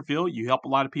seriously, Dr. Phil, you help a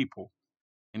lot of people,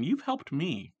 and you've helped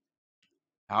me.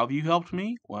 How have you helped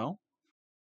me? Well,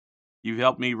 you've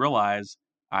helped me realize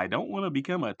I don't want to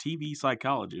become a TV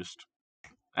psychologist.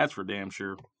 That's for damn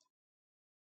sure.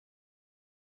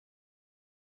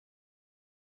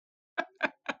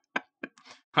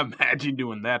 Imagine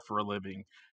doing that for a living.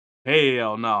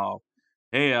 Hell no.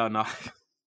 Hell no.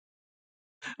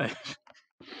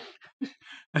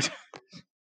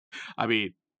 I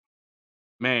mean,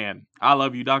 man, I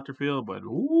love you, Dr. Phil, but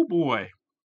oh boy,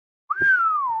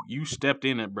 you stepped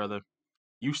in it, brother.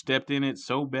 You stepped in it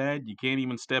so bad you can't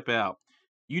even step out.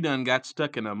 You done got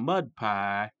stuck in a mud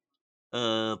pie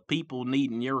of people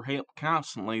needing your help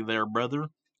constantly there, brother.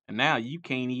 And now you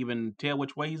can't even tell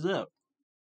which way's up.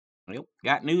 Well,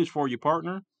 got news for you,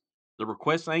 partner. The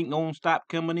requests ain't gonna stop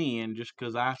coming in just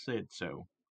 'cause I said so.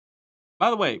 By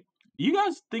the way, you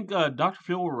guys think Dr.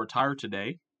 Phil will retire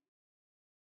today?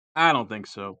 I don't think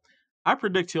so. I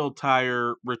predict he'll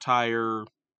retire,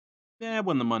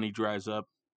 when the money dries up.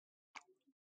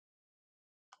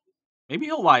 Maybe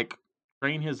he'll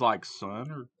train his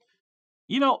son, or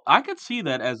I could see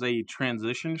that as a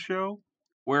transition show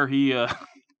where he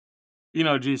he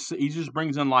just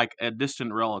brings in a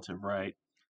distant relative, right?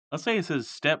 Let's say it's his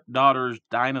stepdaughter's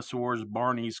dinosaurs,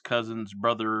 Barney's cousin's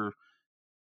brother,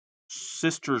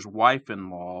 sister's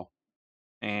wife-in-law,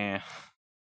 and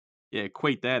yeah,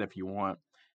 equate that if you want.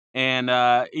 And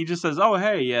he just says, "Oh,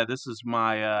 hey, yeah, this is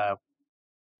my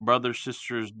brother,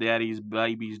 sister's, daddy's,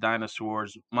 baby's,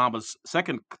 dinosaurs, mama's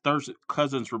second, third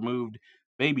cousins removed,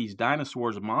 baby's,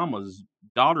 dinosaurs, mama's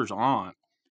daughter's aunt."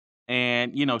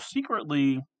 And,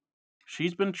 secretly,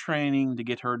 she's been training to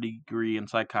get her degree in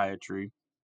psychiatry.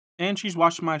 And she's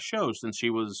watched my show since she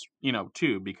was,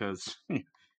 2, because it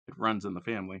runs in the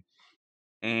family.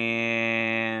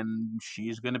 And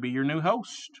she's going to be your new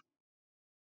host.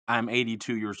 I'm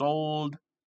 82 years old.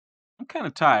 I'm kind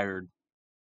of tired.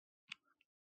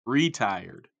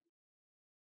 Retired.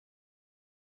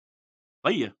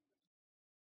 See ya.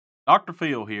 Dr.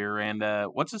 Phil here, and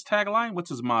what's his tagline? What's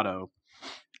his motto?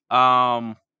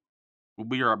 We'll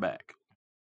be right back.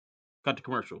 Cut to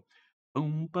commercial.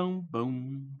 Boom, boom,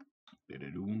 boom.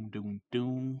 Doom, doom,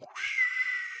 doom.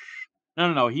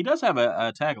 No. He does have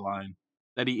a tagline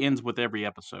that he ends with every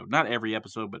episode. Not every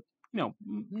episode, but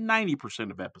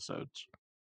 90% of episodes.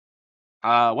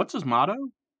 What's his motto?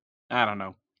 I don't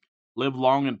know. Live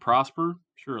long and prosper.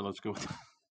 Sure, let's go with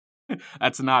that.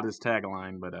 That's not his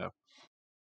tagline, but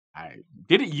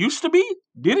did it used to be?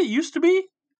 Did it used to be?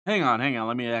 Hang on.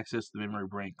 Let me access the memory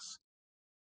banks.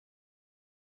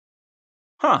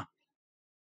 Huh.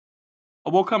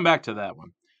 We'll come back to that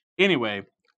one. Anyway,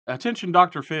 attention,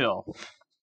 Dr. Phil.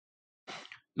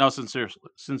 No,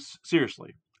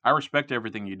 seriously, I respect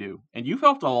everything you do, and you've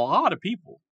helped a lot of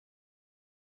people.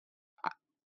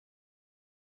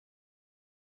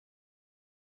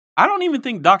 I don't even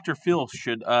think Dr. Phil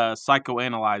should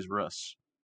psychoanalyze Russ.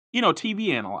 TV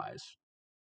analyze.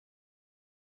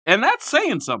 And that's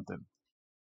saying something.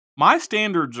 My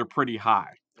standards are pretty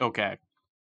high. Okay.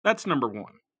 That's number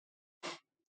one.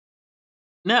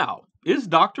 Now, is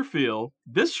Dr. Phil,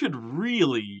 this should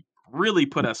really, really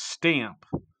put a stamp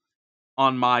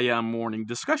on my morning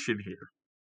discussion here.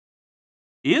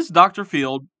 Is Dr.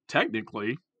 Phil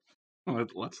technically,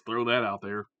 let's throw that out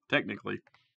there, technically,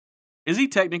 is he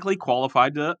technically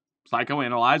qualified to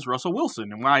psychoanalyze Russell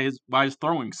Wilson and why his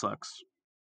throwing sucks?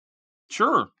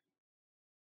 Sure.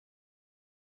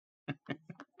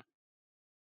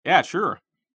 Yeah, sure.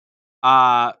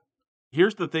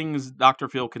 Here's the things Dr.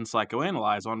 Phil can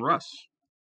psychoanalyze on Russ.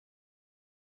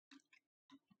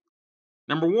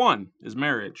 Number one is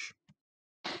marriage.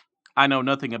 I know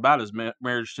nothing about his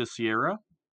marriage to Sierra.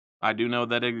 I do know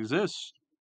that it exists.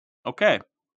 Okay.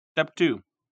 Step two.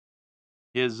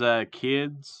 His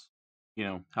kids,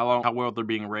 how well they're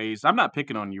being raised. I'm not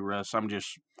picking on you, Russ.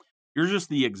 You're just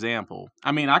the example.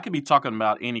 I mean, I could be talking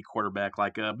about any quarterback,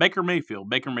 like Baker Mayfield.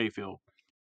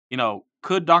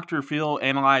 Could Dr. Phil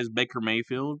analyze Baker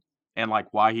Mayfield and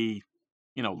like why he,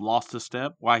 lost a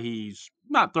step, why he's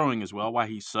not throwing as well, why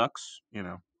he sucks,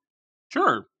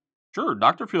 Sure, sure.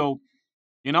 Dr. Phil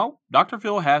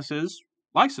has his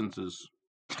licenses.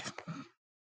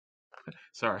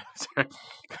 Sorry, sorry,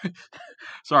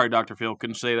 sorry, Dr. Phil.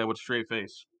 Couldn't say that with a straight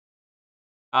face.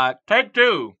 Take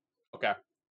two. Okay.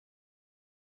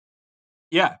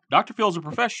 Yeah, Dr. Phil's a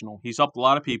professional. He's helped a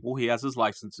lot of people. He has his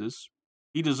licenses.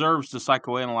 He deserves to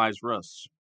psychoanalyze Russ.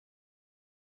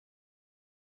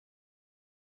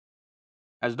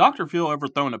 Has Dr. Phil ever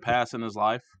thrown a pass in his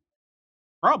life?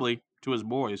 Probably to his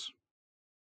boys.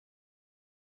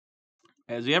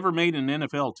 Has he ever made an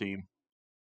NFL team?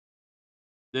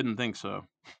 Didn't think so.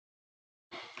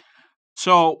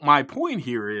 So, my point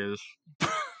here is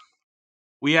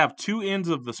we have two ends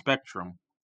of the spectrum.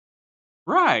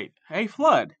 Right. Hey,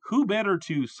 Flood, who better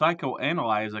to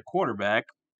psychoanalyze a quarterback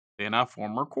than a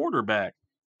former quarterback?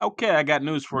 Okay, I got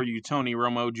news for you, Tony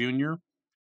Romo Jr.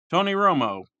 Tony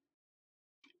Romo,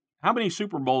 how many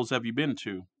Super Bowls have you been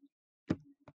to?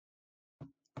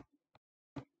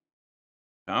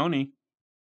 Tony,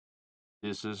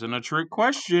 this isn't a trick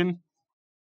question.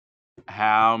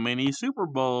 How many Super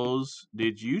Bowls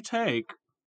did you take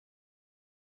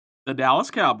the Dallas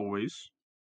Cowboys,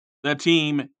 the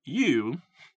team you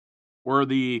were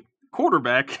the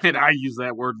quarterback, and I use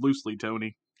that word loosely,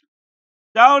 Tony.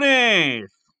 Tony!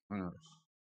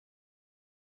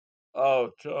 Oh,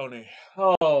 Tony.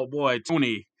 Oh, boy,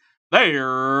 Tony.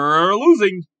 They're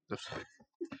losing.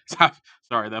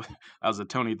 Sorry, that was a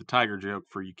Tony the Tiger joke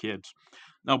for you kids.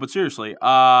 No, but seriously,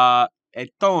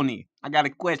 hey, Tony, I got a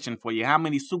question for you. How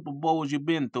many Super Bowls you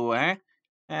been to, eh?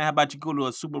 How about you go to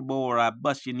a Super Bowl or I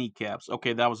bust your kneecaps?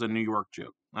 Okay, that was a New York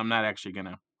joke. I'm not actually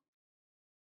gonna.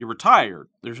 You're retired.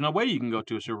 There's no way you can go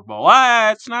to a Super Bowl.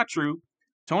 It's not true.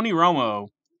 Tony Romo,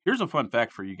 here's a fun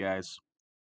fact for you guys.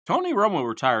 Tony Romo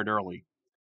retired early.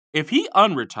 If he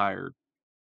unretired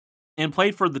and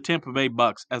played for the Tampa Bay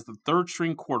Bucks as the third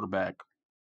string quarterback,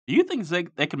 do you think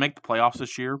they can make the playoffs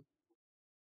this year?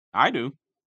 I do.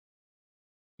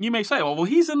 You may say, well,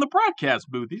 he's in the broadcast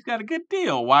booth. He's got a good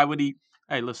deal. Why would he?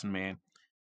 Hey, listen, man.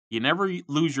 You never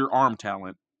lose your arm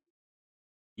talent.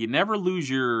 You never lose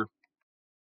your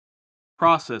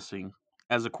processing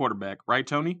as a quarterback, right,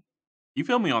 Tony? You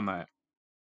feel me on that?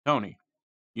 Tony,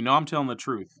 I'm telling the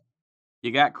truth.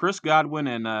 You got Chris Godwin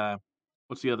and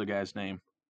what's the other guy's name?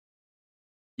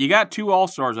 You got two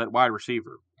all-stars at wide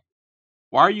receiver.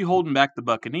 Why are you holding back the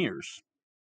Buccaneers?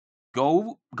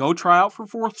 Go try out for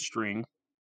fourth string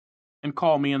and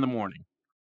call me in the morning.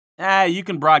 You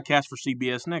can broadcast for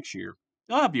CBS next year.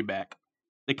 They'll have you back.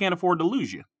 They can't afford to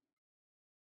lose you.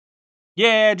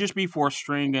 Yeah, just be fourth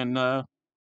string and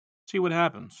see what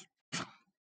happens.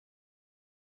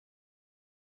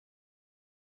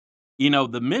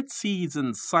 The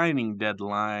mid-season signing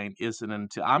deadline isn't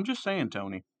until... I'm just saying,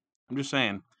 Tony. I'm just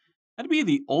saying. That'd be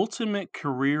the ultimate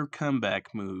career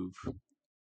comeback move.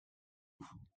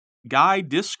 Guy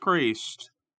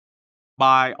disgraced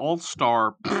by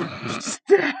All-Star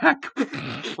Stack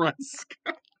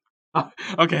Prescott.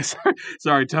 Okay,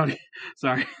 sorry, Tony.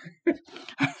 Sorry.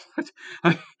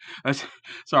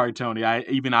 Sorry, Tony.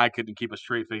 I couldn't keep a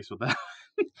straight face with that.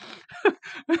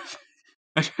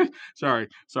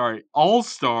 Sorry.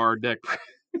 All-Star Dak.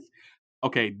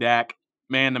 Okay, Dak,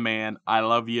 man to man, I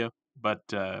love you, but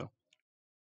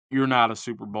you're not a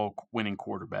Super Bowl winning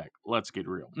quarterback. Let's get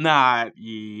real. Not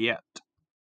yet.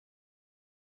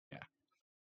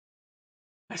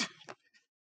 Yeah.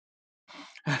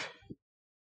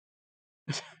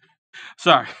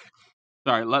 Sorry.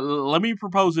 Let me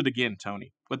propose it again,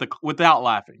 Tony, without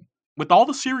laughing, with all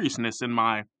the seriousness in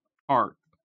my heart.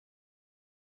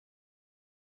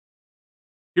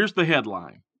 Here's the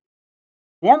headline: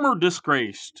 former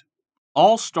disgraced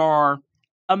All-Star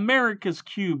America's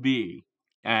QB,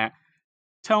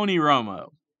 Tony Romo,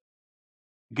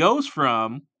 goes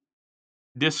from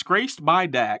disgraced by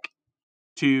Dak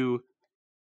to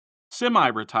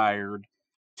semi-retired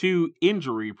to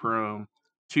injury-prone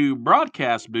to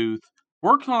broadcast booth,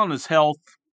 working on his health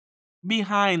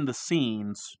behind the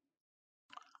scenes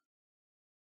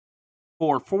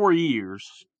for 4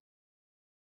 years,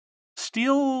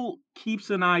 still keeps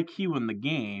an IQ in the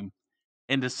game,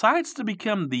 and decides to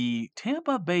become the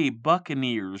Tampa Bay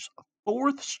Buccaneers'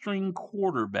 fourth string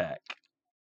quarterback.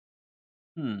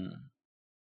 In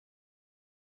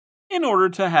order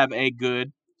to have a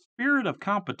good spirit of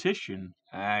competition,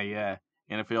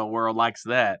 NFL world likes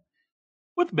that,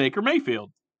 with Baker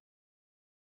Mayfield.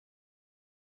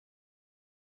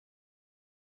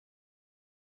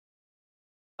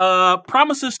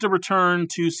 Promises to return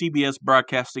to CBS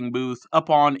broadcasting booth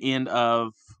upon end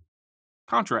of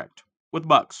contract with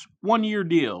Bucks. 1 year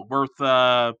deal worth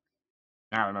I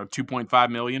don't know,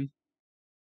 2.5 million.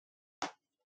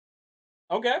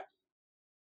 Okay.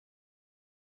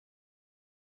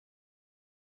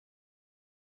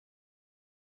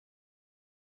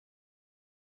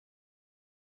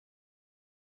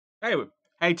 Hey,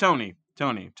 hey, Tony,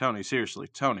 seriously,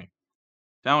 Tony,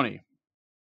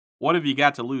 what have you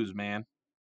got to lose, man?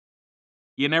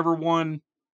 You never won.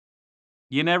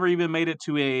 You never even made it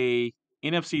to a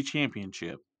NFC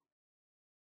championship.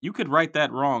 You could right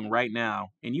that wrong right now,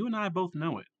 and you and I both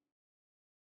know it.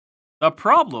 The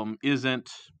problem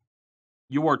isn't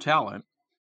your talent.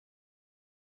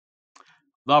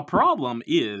 The problem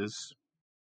is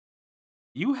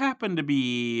you happen to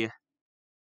be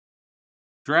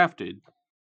drafted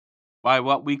by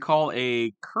what we call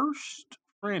a cursed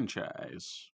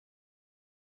franchise,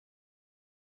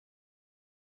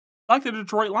 like the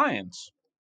Detroit Lions.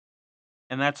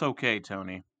 And that's okay,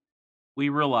 Tony. We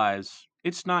realize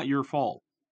it's not your fault.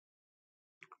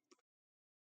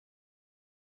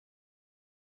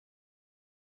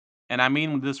 And I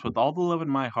mean this with all the love in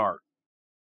my heart.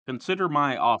 Consider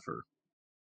my offer.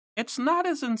 It's not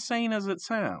as insane as it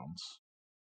sounds.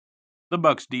 The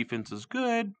Bucks defense is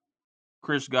good.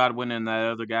 Chris Godwin and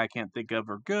that other guy I can't think of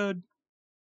are good.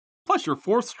 Plus your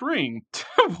fourth string.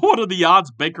 What are the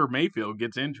odds Baker Mayfield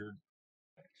gets injured?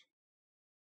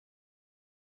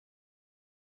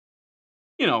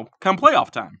 Come playoff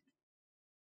time.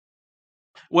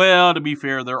 Well, to be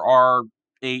fair, there are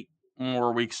 8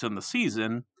 more weeks in the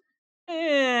season.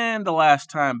 And the last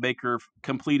time Baker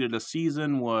completed a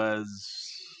season was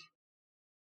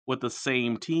with the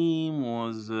same team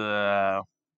was boy,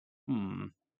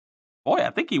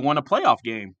 I think he won a playoff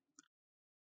game.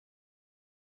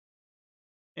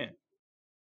 Yeah.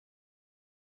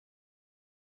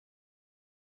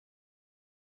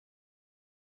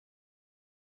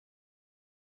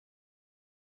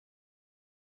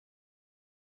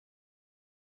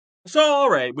 So all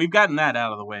right, we've gotten that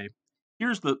out of the way.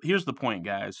 Here's the point,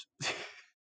 guys.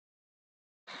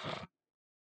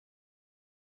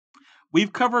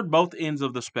 We've covered both ends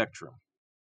of the spectrum,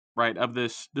 right, of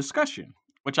this discussion,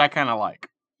 which I kind of like.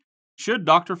 Should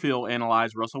Dr. Phil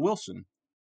analyze Russell Wilson?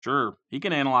 Sure, he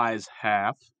can analyze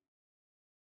half.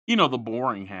 The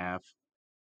boring half.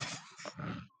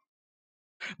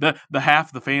 the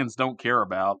half the fans don't care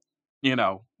about.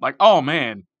 Like, oh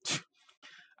man,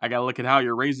 I gotta look at how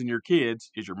you're raising your kids.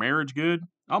 Is your marriage good?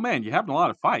 Oh man, you're having a lot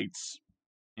of fights.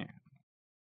 Yeah.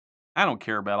 I don't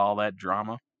care about all that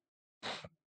drama.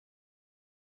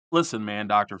 Listen, man,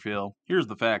 Dr. Phil, here's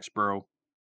the facts, bro.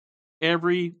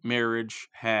 Every marriage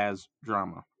has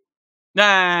drama. Nah.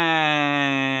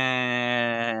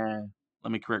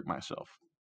 Let me correct myself.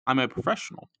 I'm a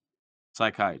professional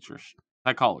psychologist.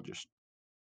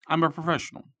 I'm a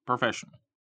professional.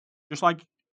 Just like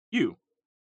you.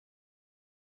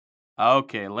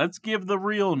 Okay, let's give the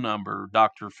real number,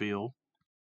 Dr. Phil.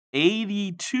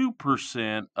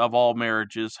 82% of all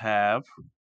marriages have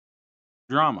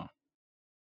drama.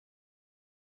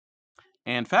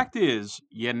 And fact is,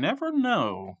 you never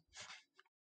know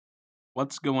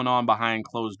what's going on behind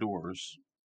closed doors.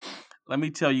 Let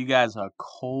me tell you guys a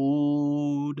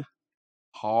cold,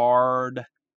 hard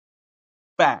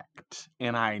fact.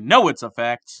 And I know it's a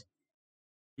fact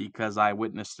because I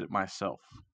witnessed it myself.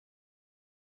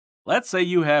 Let's say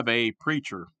you have a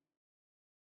preacher.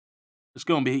 It's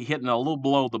going to be hitting a little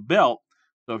below the belt.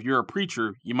 So if you're a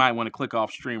preacher, you might want to click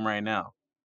off stream right now.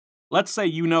 Let's say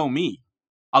you know me.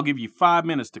 I'll give you 5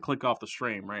 minutes to click off the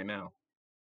stream right now.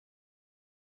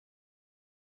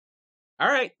 All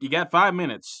right, you got 5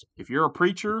 minutes. If you're a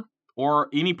preacher or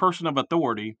any person of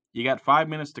authority, you got 5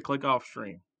 minutes to click off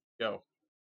stream. Go.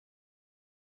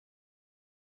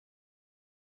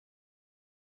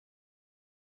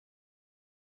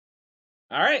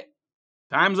 All right,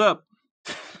 time's up.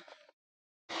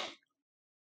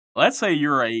 Let's say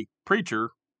you're a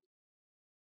preacher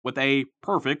with a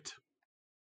perfect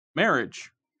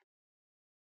marriage.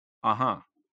 Uh-huh.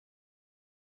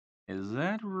 Is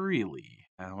that really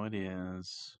how it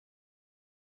is?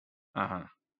 Uh-huh.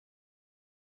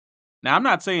 Now, I'm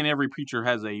not saying every preacher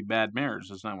has a bad marriage.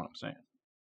 That's not what I'm saying.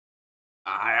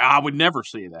 I would never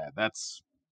say that. That's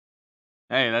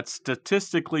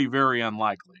statistically very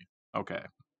unlikely. Okay.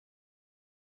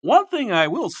 One thing I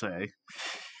will say,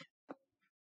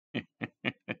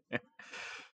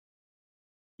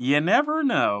 you never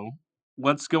know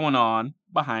what's going on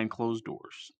behind closed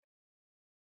doors.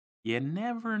 You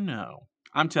never know.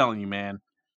 I'm telling you, man,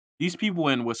 these people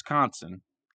in Wisconsin,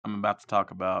 I'm about to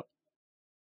talk about,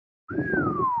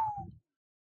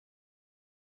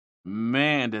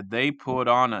 Man, did they put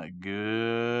on a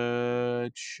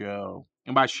good show.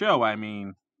 And by show, I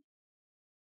mean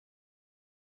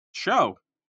show.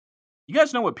 You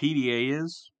guys know what PDA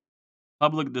is?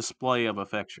 Public display of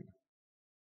affection.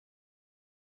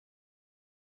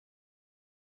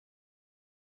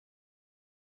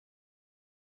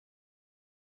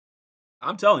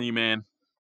 I'm telling you, man.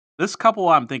 This couple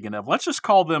I'm thinking of, let's just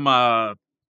call them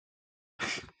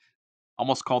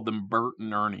almost called them Bert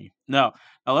and Ernie. No,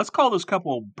 let's call this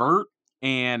couple Bert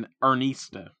and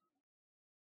Ernesta.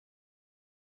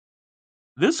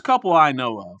 This couple I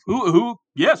know of, who,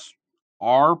 yes,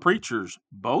 are preachers.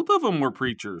 Both of them were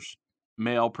preachers,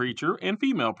 male preacher and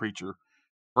female preacher.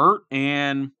 Bert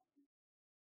and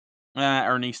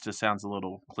Ernesta sounds a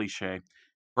little cliche.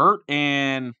 Bert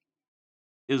and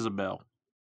Isabel.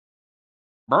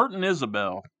 Bert and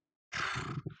Isabel.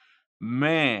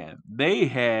 Man, they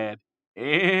had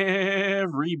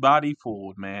everybody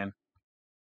fooled, man.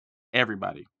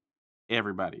 Everybody.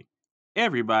 Everybody.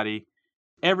 Everybody.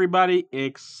 Everybody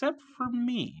except for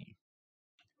me.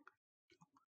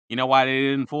 You know why they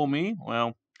didn't fool me?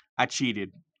 Well, I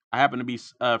cheated. I happen to be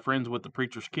friends with the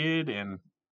preacher's kid, and,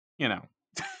 you know,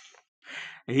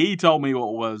 he told me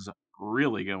what was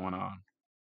really going on.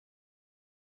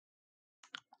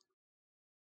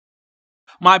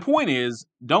 My point is,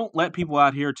 don't let people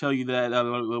out here tell you that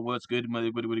what's good.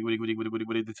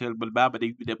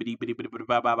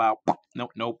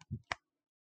 Nope, nope.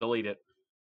 Delete it.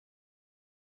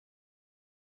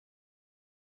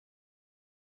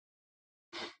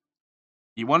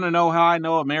 You want to know how I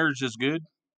know a marriage is good?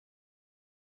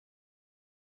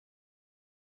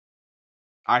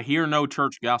 I hear no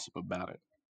church gossip about it.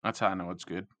 That's how I know it's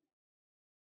good.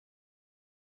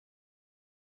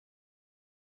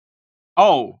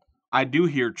 Oh, I do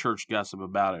hear church gossip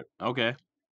about it. Okay.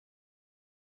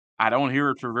 I don't hear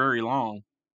it for very long.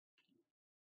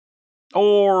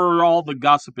 Or all the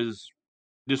gossip is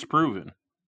disproven.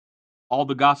 All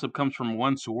the gossip comes from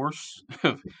one source.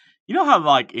 You know how,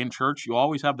 like, in church, you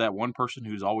always have that one person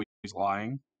who's always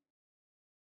lying?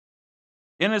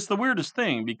 And it's the weirdest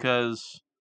thing because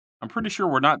I'm pretty sure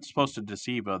we're not supposed to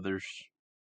deceive others.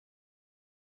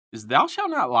 Is thou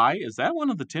shalt not lie? Is that one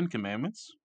of the 10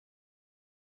 commandments?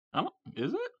 I don't,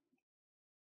 is it?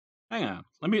 Hang on.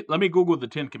 Let me Google the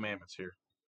 10 commandments here.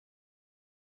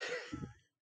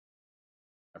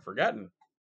 I've forgotten.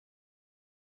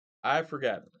 I've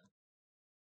forgotten.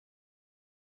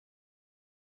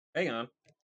 Hang on.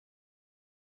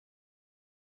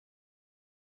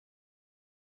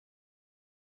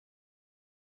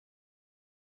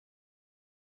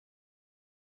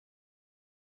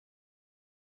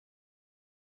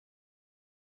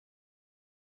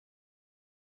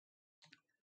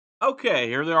 Okay,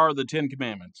 here they are, the 10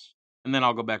 commandments. And then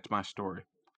I'll go back to my story.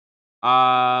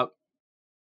 Uh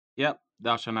Yep.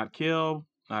 Thou shalt not kill,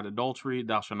 not adultery,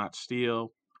 thou shalt not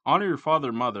steal. Honor your father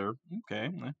and mother. Okay.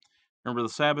 Remember the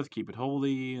Sabbath, keep it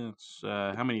holy. It's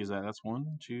how many is that? That's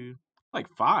one, two, like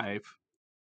five.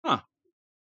 Huh.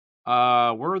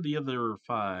 Where are the other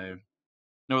five?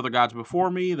 No other gods before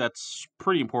me. That's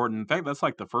pretty important. In fact, that's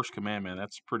like the first commandment.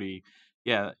 That's pretty.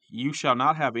 Yeah, you shall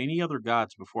not have any other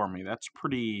gods before me. That's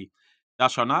pretty. Thou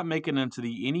shalt not make it unto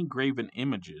thee any graven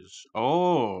images.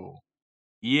 Oh,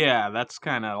 yeah, that's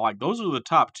kind of like those are the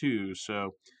top two.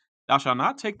 So, thou shalt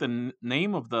not take the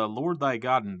name of the Lord thy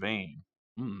God in vain.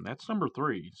 That's number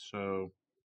three. So,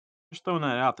 just throwing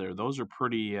that out there. Those are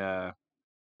pretty.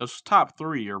 Those top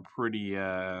three are pretty.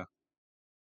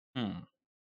 Hmm.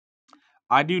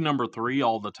 I do number three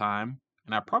all the time,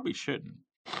 and I probably shouldn't.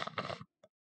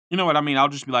 You know what I mean? I'll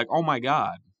just be like, oh my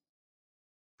God.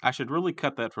 I should really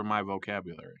cut that from my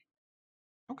vocabulary.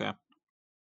 Okay.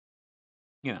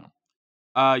 You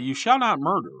know. You shall not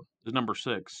murder is number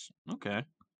six. Okay.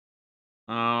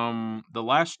 The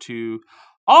last two.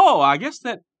 Oh, I guess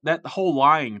that whole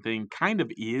lying thing kind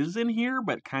of is in here,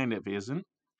 but kind of isn't.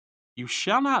 You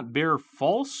shall not bear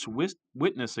false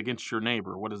witness against your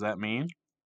neighbor. What does that mean?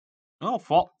 Well,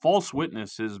 false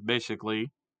witness is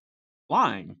basically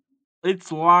lying.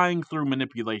 It's lying through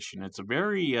manipulation. It's a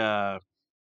very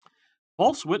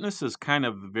false witness is kind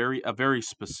of a very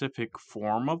specific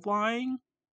form of lying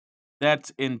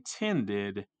that's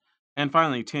intended. And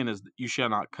finally, 10 is you shall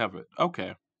not covet.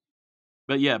 Okay.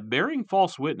 But yeah, bearing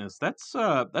false witness, that's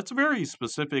very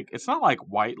specific. It's not like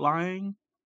white lying.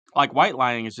 Like white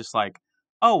lying is just like,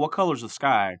 oh, what color's the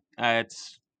sky?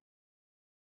 It's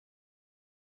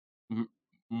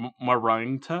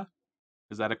magenta.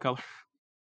 Is that a color?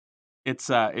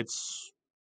 It's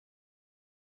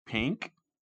pink,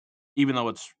 even though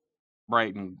it's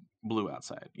bright and blue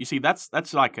outside. You see, that's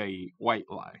like a white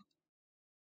lie.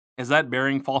 Is that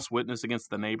bearing false witness against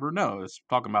the neighbor? No, it's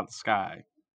talking about the sky.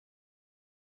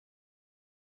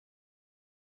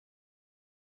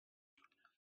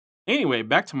 Anyway,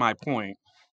 back to my point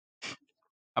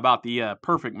about the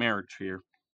perfect marriage here.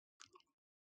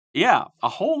 Yeah, a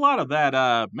whole lot of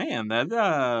that, man,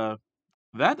 that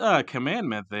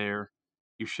commandment there,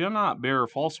 you shall not bear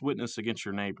false witness against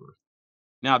your neighbor.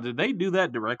 Now, did they do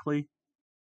that directly?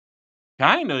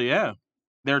 Kinda, yeah.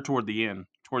 There toward the end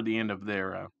of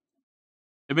their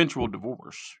eventual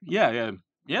divorce. Yeah.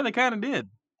 They kind of did.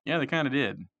 Yeah, they kind of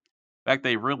did. In fact,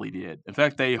 they really did. In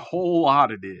fact, they whole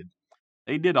lot of did.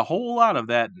 They did a whole lot of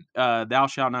that. Thou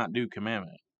shalt not do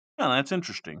commandment. Yeah, that's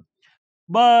interesting.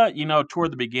 But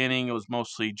toward the beginning, it was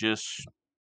mostly just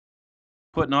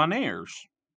putting on airs.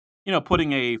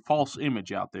 Putting a false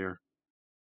image out there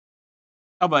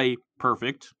of a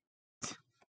perfect,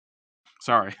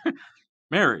 sorry,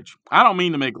 marriage. I don't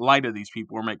mean to make light of these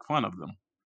people or make fun of them,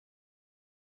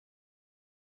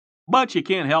 but you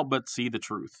can't help but see the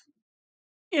truth.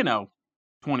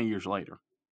 20 years later.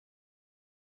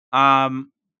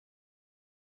 Um,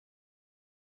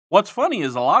 what's funny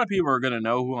is a lot of people are going to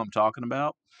know who I'm talking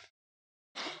about.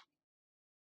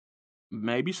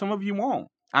 Maybe some of you won't.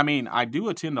 I mean, I do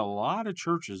attend a lot of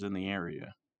churches in the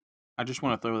area. I just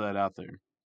want to throw that out there.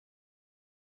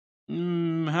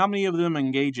 How many of them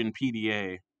engage in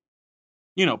PDA?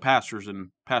 Pastors and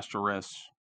pastoress.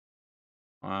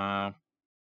 About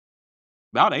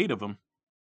 8 of them.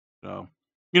 So,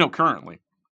 currently.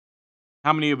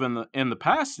 How many of them in the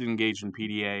past engaged in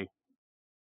PDA?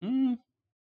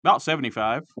 About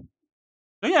 75. So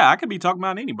yeah, I could be talking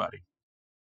about anybody.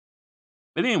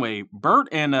 But anyway, Bert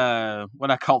and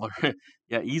what I call her,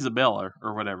 yeah, Isabella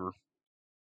or whatever.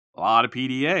 A lot of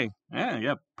PDA.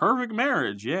 Yeah, perfect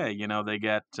marriage. Yeah, they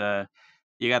got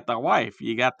you got the wife,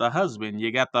 you got the husband,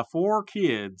 you got the 4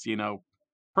 kids,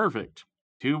 perfect.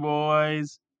 2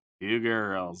 boys, 2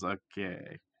 girls.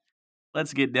 Okay.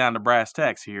 Let's get down to brass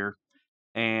tacks here.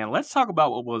 And let's talk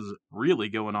about what was really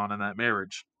going on in that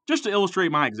marriage. Just to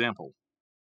illustrate my example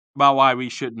about why we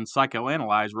shouldn't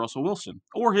psychoanalyze Russell Wilson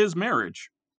or his marriage.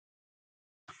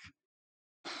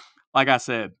 Like I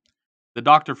said, the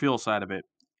Dr. Phil side of it.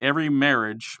 Every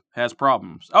marriage has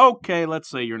problems. Okay, let's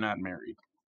say you're not married.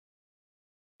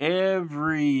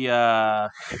 Every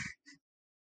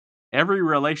every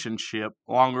relationship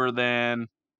longer than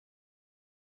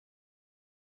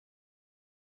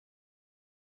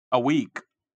a week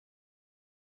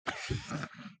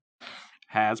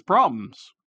has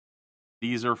problems.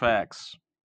 These are facts.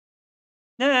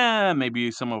 Yeah,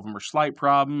 maybe some of them are slight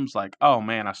problems, like, oh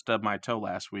man, I stubbed my toe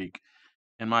last week,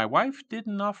 and my wife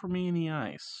didn't offer me any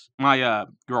ice. My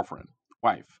girlfriend,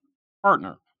 wife,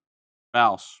 partner,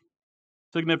 spouse,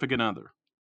 significant other.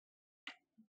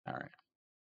 All right.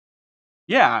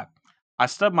 Yeah, I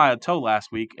stubbed my toe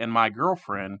last week, and my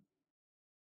girlfriend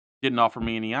didn't offer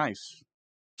me any ice.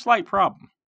 Slight problem.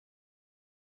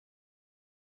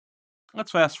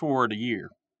 Let's fast forward a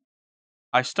year.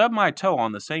 I stubbed my toe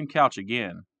on the same couch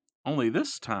again, only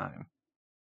this time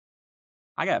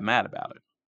I got mad about it.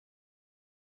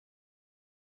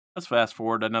 Let's fast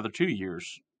forward another 2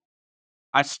 years.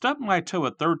 I stubbed my toe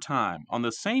a third time on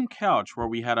the same couch where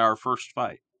we had our first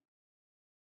fight.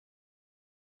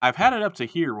 I've had it up to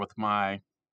here with my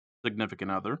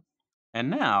significant other, and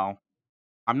now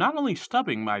I'm not only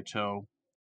stubbing my toe,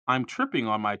 I'm tripping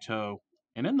on my toe,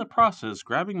 and in the process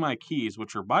grabbing my keys,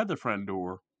 which are by the front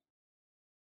door,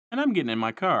 and I'm getting in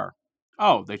my car.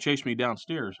 Oh, they chased me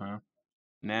downstairs, huh?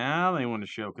 Now they want to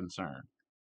show concern.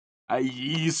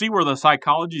 You see where the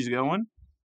psychology's going?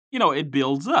 It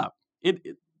builds up.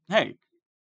 Hey,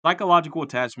 psychological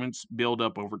attachments build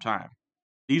up over time.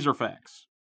 These are facts.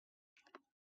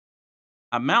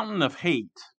 A mountain of hate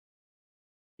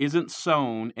isn't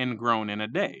sown and grown in a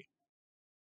day.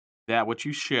 That what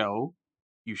you sow,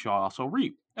 you shall also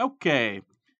reap. Okay,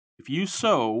 if you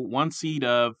sow one seed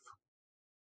of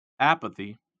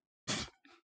apathy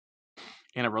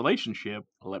in a relationship,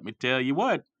 let me tell you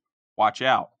what, watch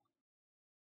out.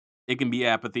 It can be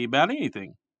apathy about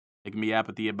anything. It can be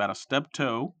apathy about a stub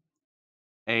toe,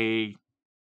 a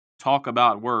talk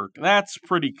about work. That's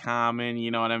pretty common,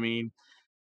 you know what I mean?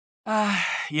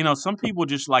 Some people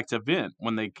just like to vent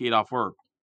when they get off work.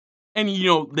 And,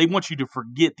 they want you to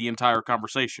forget the entire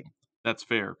conversation. That's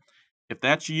fair. If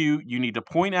that's you, you need to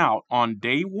point out on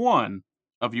day 1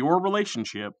 of your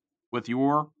relationship with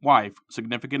your wife,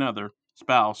 significant other,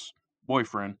 spouse,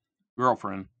 boyfriend,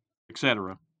 girlfriend,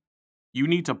 etc. You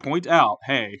need to point out,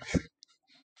 hey,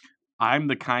 I'm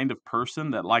the kind of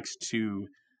person that likes to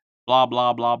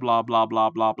blah, blah, blah, blah, blah, blah,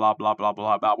 blah, blah, blah, blah,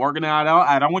 blah, blah. Working out.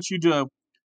 I don't want you to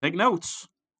take notes.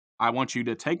 I want you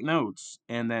to take notes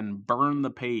and then burn the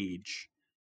page.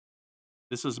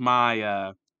 This is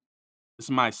my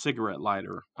cigarette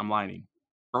lighter I'm lighting.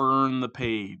 Burn the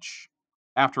page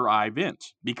after I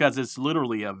vent, because it's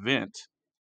literally a vent.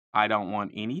 I don't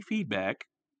want any feedback.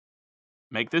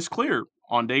 Make this clear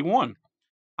on day one.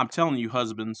 I'm telling you,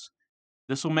 husbands,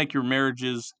 this will make your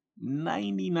marriages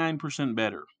 99%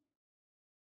 better.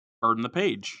 Burn the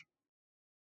page.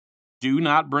 Do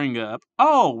not bring up,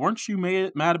 oh, weren't you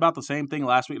mad about the same thing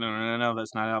last week? No,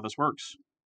 that's not how this works.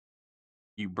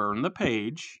 You burn the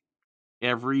page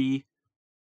every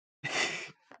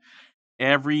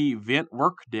every vent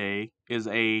work day is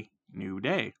a new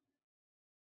day.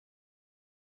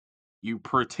 You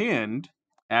pretend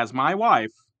as my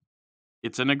wife,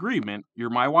 it's an agreement,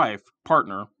 you're my wife,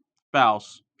 partner,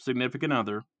 spouse, significant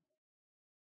other,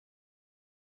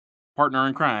 partner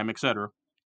in crime, etc.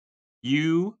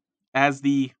 You, as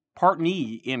the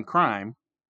partnee in crime,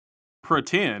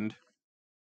 pretend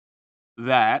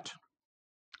that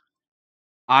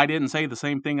I didn't say the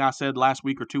same thing I said last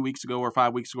week or 2 weeks ago or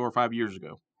 5 weeks ago or 5 years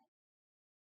ago.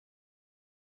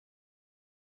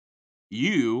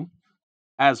 You,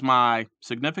 as my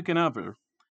significant other,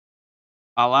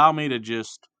 allow me to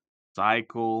just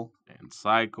cycle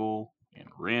and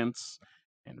rinse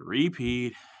and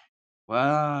repeat,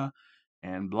 blah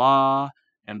and blah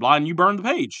and blah, and you burn the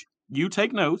page. You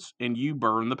take notes and you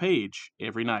burn the page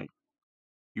every night.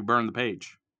 You burn the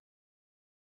page.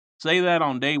 Say that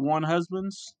on day one,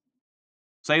 husbands.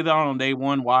 Say that on day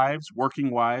one, wives,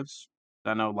 working wives.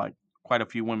 I know like quite a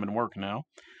few women work now.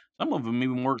 Some of them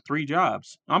even work 3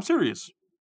 jobs. I'm serious.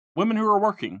 Women who are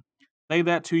working. Say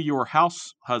that to your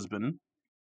house husband.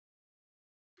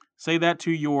 Say that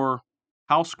to your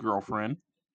house girlfriend.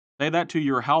 Say that to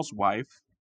your housewife.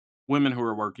 Women who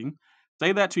are working.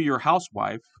 Say that to your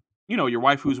housewife. You know, your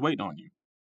wife who's waiting on you.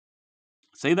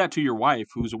 Say that to your wife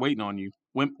who's waiting on you.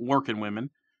 Working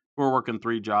women who are working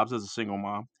 3 jobs as a single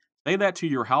mom. Say that to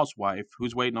your housewife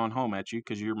who's waiting on home at you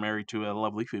because you're married to a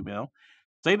lovely female.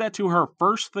 Say that to her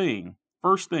first thing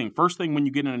when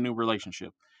you get in a new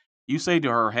relationship. You say to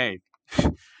her, hey,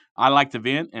 I like to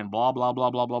vent and blah, blah,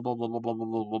 blah, blah, blah, blah, blah, blah, blah,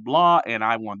 blah, blah, blah, and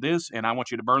I want this, and I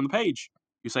want you to burn the page.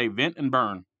 You say vent and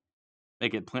burn.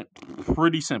 Make it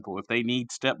pretty simple. If they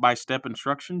need step-by-step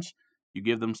instructions, you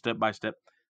give them step-by-step.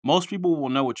 Most people will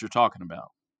know what you're talking about.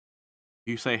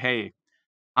 You say, hey,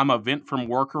 I'm a vent from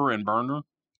worker and burner.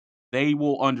 They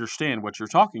will understand what you're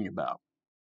talking about.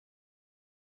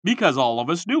 Because all of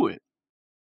us do it.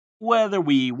 Whether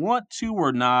we want to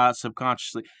or not,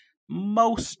 subconsciously,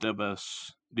 most of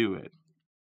us do it.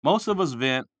 Most of us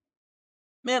vent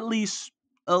at least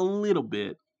a little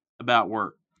bit about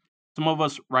work. Some of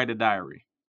us write a diary.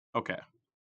 Okay.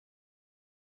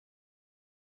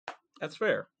 That's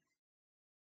fair.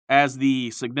 As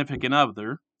the significant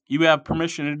other, you have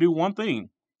permission to do one thing.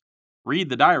 Read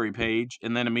the diary page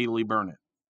and then immediately burn it.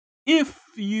 If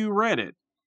you read it.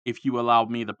 If you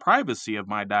allowed me the privacy of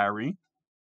my diary,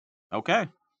 okay.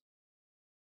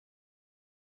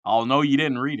 I'll know you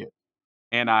didn't read it.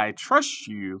 And I trust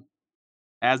you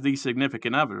as the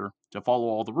significant other to follow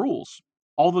all the rules.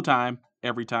 All the time,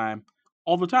 every time,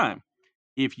 all the time.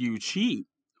 If you cheat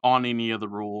on any of the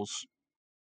rules,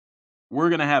 we're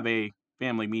going to have a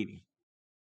family meeting.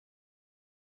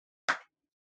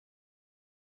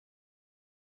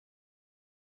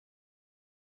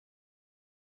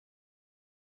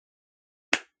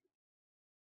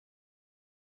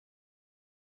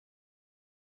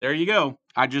 There you go.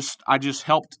 I just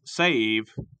helped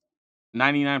save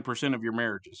 99% of your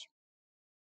marriages.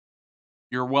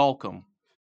 You're welcome.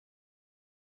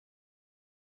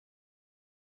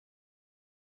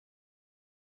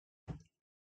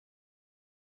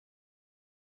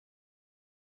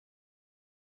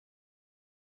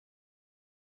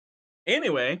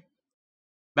 Anyway,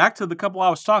 back to the couple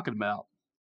I was talking about.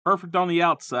 Perfect on the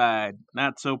outside,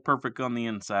 not so perfect on the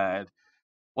inside.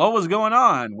 What was going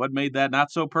on? What made that not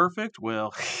so perfect?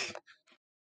 Well,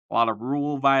 a lot of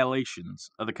rule violations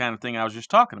of the kind of thing I was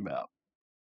just talking about.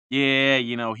 Yeah,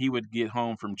 he would get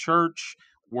home from church,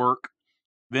 work,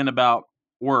 then about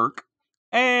work,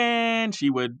 and she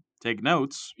would take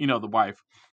notes, the wife.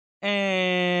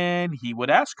 And he would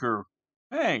ask her,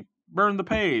 hey, burn the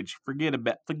page, forget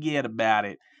about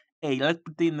it. Hey, let's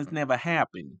pretend this never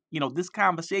happened. This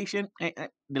conversation,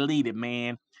 delete it,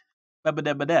 man.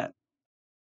 Ba-ba-da-ba-da.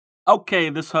 Okay,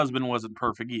 this husband wasn't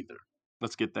perfect either.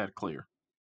 Let's get that clear.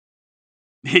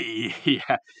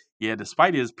 Yeah,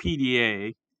 despite his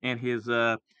PDA and his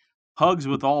hugs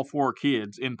with all 4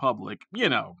 kids in public,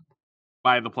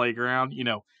 by the playground.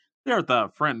 They're at the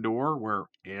front door where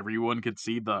everyone could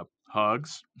see the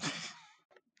hugs.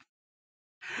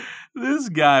 This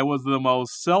guy was the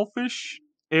most selfish,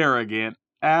 arrogant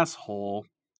asshole.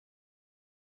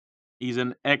 He's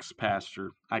an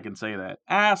ex-pastor, I can say that.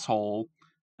 Asshole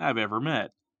I've ever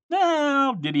met.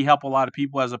 Now, did he help a lot of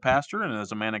people as a pastor and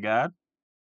as a man of God?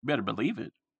 You better believe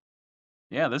it.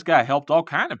 Yeah, this guy helped all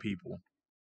kind of people.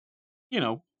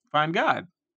 Find God.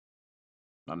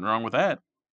 Nothing wrong with that.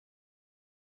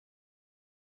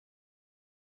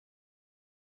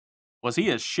 Was he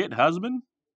a shit husband?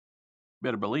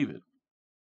 Better believe it.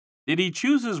 Did he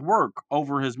choose his work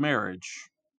over his marriage?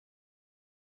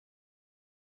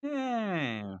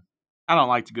 Eh, I don't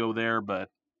like to go there, but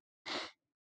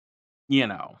you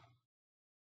know.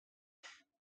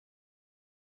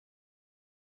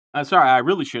 I'm sorry, I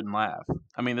really shouldn't laugh.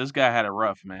 I mean, this guy had it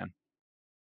rough, man.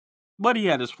 But he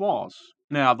had his flaws.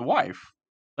 Now, the wife,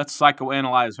 let's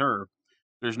psychoanalyze her.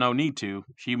 There's no need to.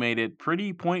 She made it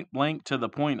pretty point blank to the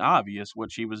point obvious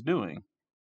what she was doing.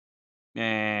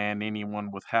 And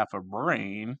anyone with half a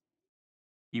brain,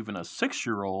 even a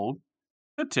 6-year-old,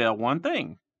 could tell one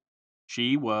thing.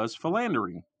 She was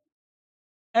philandering,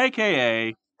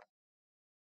 aka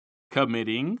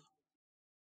committing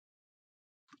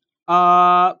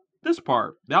this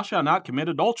part. Thou shalt not commit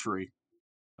adultery.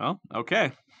 Well,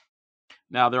 okay.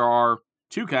 Now there are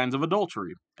two kinds of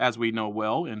adultery, as we know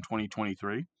well in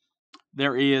 2023.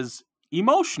 There is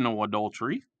emotional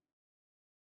adultery,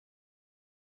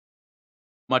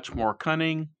 much more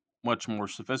cunning, much more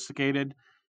sophisticated,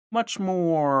 much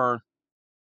more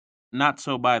not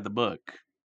so by the book.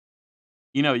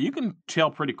 You can tell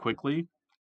pretty quickly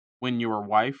when your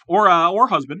wife or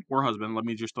husband, let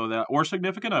me just throw that, or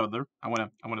significant other. I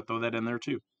want to throw that in there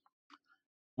too.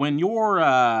 When your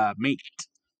mate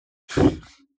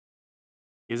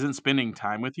isn't spending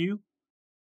time with you,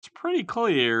 it's pretty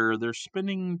clear they're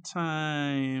spending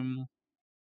time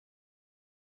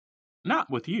not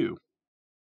with you.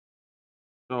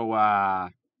 So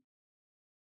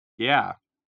yeah.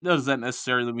 Does that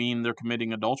necessarily mean they're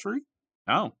committing adultery?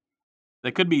 No. They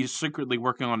could be secretly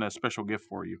working on a special gift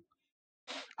for you.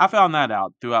 I found that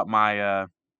out throughout my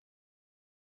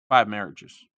 5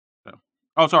 marriages. So.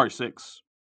 Oh, sorry, 6.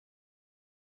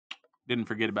 Didn't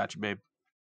forget about you, babe.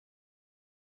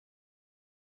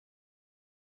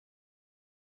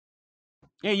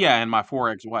 Yeah, and my 4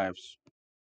 ex-wives.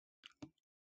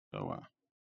 So,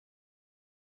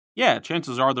 yeah,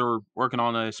 chances are they're working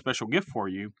on a special gift for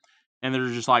you, and they're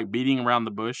just like beating around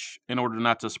the bush in order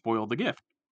not to spoil the gift.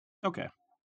 Okay.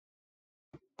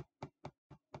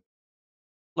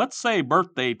 Let's say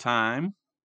birthday time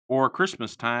or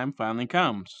Christmas time finally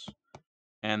comes,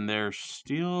 and they're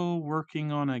still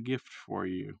working on a gift for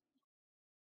you.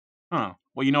 Huh.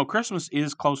 Well, Christmas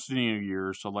is close to New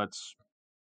Year's, so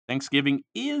Thanksgiving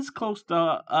is close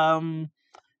to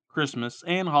Christmas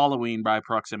and Halloween by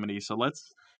proximity, so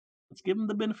let's give them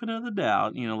the benefit of the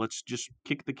doubt. Let's just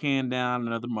kick the can down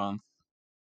another month.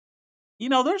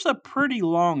 There's a pretty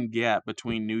long gap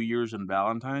between New Year's and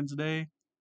Valentine's Day,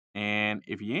 and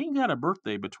if you ain't got a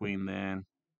birthday between then,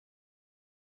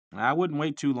 I wouldn't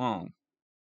wait too long.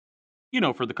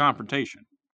 For the confrontation.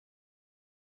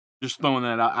 Just throwing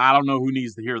that out. I don't know who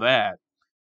needs to hear that.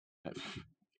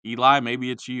 Eli,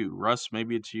 maybe it's you. Russ,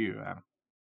 maybe it's you.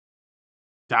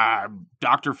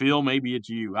 Dr. Phil, maybe it's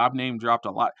you. I've name dropped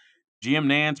a lot. Jim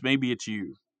Nance, maybe it's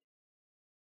you.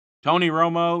 Tony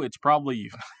Romo, it's probably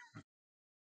you.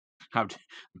 I'm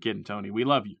kidding, Tony. We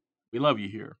love you. We love you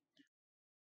here.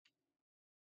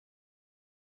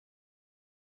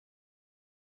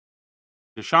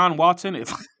 Deshaun Watson,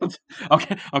 it's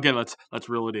okay. Let's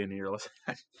reel it in here.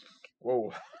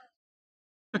 Whoa.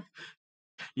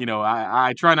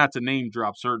 I try not to name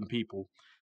drop certain people,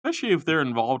 especially if they're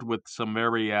involved with some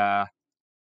very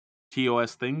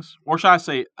TOS things, or should I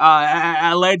say,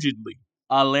 allegedly.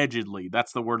 Allegedly,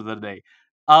 that's the word of the day.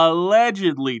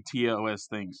 Allegedly TOS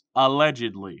things.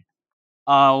 Allegedly.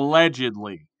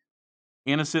 Allegedly.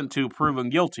 Innocent to proven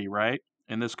guilty, right?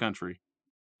 In this country.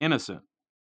 Innocent.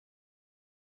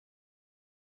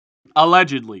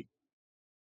 Allegedly.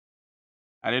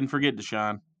 I didn't forget,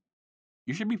 Deshaun.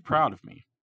 You should be proud of me.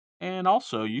 And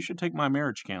also, you should take my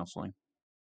marriage counseling.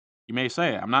 You may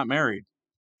say, I'm not married.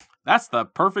 That's the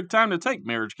perfect time to take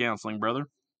marriage counseling, brother.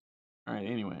 All right,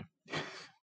 anyway.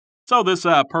 So, this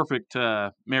perfect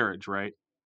marriage, right?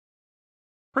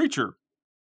 Preacher.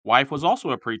 Wife was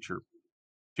also a preacher.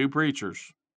 2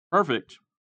 preachers. Perfect.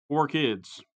 4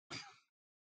 kids.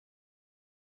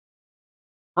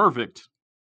 Perfect.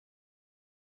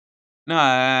 No,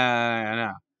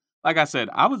 no. Like I said,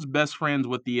 I was best friends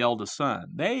with the eldest son.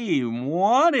 They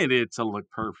wanted it to look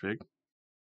perfect.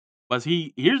 But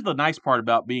here's the nice part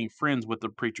about being friends with the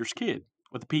preacher's kid,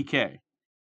 with the PK.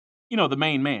 You know, the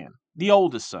main man, the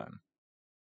oldest son.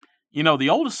 You know, the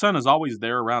oldest son is always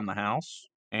there around the house.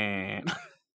 And,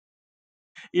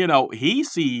 you know, he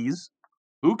sees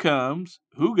who comes,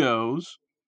 who goes,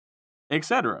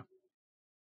 etc.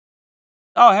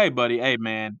 Oh, hey, buddy. Hey,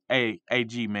 man. Hey,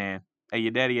 G, man. Hey,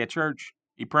 your daddy at church?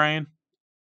 You praying?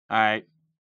 All right.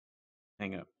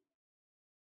 Hang up.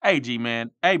 Hey, G,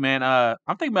 man. Hey, man. I'm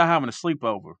thinking about having a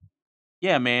sleepover.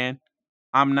 Yeah, man.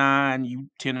 I'm 9, you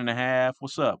 10 and a half.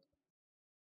 What's up?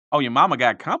 Oh, your mama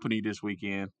got company this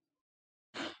weekend.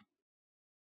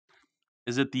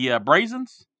 Is it the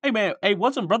Brazens? Hey, man. Hey,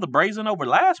 wasn't Brother Brazen over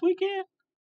last weekend?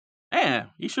 Man,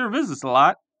 he sure visits a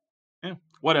lot. Yeah,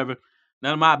 whatever.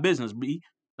 None of my business, B.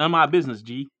 None of my business,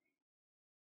 G.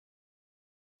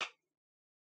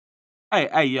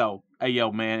 Hey, yo,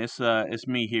 man. It's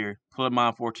me here,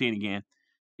 Floodinmon14 again.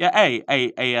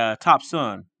 Yeah, top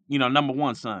son. You know, number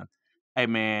one son. Hey,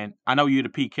 man. I know you're the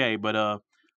PK, but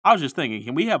I was just thinking,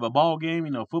 can we have a ball game?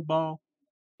 You know, football.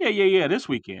 Yeah. This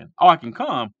weekend. Oh, I can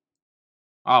come.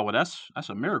 Oh, well, that's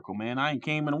a miracle, man. I ain't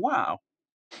came in a while.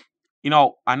 You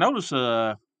know, I noticed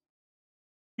a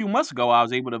few months ago I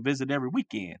was able to visit every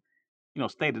weekend. You know,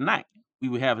 stay the night. We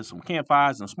would have some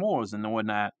campfires and s'mores and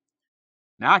whatnot.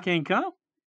 Now I can't come.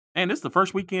 And this is the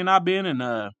first weekend I've been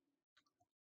in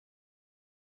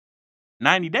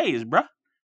 90 days, bruh.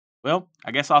 Well, I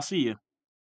guess I'll see you.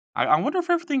 I wonder if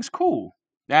everything's cool.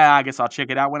 Yeah, I guess I'll check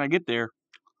it out when I get there.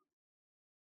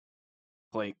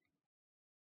 Like,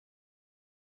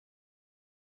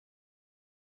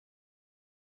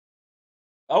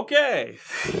 okay.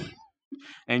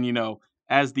 And you know,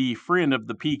 as the friend of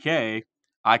the PK,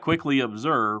 I quickly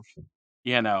observe,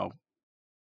 you know,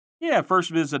 yeah, first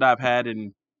visit I've had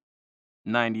in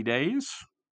 90 days.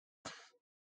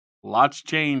 Lots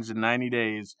changed in 90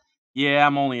 days. Yeah,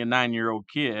 I'm only a 9-year-old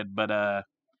kid, but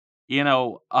you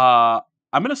know, I'm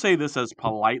gonna say this as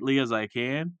politely as I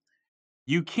can.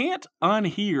 You can't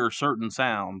unhear certain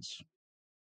sounds.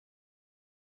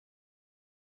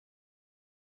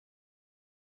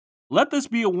 Let this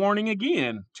be a warning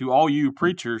again to all you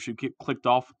preachers who clicked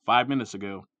off 5 minutes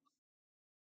ago.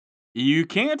 You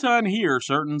can't unhear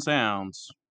certain sounds.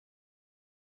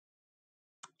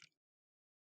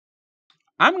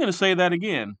 I'm going to say that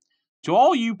again. To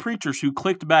all you preachers who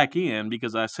clicked back in,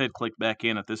 because I said click back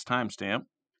in at this timestamp,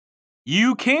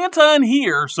 you can't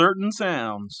unhear certain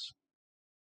sounds.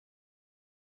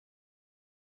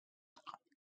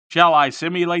 Shall I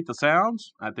simulate the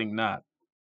sounds? I think not.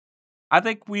 I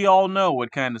think we all know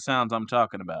what kind of sounds I'm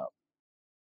talking about.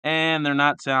 And they're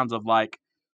not sounds of like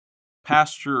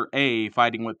Pastor A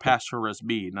fighting with Pastoress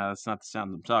B. No, that's not the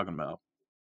sounds I'm talking about.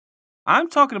 I'm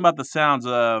talking about the sounds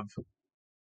of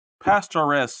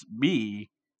Pastoress B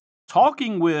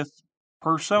talking with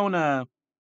Persona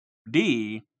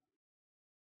D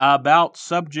about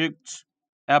subject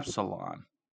epsilon.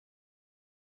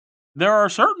 There are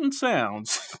certain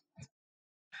sounds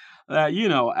that, you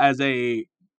know, as a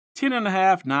 10 and a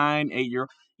half, 9, 8-year,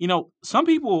 you know, some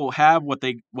people have what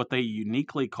they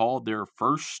uniquely call their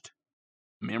first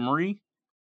memory.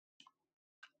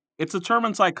 It's a term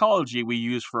in psychology we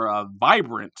use for a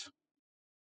vibrant,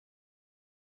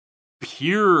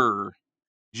 pure,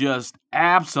 just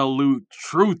absolute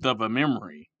truth of a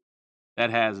memory that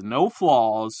has no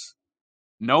flaws,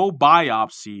 no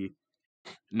biopsy,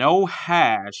 no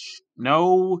hash,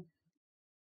 no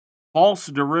false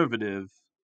derivative.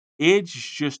 It's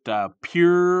just a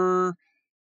pure,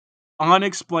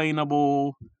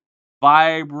 unexplainable,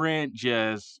 vibrant,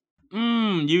 just,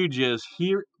 you just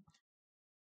hear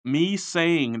me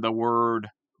saying the word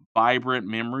vibrant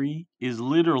memory is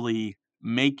literally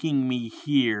making me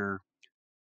hear.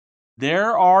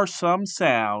 There are some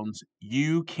sounds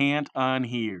you can't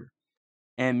unhear.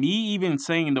 And me even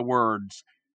saying the words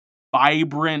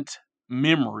vibrant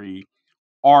memory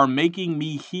are making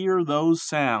me hear those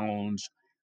sounds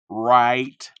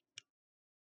right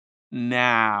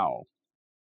now.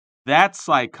 That's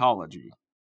psychology.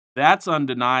 That's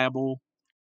undeniable.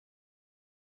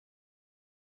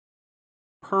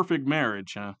 Perfect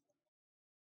marriage, huh?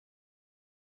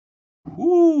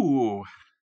 Whoo.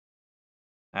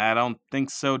 I don't think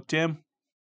so, Tim.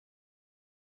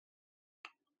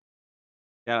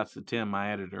 Shout out to Tim,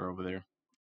 my editor over there.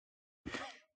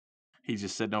 He's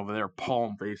just sitting over there,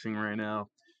 palm facing right now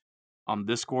on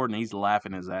Discord, and he's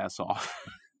laughing his ass off.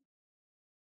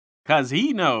 Because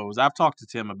he knows. I've talked to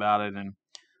Tim about it, and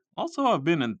also I've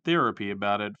been in therapy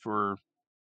about it for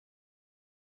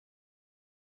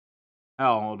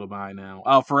How old am I now?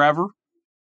 Oh, forever?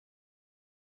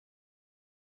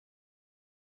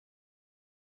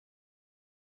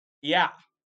 Yeah.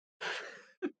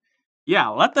 Yeah,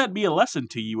 let that be a lesson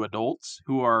to you adults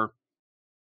who are.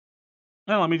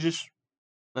 No, let me just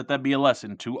let that be a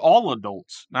lesson to all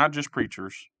adults, not just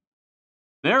preachers.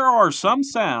 There are some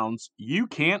sounds you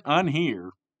can't unhear.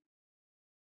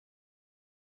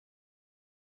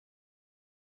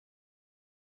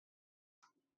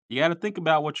 You got to think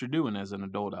about what you're doing as an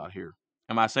adult out here.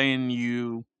 Am I saying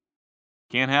you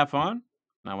can't have fun?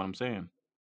 Not what I'm saying.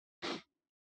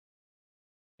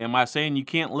 Am I saying you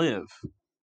can't live?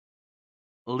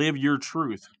 Live your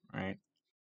truth, right?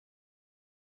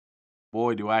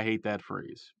 Boy, do I hate that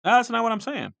phrase. No, that's not what I'm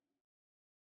saying.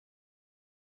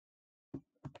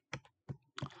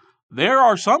 There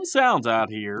are some sounds out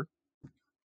here.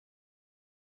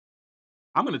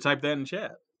 I'm going to type that in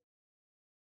chat.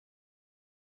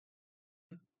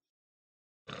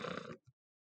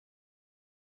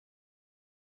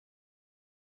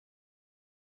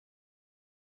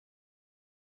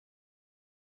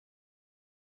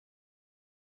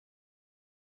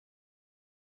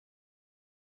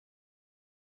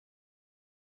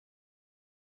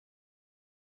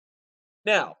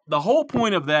 Now, the whole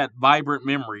point of that vibrant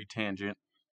memory tangent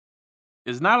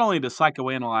is not only to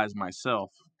psychoanalyze myself,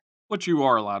 which you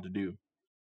are allowed to do,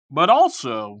 but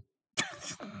also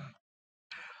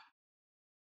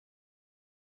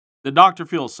the Dr.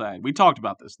 Phil side. We talked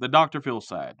about this. The Dr. Phil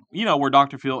side. You know, where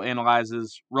Dr. Phil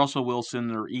analyzes Russell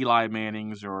Wilson or Eli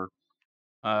Manning's or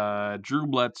Drew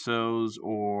Bledsoe's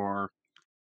or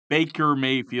Baker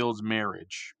Mayfield's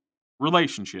marriage,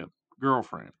 relationship,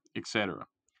 girlfriend, etc.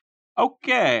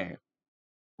 Okay.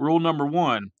 Rule number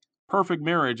 1. Perfect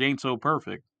marriage ain't so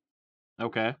perfect.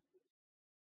 Okay.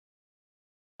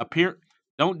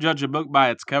 Don't judge a book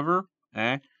by its cover.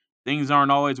 Eh? Things aren't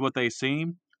always what they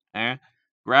seem. Eh?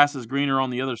 Grass is greener on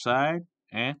the other side.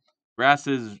 Eh? Grass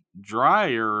is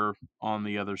drier on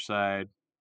the other side.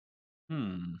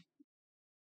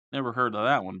 Never heard of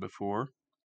that one before.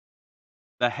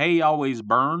 The hay always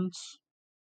burns,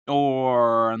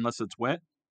 or unless it's wet.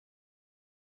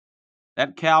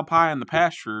 That cow pie in the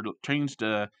pasture tends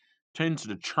to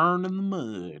churn in the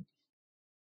mud.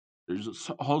 There's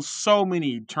so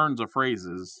many turns of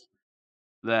phrases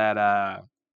that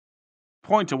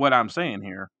point to what I'm saying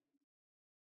here.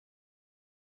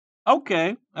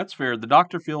 Okay, that's fair. The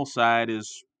Dr. Phil side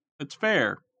it's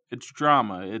fair. It's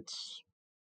drama. It's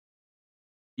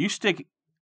you stick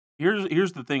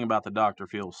here's the thing about the Dr.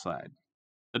 Phil side.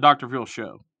 The Dr. Phil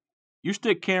show. You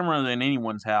stick cameras in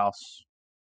anyone's house.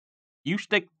 You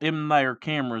stick them there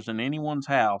cameras in anyone's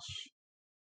house.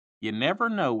 You never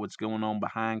know what's going on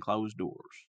behind closed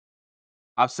doors.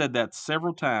 I've said that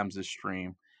several times this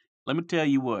stream. Let me tell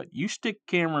you what, you stick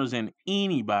cameras in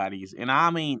anybody's, and I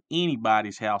mean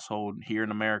anybody's household here in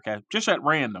America, just at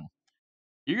random,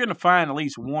 you're going to find at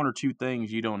least one or two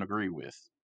things you don't agree with.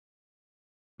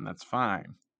 And that's fine.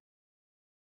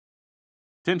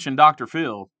 Attention, Dr.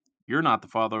 Phil, you're not the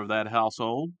father of that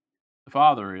household. The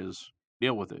father is.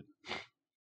 Deal with it.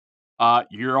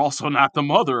 You're also not the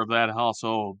mother of that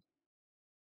household.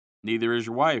 Neither is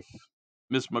your wife,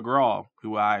 Miss McGraw,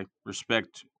 who I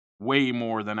respect way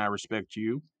more than I respect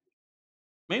you.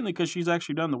 Mainly because she's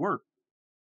actually done the work.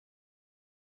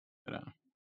 But,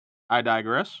 I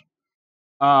digress.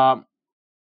 Yeah.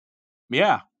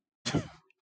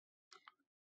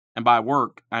 And by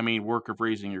work, I mean work of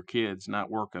raising your kids,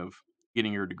 not work of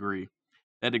getting your degree.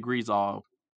 That degree's all.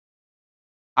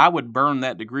 I would burn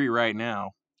that degree right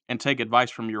now and take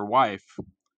advice from your wife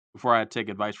before I take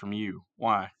advice from you.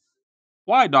 Why?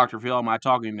 Why, Dr. Phil, am I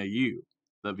talking to you,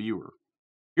 the viewer?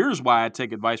 Here's why I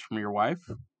take advice from your wife.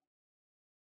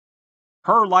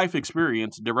 Her life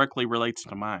experience directly relates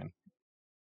to mine.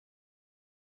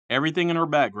 Everything in her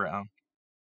background,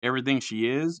 everything she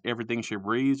is, everything she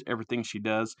breathes, everything she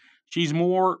does, she's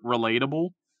more relatable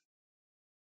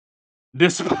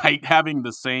despite having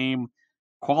the same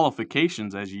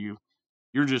qualifications as you.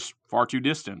 You're just far too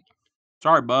distant.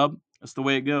 Sorry, bub. That's the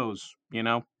way it goes, you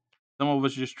know? Some of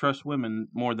us just trust women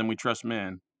more than we trust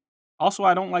men. Also,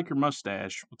 I don't like your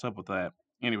mustache. What's up with that?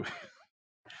 Anyway.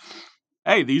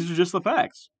 Hey, these are just the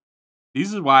facts.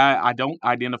 This is why I don't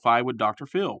identify with Dr.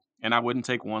 Phil, and I wouldn't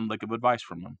take one lick of advice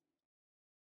from him.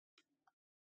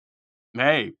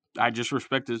 Hey, I just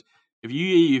respect his. If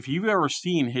you've ever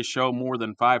seen his show more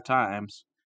than 5 times,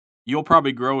 you'll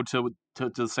probably grow to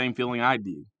the same feeling I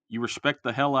do. You respect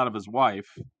the hell out of his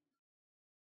wife,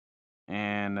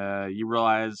 and you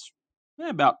realize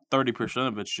about 30%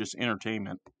 of it's just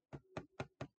entertainment.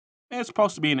 And it's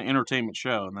supposed to be an entertainment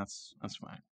show, and that's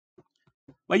fine.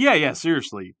 But yeah,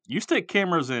 seriously. You stick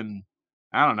cameras in,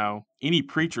 I don't know, any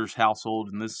preacher's household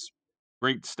in this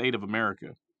great state of America,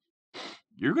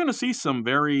 you're going to see some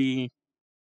very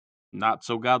not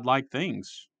so godlike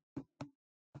things.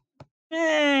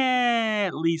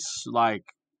 At least, like,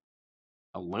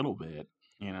 a little bit,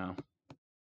 you know.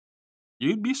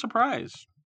 You'd be surprised.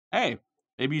 Hey,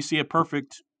 maybe you see a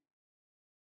perfect,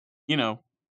 you know,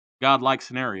 godlike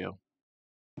scenario.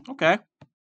 Okay.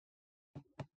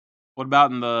 What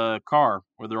about in the car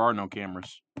where there are no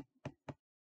cameras?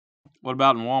 What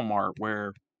about in Walmart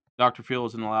where Dr. Phil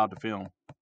isn't allowed to film?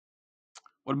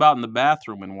 What about in the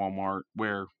bathroom in Walmart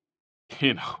where,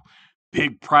 you know,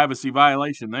 big privacy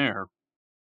violation there?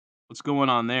 What's going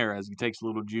on there as he takes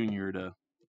little Junior to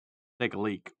take a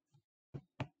leak?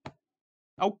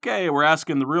 Okay, we're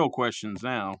asking the real questions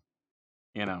now.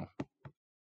 You know,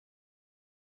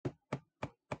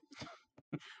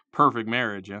 perfect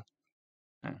marriage, yeah.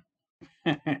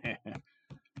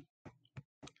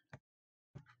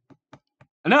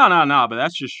 No, but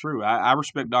that's just true. I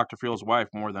respect Dr. Phil's wife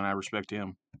more than I respect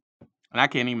him. And I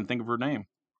can't even think of her name.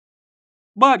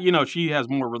 But, you know, she has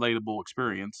more relatable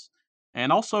experience.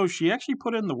 And also, she actually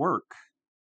put in the work,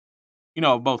 you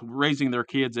know, both raising their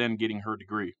kids and getting her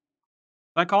degree.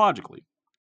 Psychologically,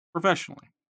 professionally.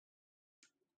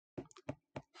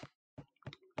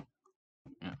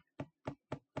 Yeah.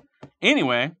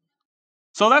 Anyway,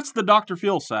 so that's the Dr.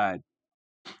 Phil side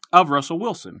of Russell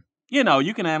Wilson. You know,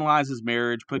 you can analyze his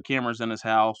marriage, put cameras in his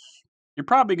house. You're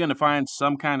probably going to find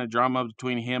some kind of drama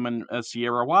between him and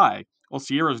Sierra. Why? Well,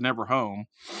 Sierra's never home.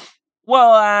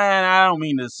 Well, I don't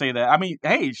mean to say that. I mean,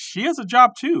 hey, she has a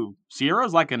job too.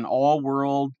 Sierra's like an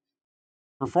all-world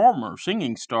performer,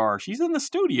 singing star. She's in the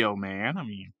studio, man. I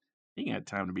mean, he ain't got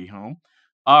time to be home.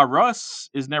 Russ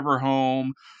is never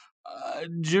home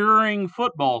during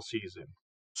football season.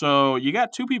 So you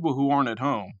got two people who aren't at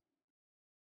home.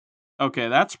 Okay,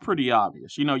 that's pretty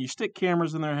obvious. You know, you stick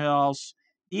cameras in their house.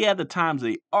 Yeah, the times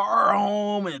they are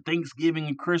home at Thanksgiving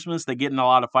and Christmas, they get in a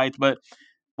lot of fights. But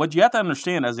what you have to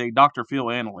understand as a Dr.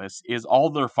 Phil analyst is all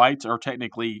their fights are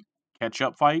technically catch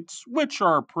up fights, which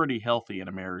are pretty healthy in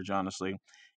a marriage, honestly.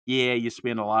 Yeah, you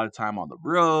spend a lot of time on the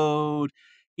road,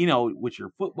 you know, with your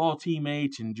football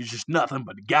teammates, and you're just nothing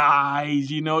but guys,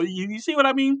 you know. You see what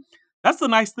I mean? That's the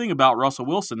nice thing about Russell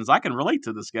Wilson is I can relate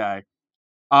to this guy.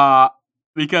 Uh,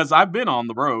 because I've been on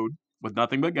the road with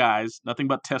nothing but guys, nothing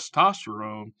but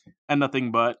testosterone, and nothing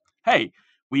but, hey,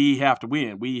 we have to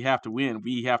win, we have to win,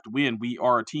 we have to win, we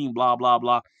are a team, blah, blah,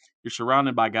 blah. You're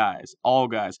surrounded by guys, all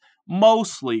guys,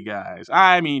 mostly guys.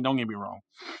 I mean, don't get me wrong.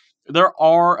 There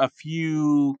are a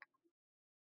few,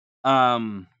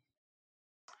 um,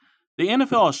 the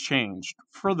NFL has changed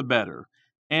for the better,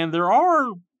 and there are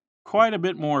quite a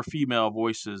bit more female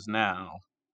voices now,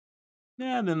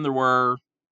 yeah, than there were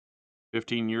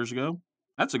 15 years ago.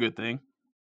 That's a good thing.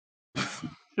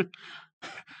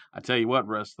 I tell you what,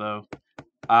 Russ, though.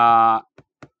 Uh,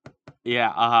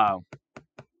 yeah,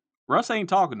 Russ ain't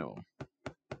talking to him.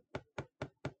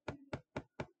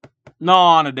 No,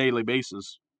 on a daily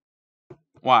basis.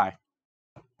 Why?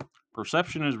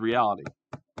 Perception is reality.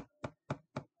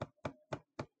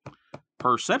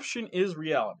 Perception is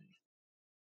reality.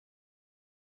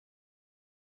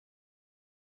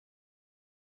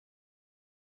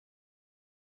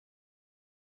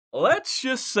 Let's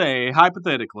just say,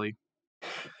 hypothetically,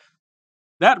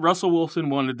 that Russell Wilson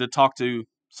wanted to talk to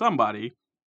somebody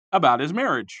about his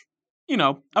marriage. You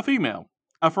know, a female,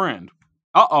 a friend.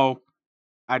 Uh-oh,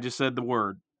 I just said the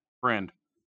word, friend.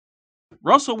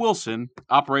 Russell Wilson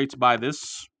operates by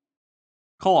this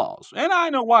clause, and I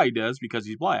know why he does, because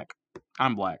he's black.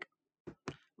 I'm black.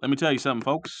 Let me tell you something,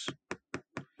 folks.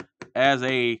 As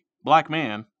a black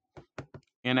man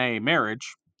in a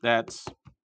marriage that's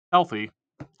healthy,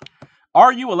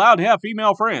 are you allowed to have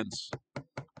female friends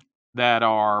that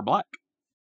are black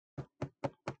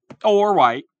or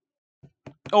white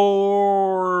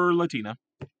or Latina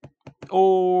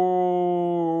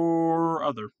or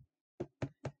other?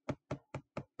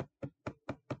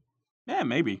 Yeah,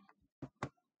 maybe.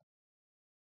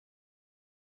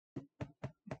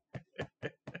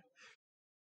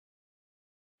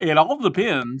 It all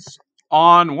depends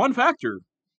on one factor.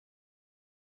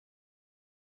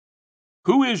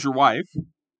 Who is your wife?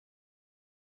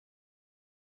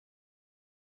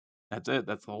 That's it.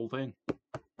 That's the whole thing.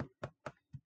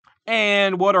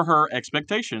 And what are her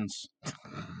expectations?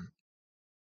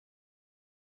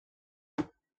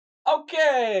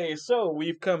 Okay, so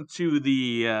we've come to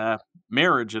the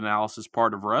marriage analysis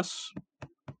part of Russ.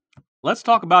 Let's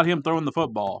talk about him throwing the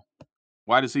football.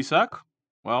 Why does he suck?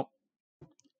 Well,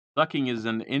 sucking is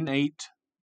an innate,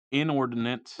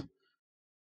 inordinate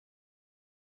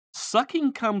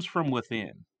Sucking comes from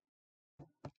within.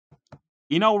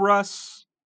 You know, Russ,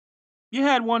 you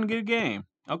had one good game.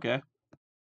 Okay.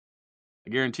 I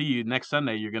guarantee you, next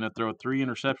Sunday, you're going to throw 3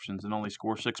 interceptions and only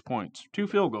score 6 points. 2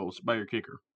 field goals by your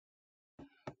kicker.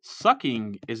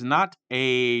 Sucking is not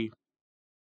a...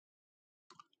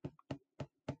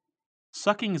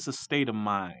 Sucking is a state of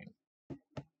mind.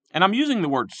 And I'm using the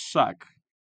word suck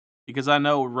because I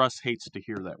know Russ hates to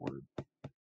hear that word.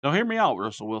 So hear me out,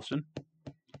 Russell Wilson.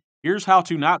 Here's how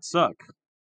to not suck.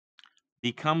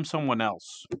 Become someone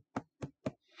else.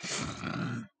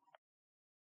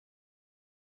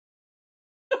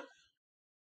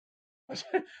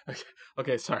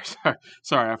 Okay, sorry.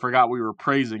 I forgot we were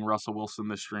praising Russell Wilson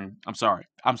this stream. I'm sorry,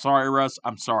 Russ.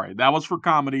 I'm sorry. That was for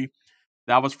comedy.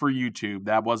 That was for YouTube.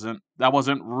 That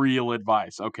wasn't real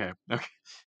advice. Okay.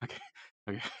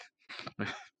 Okay.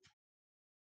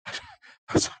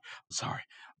 I'm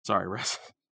sorry, Russ.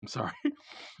 I'm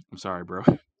sorry, bro.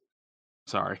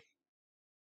 Sorry.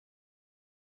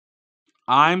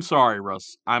 I'm sorry,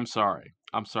 Russ. I'm sorry.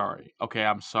 Okay,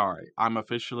 I'm sorry.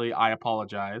 I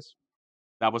apologize.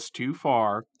 That was too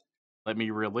far. Let me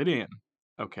reel it in.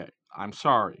 Okay, I'm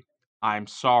sorry.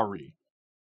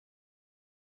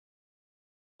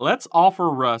 Let's offer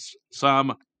Russ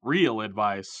some real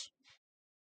advice.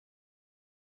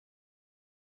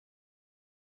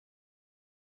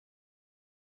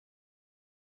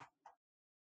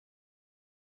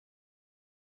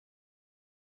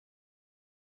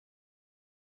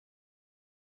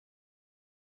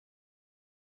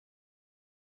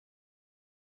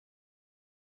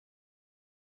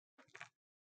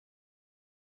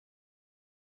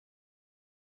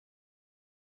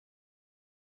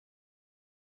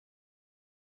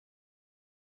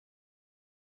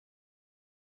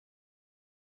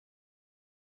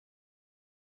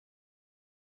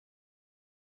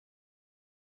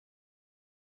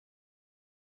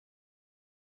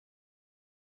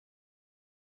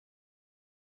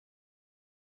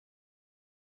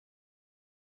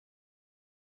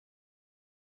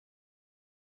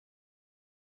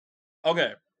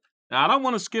 Okay. Now I don't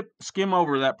want to skim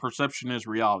over that perception is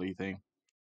reality thing,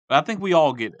 but I think we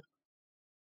all get it.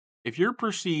 If you're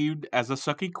perceived as a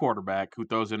sucky quarterback who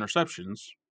throws interceptions,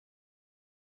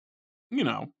 you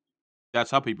know, that's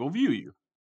how people view you.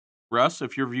 Russ,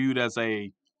 if you're viewed as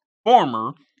a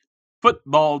former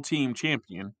football team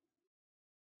champion,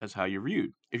 that's how you're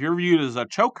viewed. If you're viewed as a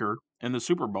choker in the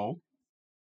Super Bowl,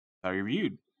 that's how you're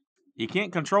viewed. You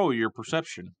can't control your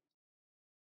perception.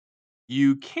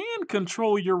 You can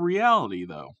control your reality,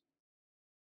 though.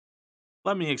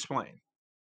 Let me explain.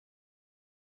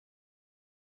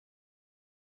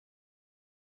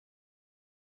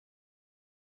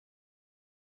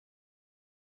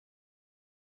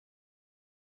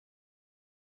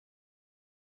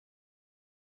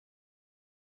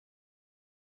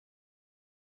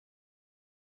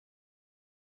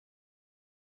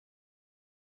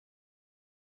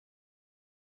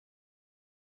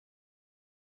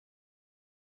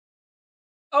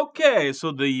 Okay,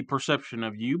 so the perception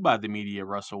of you by the media,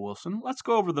 Russell Wilson. Let's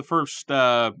go over the first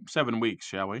 7 weeks,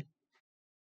 shall we?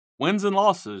 Wins and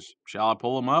losses. Shall I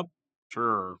pull them up?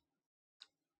 Sure.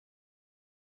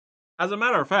 As a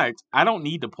matter of fact, I don't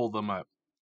need to pull them up.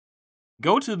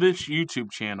 Go to this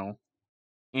YouTube channel,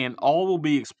 and all will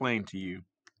be explained to you.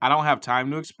 I don't have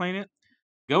time to explain it.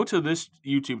 Go to this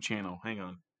YouTube channel. Hang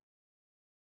on.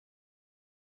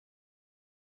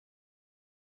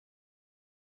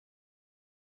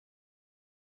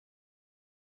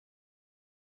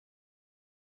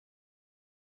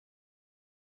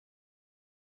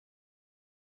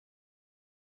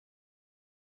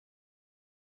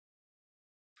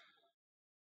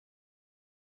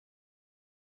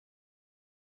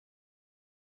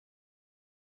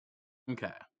 Okay.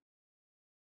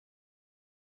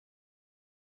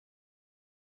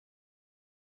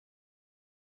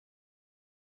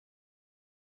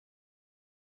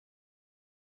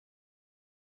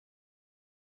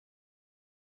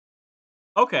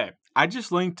 Okay, I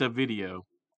just linked a video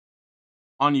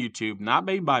on YouTube, not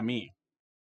made by me.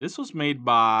 This was made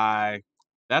by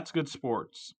That's Good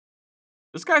Sports.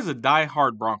 This guy's a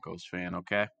die-hard Broncos fan,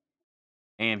 okay?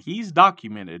 And he's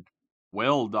documented,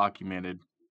 well documented,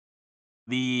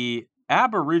 the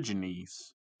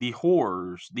Aborigines, the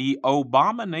horrors, the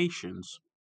abominations.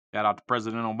 Shout out to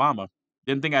President Obama.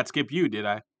 Didn't think I'd skip you, did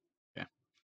I? Yeah.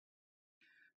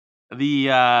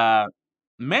 The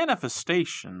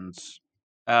manifestations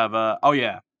of oh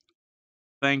yeah,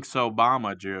 thanks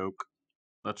Obama joke.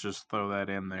 Let's just throw that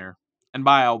in there. And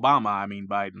by Obama, I mean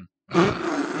Biden.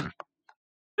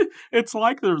 It's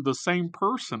like they're the same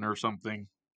person or something.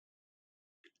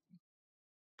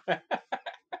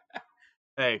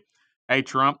 Hey,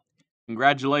 Trump,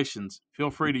 congratulations. Feel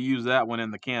free to use that one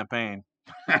in the campaign.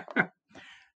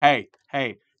 Hey,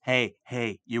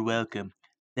 you're welcome.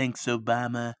 Thanks,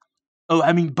 Obama. Oh,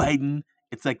 I mean Biden.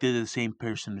 It's like they're the same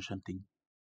person or something.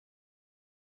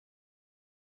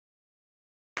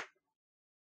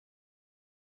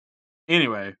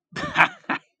 Anyway,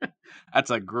 that's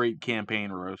a great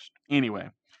campaign roast. Anyway.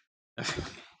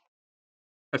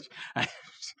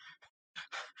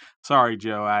 Sorry,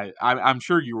 Joe. I'm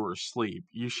sure you were asleep.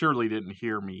 You surely didn't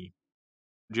hear me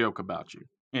joke about you.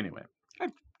 Anyway,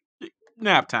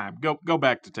 nap time. Go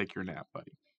back to take your nap,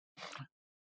 buddy,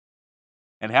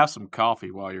 and have some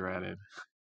coffee while you're at it.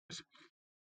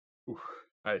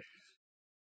 Hey.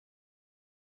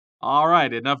 All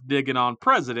right, enough digging on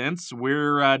presidents.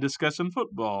 We're discussing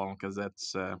football because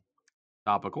that's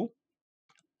topical.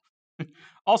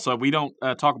 Also, we don't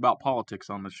talk about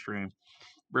politics on the stream.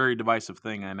 Very divisive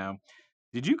thing, I know.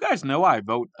 Did you guys know I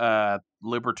vote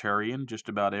libertarian just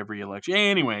about every election?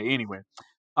 Anyway.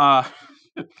 Uh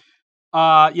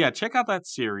yeah, check out that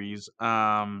series.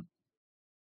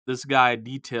 This guy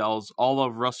details all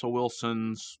of Russell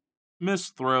Wilson's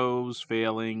missed throws,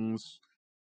 failings,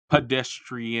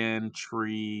 pedestrian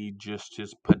tree, just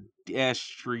his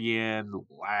pedestrian,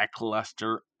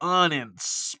 lackluster,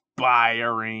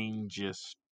 uninspiring,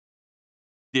 just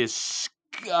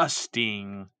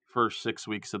disgusting first 6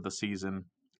 weeks of the season.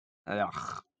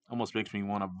 Ugh, almost makes me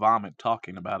want to vomit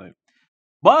talking about it.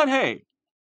 But hey,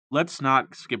 let's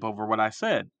not skip over what I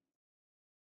said.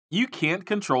 You can't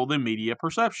control the media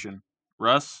perception.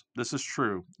 Russ, this is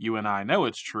true. You and I know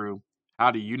it's true.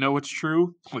 How do you know it's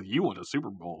true? Well, you won a Super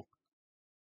Bowl.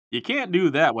 You can't do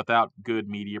that without good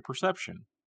media perception.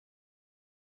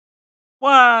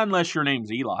 Well, unless your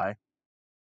name's Eli.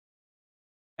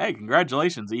 Hey,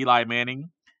 congratulations, Eli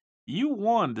Manning. You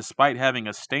won despite having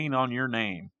a stain on your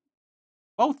name.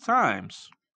 Both times.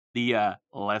 The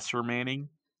lesser Manning.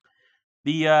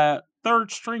 The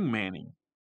third string Manning.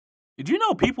 Did you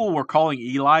know people were calling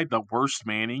Eli the worst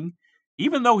Manning,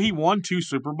 even though he won 2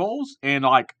 Super Bowls and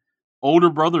like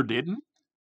older brother didn't?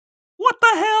 What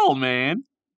the hell, man?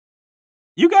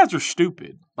 You guys are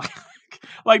stupid.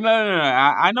 Like no.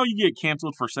 I know you get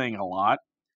canceled for saying a lot.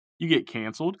 You get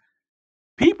canceled.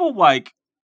 People like,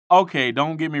 okay,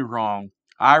 don't get me wrong.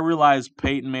 I realize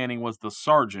Peyton Manning was the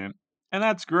sergeant, and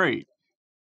that's great.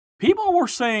 People were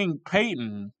saying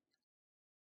Peyton.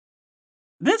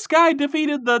 This guy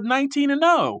defeated the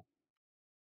 19-0.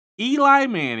 Eli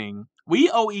Manning. We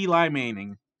owe Eli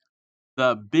Manning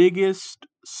the biggest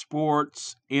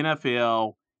sports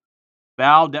NFL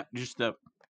just the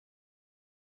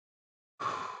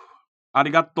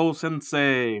arigato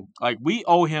sensei. Like we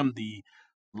owe him the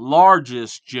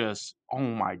largest just oh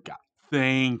my god.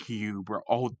 Thank you, bro.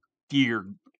 Oh dear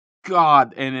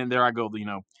God. And then there I go,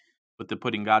 with the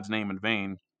putting God's name in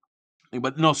vain.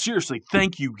 But no, seriously,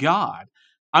 thank you, God.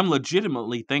 I'm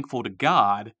legitimately thankful to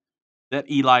God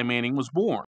that Eli Manning was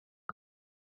born.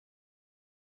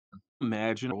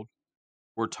 Imagine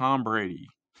where Tom Brady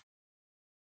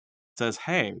says,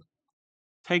 hey,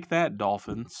 take that,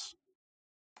 Dolphins.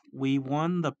 We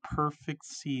won the perfect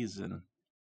season.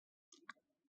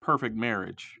 Perfect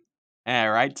marriage.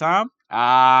 All right, Tom?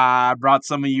 I brought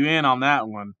some of you in on that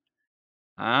one.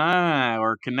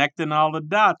 We're connecting all the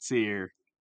dots here.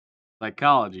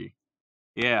 Psychology.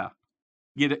 Yeah.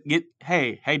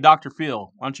 Hey, Dr.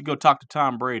 Phil, why don't you go talk to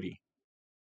Tom Brady?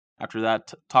 After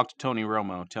that, talk to Tony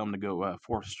Romo. Tell him to go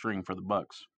fourth string for the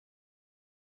Bucks.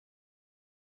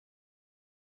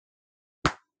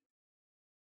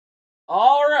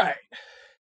 All right.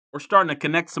 We're starting to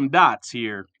connect some dots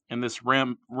here in this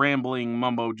rambling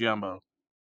mumbo jumbo.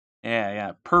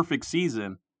 Yeah. Perfect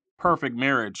season. Perfect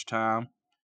marriage, Tom.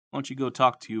 Why don't you go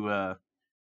talk to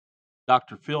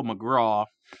Dr. Phil McGraw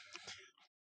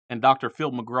and Dr.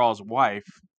 Phil McGraw's wife?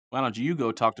 Why don't you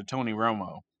go talk to Tony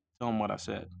Romo? Tell him what I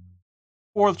said.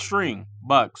 Fourth string,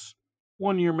 Bucks.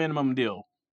 1 year minimum deal.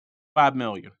 $5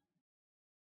 million.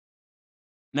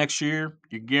 Next year,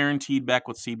 you're guaranteed back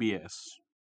with CBS.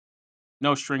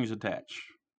 No strings attached.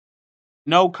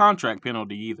 No contract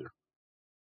penalty either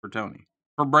for Tony.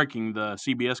 For breaking the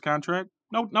CBS contract.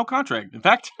 No contract. In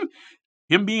fact,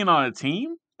 him being on a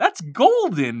team, that's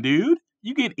golden, dude.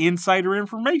 You get insider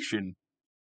information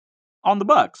on the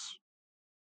Bucks.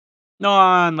 No,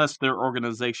 unless their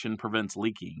organization prevents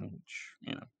leaking,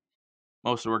 which,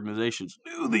 most organizations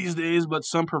do these days, but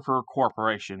some prefer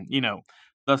cooperation.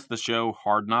 Thus the show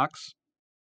Hard Knocks.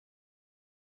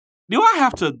 Do I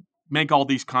have to make all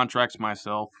these contracts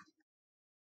myself?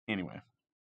 Anyway.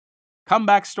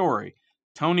 Comeback story.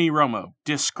 Tony Romo,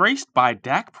 disgraced by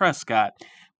Dak Prescott,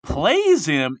 plays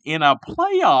him in a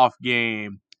playoff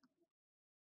game.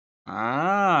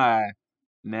 Ah,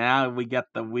 now we got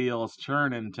the wheels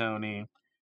turning, Tony.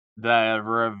 The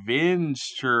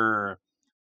revenge tour.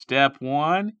 Step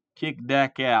 1, kick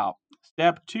deck out.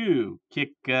 Step 2,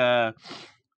 kick,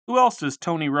 who else does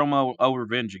Tony Romo owe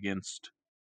revenge against?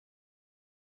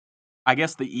 I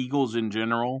guess the Eagles in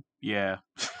general. Yeah.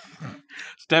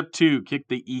 Step 2, kick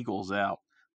the Eagles out.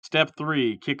 Step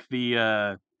 3, kick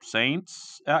the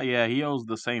Saints out. Yeah, he owes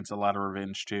the Saints a lot of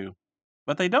revenge too.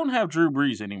 But they don't have Drew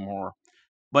Brees anymore.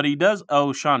 But he does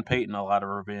owe Sean Payton a lot of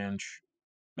revenge.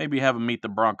 Maybe have him meet the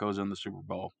Broncos in the Super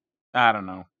Bowl. I don't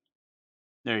know.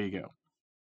 There you go.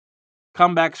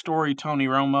 Comeback story, Tony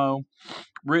Romo.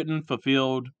 Written,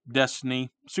 fulfilled,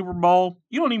 destiny. Super Bowl,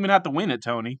 you don't even have to win it,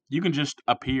 Tony. You can just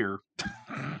appear.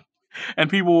 And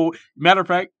people, matter of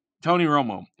fact, Tony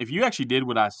Romo, if you actually did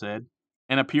what I said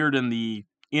and appeared in the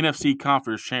NFC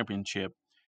Conference Championship,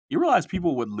 you realize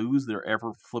people would lose their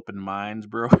ever flipping minds,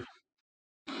 bro.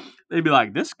 They'd be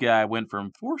like, this guy went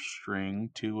from fourth string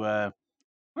to,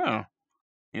 well,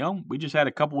 we just had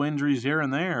a couple injuries here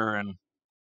and there, and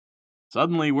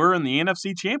suddenly we're in the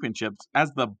NFC Championships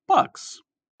as the Bucks.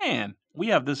 Man, we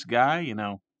have this guy,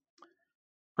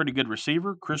 pretty good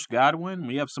receiver, Chris Godwin.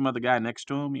 We have some other guy next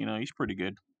to him, he's pretty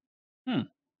good. Oh,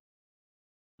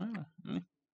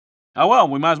 well,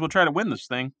 we might as well try to win this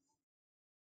thing.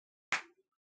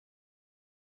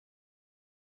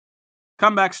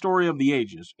 Comeback story of the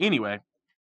ages. Anyway,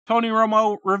 Tony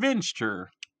Romo revenge tour.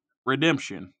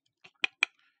 Redemption.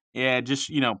 Yeah, just,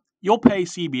 you'll pay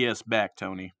CBS back,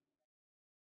 Tony.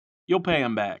 You'll pay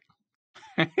him back.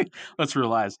 Let's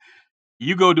realize,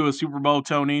 you go to a Super Bowl,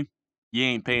 Tony, you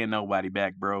ain't paying nobody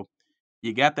back, bro.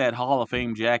 You got that Hall of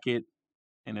Fame jacket,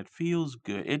 and it feels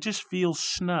good. It just feels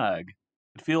snug.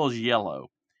 It feels yellow.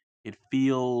 It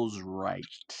feels right.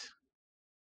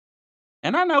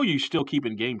 And I know you still keep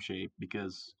in game shape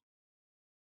because,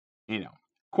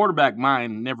 quarterback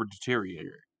mind never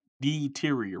deteriorates.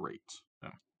 So.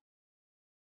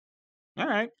 All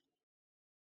right.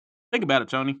 Think about it,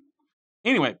 Tony.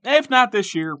 Anyway, if not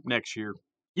this year, next year.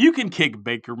 You can kick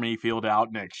Baker Mayfield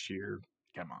out next year.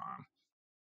 Come on.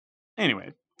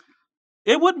 Anyway,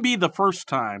 it wouldn't be the first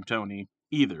time, Tony,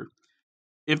 either.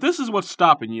 If this is what's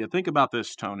stopping you, think about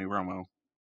this, Tony Romo.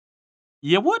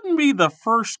 You wouldn't be the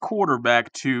first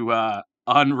quarterback to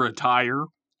unretire.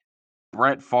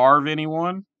 Brett Favre,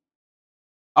 anyone?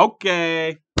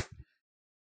 Okay.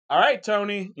 All right,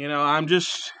 Tony.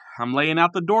 I'm laying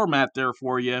out the doormat there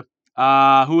for you.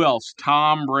 Who else?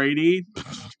 Tom Brady.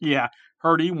 Yeah,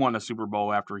 heard he won a Super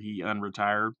Bowl after he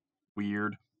unretired.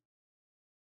 Weird.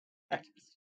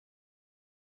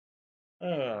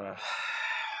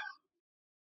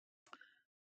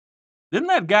 Didn't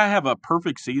that guy have a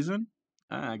perfect season?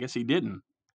 I guess he didn't.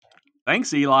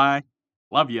 Thanks, Eli.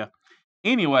 Love you.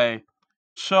 Anyway,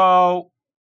 so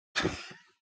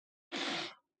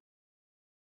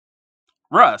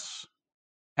Russ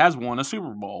has won a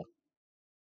Super Bowl.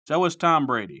 So has Tom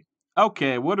Brady.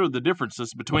 Okay, what are the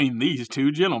differences between these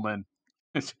two gentlemen?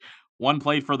 One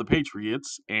played for the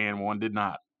Patriots and one did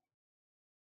not.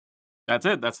 That's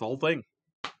it. That's the whole thing.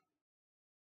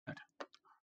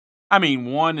 I mean,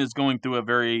 one is going through a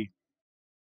very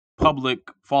public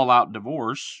fallout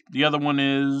divorce. The other one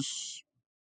is,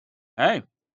 hey,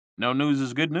 no news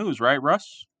is good news, right,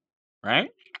 Russ? Right?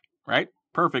 Right?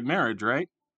 Perfect marriage, right?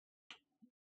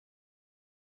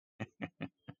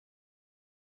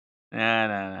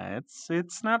 Nah.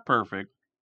 It's not perfect.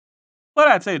 But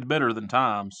I'd say it's better than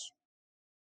Tom's.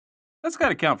 That's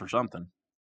gotta count for something.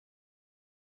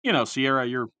 Sierra,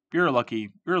 you're a lucky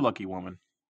woman.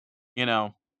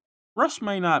 Russ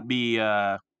may not be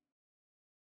on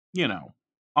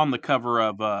the cover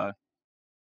of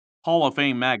Hall of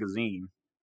Fame magazine,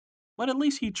 but at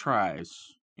least he tries,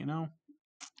 And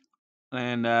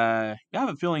I have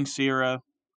a feeling, Sierra,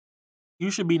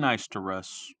 you should be nice to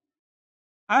Russ.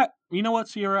 You know what,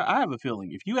 Sierra? I have a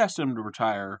feeling if you asked him to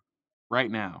retire right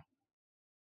now,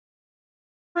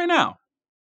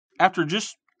 after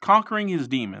just conquering his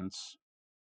demons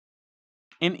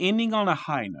and ending on a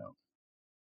high note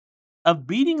of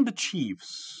beating the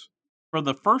Chiefs for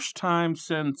the first time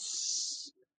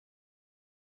since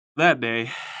that day,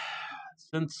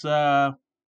 since Russ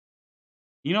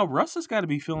has got to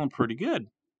be feeling pretty good.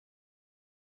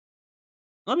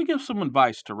 Let me give some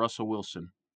advice to Russell Wilson.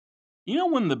 You know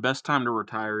when the best time to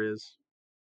retire is?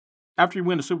 After you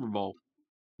win a Super Bowl.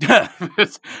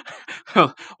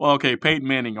 Well, okay, Peyton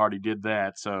Manning already did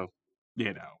that, so,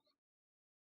 Do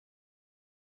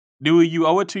you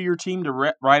owe it to your team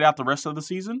to ride out the rest of the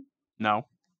season? No.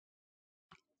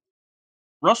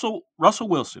 Russell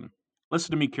Wilson,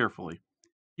 listen to me carefully.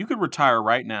 You could retire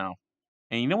right now.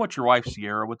 And you know what your wife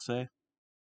Sierra would say?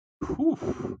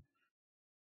 Whew,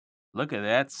 look at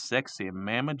that sexy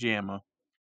mama jamma.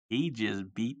 He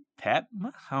just beat Pat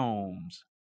Mahomes.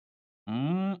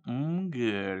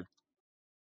 Good.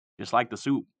 Just like the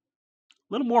soup.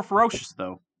 A little more ferocious,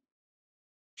 though.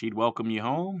 She'd welcome you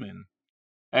home, and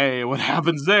hey, what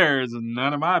happens there is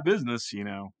none of my business, you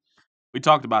know. We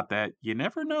talked about that. You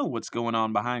never know what's going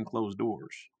on behind closed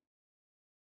doors.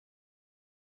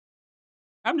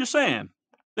 I'm just saying.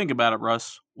 Think about it,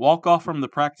 Russ. Walk off from the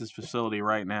practice facility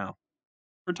right now.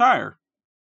 Retire.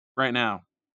 Right now.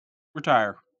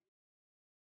 Retire.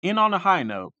 In on a high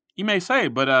note. You may say,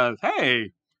 but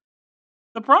hey,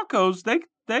 the Broncos, they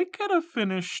could have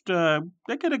finished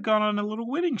they could have gone on a little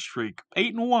winning streak.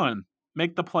 8-1.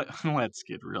 Make the play. Let's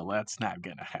get real. That's not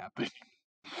gonna happen.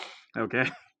 Okay.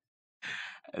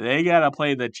 They gotta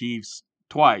play the Chiefs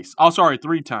twice. Oh, sorry,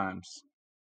 3 times.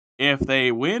 If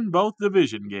they win both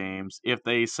division games, if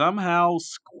they somehow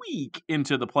squeak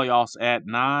into the playoffs at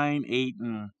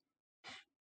 9-7-1,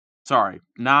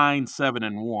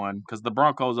 because the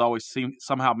Broncos always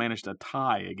somehow manage to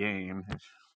tie a game.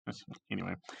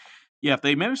 Anyway, yeah, if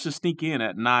they manage to sneak in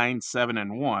at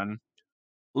 9-7-1,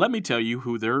 let me tell you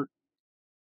who their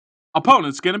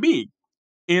opponent's gonna be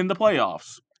in the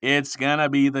playoffs. It's gonna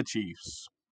be the Chiefs,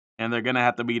 and they're gonna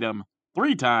have to beat them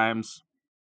 3 times,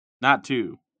 not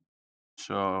 2.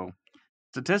 So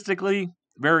statistically,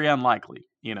 very unlikely.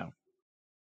 You know,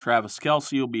 Travis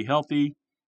Kelce will be healthy.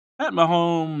 Pat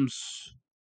Mahomes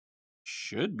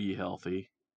should be healthy.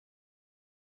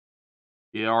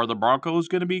 Yeah, are the Broncos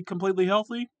going to be completely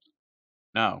healthy?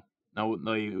 No, they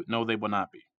will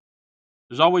not be.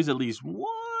 There's always at least 1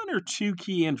 or 2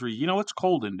 key injuries. You know, it's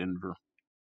cold in Denver.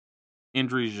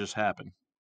 Injuries just happen.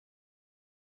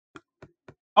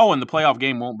 Oh, and the playoff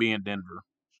game won't be in Denver.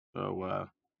 So,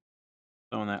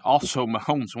 that also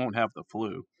Mahomes won't have the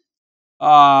flu.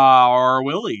 Or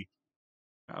will he?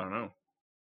 I don't know.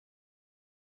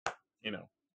 You know.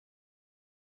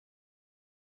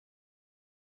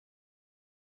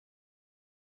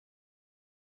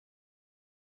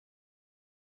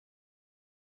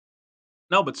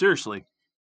 No, but seriously,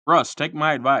 Russ, take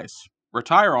my advice.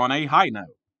 Retire on a high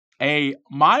note. A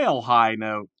mile high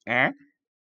note. And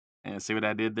see what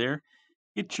I did there?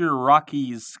 Get your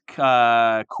Rockies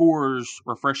Coors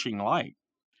Refreshing Light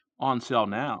on sale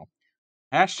now.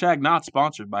 Hashtag not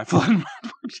sponsored by Floodinmon.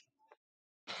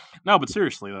 No, but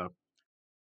seriously though,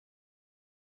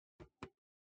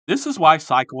 this is why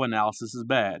psychoanalysis is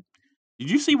bad. Did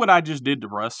you see what I just did to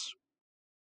Russ?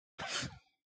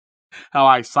 How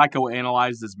I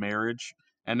psychoanalyzed his marriage,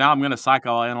 and now I'm going to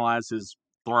psychoanalyze his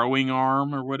throwing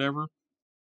arm or whatever.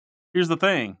 Here's the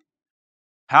thing: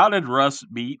 how did Russ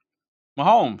beat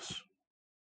Mahomes?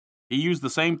 He used the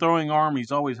same throwing arm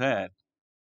he's always had.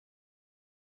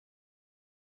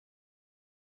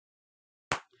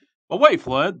 But wait,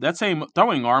 Flood, that same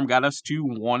throwing arm got us to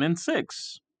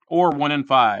 1-6, or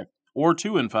 1-5, or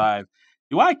 2-5.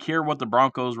 Do I care what the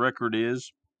Broncos' record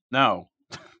is? No.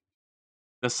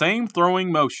 The same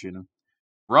throwing motion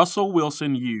Russell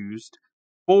Wilson used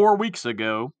 4 weeks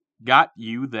ago got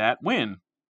you that win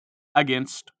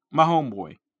against my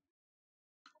homeboy.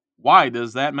 Why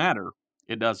does that matter?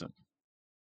 It doesn't.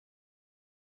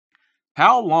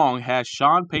 How long has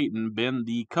Sean Payton been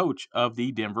the coach of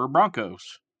the Denver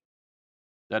Broncos?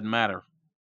 Doesn't matter.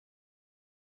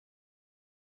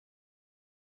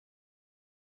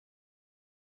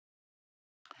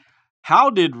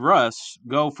 How did Russ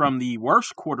go from the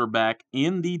worst quarterback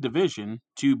in the division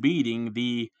to beating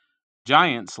the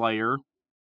Giant Slayer,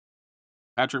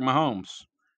 Patrick Mahomes?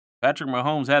 Patrick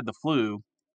Mahomes had the flu.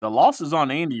 The loss is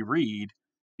on Andy Reid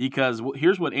because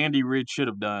here's what Andy Reid should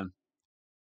have done.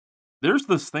 There's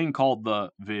this thing called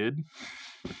the vid.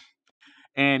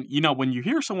 And, you know, when you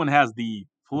hear someone has the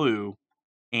flu,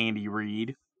 Andy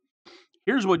Reid,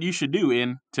 here's what you should do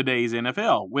in today's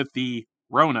NFL with the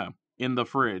Rona in the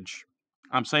fridge.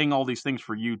 I'm saying all these things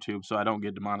for YouTube so I don't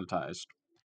get demonetized.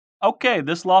 Okay,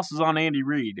 this loss is on Andy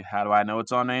Reid. How do I know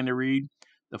it's on Andy Reid?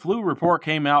 The flu report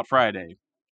came out Friday.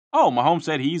 Oh, Mahomes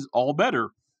said he's all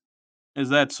better. Is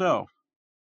that so?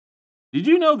 Did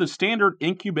you know the standard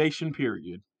incubation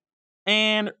period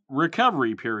and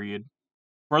recovery period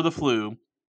for the flu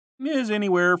is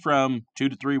anywhere from 2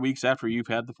 to 3 weeks after you've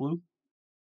had the flu?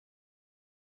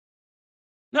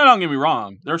 Now, don't get me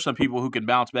wrong. There are some people who can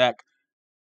bounce back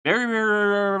very,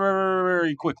 very, very,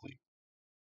 very quickly.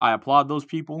 I applaud those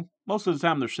people. Most of the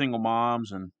time, they're single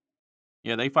moms, and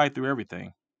yeah, they fight through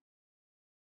everything.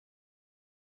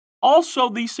 Also,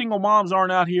 these single moms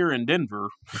aren't out here in Denver.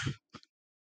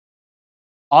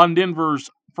 on Denver's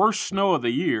first snow of the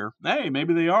year. Hey,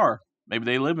 maybe they are. Maybe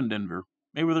they live in Denver.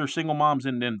 Maybe they're single moms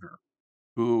in Denver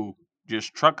who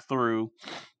just truck through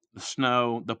the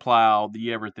snow, the plow,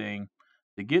 the everything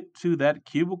to get to that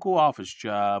cubicle office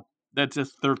job. That's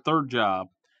just their third job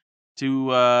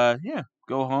to,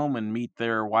 go home and meet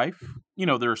their wife. You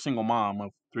know, they're a single mom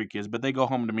of 3 kids, but they go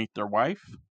home to meet their wife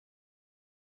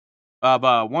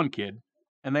of 1 kid,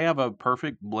 and they have a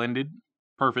perfect blended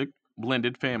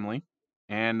family.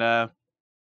 And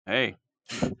hey,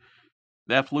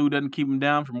 that flu doesn't keep them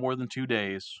down for more than 2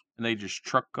 days, and they just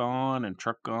truck on and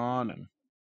truck on, and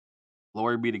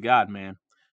glory be to God, man.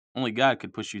 Only God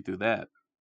could push you through that.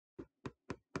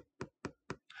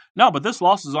 No, but this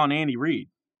loss is on Andy Reid.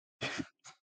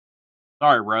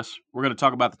 Sorry, Russ. We're going to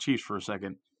talk about the Chiefs for a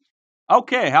second.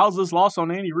 Okay, how's this loss on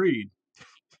Andy Reid?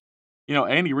 You know,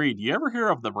 Andy Reid, you ever hear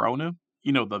of the Rona?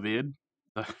 You know, the vid?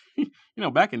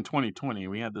 Back in 2020,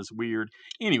 we had this weird.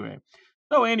 Anyway,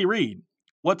 so Andy Reid,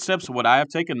 what steps would I have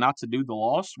taken not to do the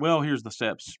loss? Well, here's the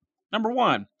steps. Number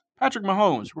 1, Patrick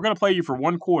Mahomes, we're going to play you for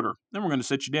 1 quarter, then we're going to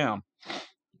sit you down.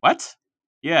 What?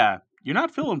 Yeah, you're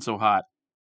not feeling so hot.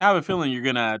 I have a feeling you're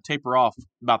going to taper off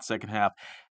about the second half.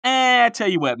 I tell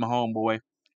you what, my homeboy,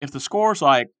 if the score's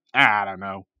like, I don't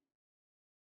know,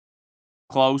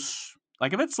 close,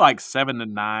 like if it's like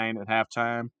 7-9 at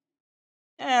halftime,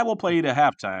 we'll play you to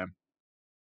halftime.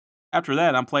 After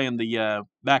that, I'm playing the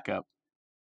backup.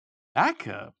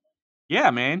 Backup?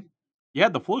 Yeah, man. You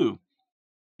had the flu.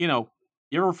 You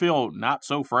ever feel not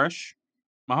so fresh?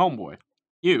 My homeboy.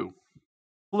 You.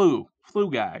 Flu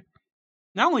guy.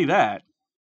 Not only that,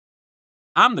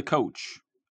 I'm the coach.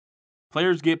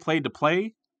 Players get played to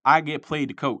play, I get played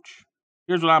to coach.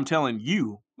 Here's what I'm telling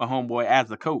you, my homeboy, as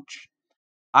the coach.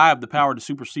 I have the power to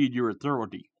supersede your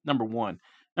authority. Number 1.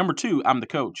 Number 2, I'm the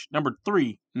coach. Number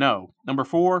 3, no. Number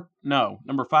 4, no.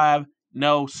 Number 5,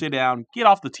 no. Sit down. Get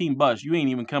off the team bus. You ain't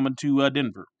even coming to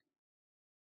Denver.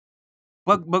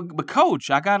 But coach,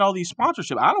 I got all these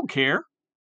sponsorships. I don't care.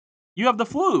 You have the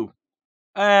flu.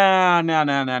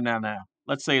 No.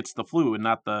 Let's say it's the flu and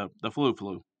not the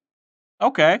flu.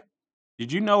 Okay.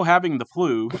 Did you know having the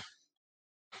flu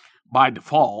by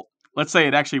default, let's say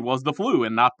it actually was the flu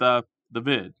and not the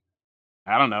vid?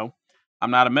 I don't know. I'm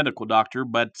not a medical doctor,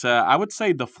 but I would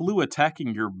say the flu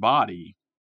attacking your body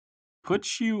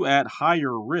puts you at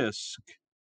higher risk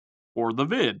for the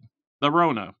vid, the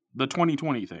Rona, the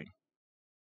 2020 thing.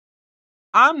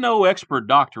 I'm no expert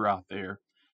doctor out there,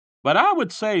 but I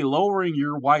would say lowering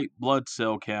your white blood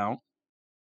cell count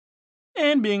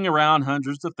and being around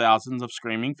hundreds of thousands of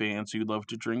screaming fans who love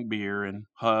to drink beer and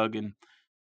hug and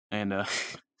and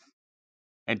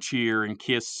cheer and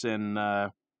kiss and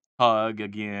hug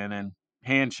again and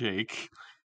handshake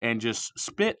and just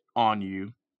spit on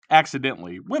you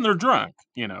accidentally when they're drunk,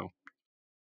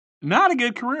 Not a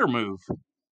good career move.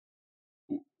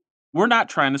 We're not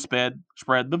trying to spread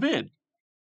the vid.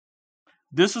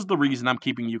 This is the reason I'm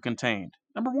keeping you contained.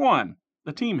 Number 1,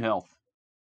 the team health.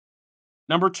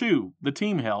 Number 2, the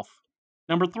team health.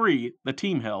 Number 3, the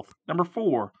team health. Number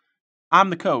 4, I'm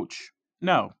the coach.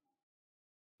 No.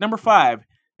 Number 5,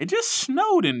 it just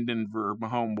snowed in Denver, my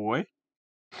homeboy.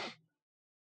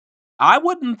 I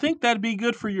wouldn't think that'd be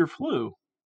good for your flu.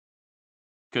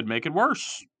 Could make it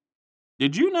worse.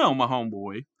 Did you know, my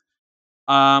homeboy,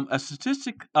 a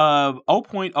statistic of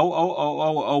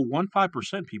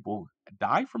 0.0000015% people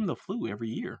die from the flu every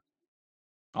year.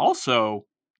 Also,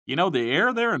 the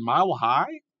air there in Mile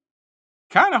High,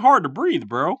 kind of hard to breathe,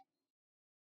 bro.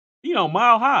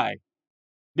 Mile High,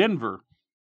 Denver.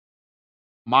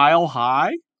 Mile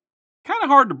High, kind of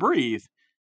hard to breathe.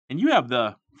 And you have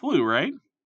the flu, right?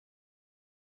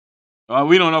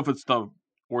 We don't know if it's the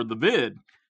vid.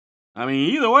 I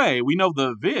mean, either way, we know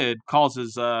the vid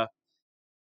causes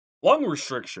lung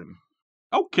restriction.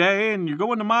 Okay, and you're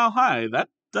going to Mile High. That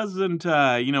doesn't,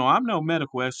 I'm no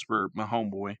medical expert, my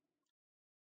homeboy.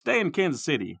 Stay in Kansas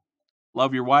City.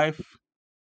 Love your wife.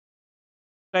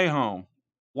 Stay home.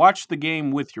 Watch the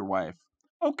game with your wife.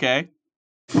 Okay.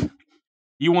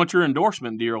 You want your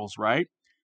endorsement deals, right?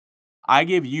 I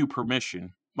give you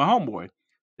permission, my homeboy,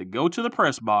 to go to the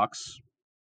press box,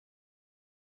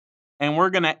 and we're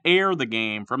going to air the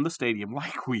game from the stadium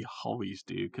like we always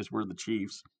do because we're the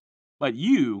Chiefs. But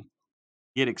you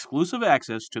get exclusive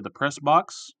access to the press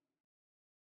box.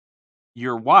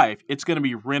 Your wife, it's going to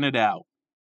be rented out.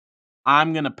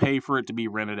 I'm going to pay for it to be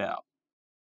rented out.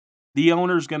 The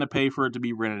owner's going to pay for it to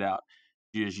be rented out.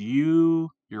 Just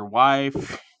you, your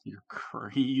wife, your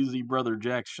crazy brother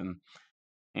Jackson,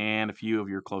 and a few of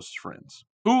your closest friends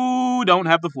who don't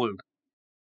have the flu.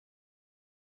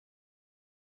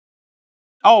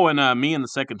 Oh, and me in the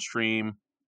second stream,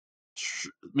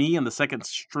 me and the second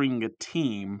string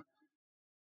team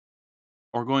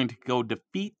are going to go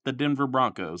defeat the Denver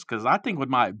Broncos, because I think with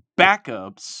my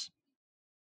backups,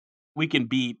 we can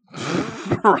beat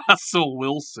Russell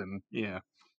Wilson. Yeah.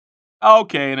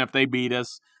 Okay, and if they beat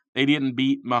us, they didn't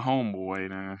beat my homeboy.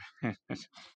 No.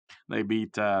 They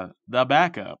beat the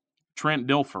backup, Trent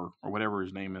Dilfer, or whatever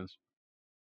his name is.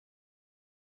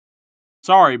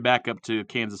 Sorry, backup to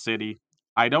Kansas City.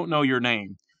 I don't know your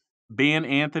name. Ben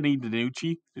Anthony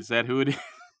DiNucci? Is that who it is?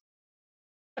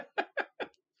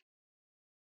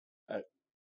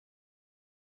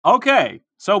 Okay,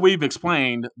 so we've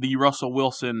explained the Russell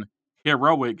Wilson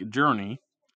heroic journey.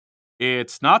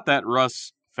 It's not that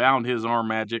Russ found his arm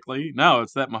magically. No,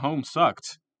 it's that Mahomes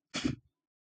sucked.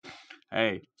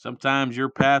 Hey, sometimes your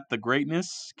path to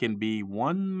greatness can be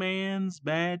one man's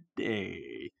bad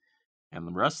day.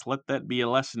 And Russ, let that be a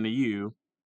lesson to you.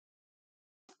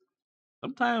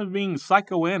 Sometimes being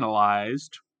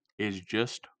psychoanalyzed is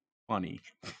just funny.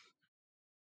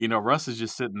 You know, Russ is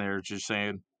just sitting there just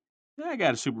saying, yeah, I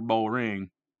got a Super Bowl ring.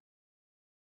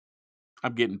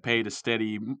 I'm getting paid a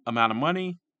steady amount of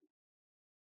money.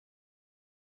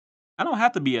 I don't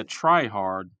have to be a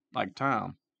try-hard like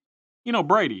Tom. You know,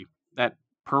 Brady, that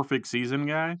perfect season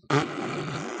guy.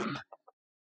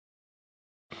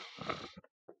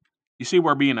 You see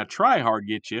where being a try-hard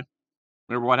gets you.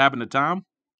 Remember what happened to Tom?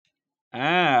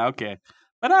 Ah, okay.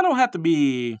 But I don't have to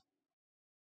be,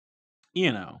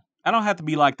 I don't have to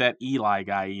be like that Eli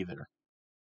guy either.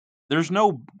 There's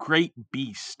no great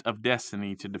beast of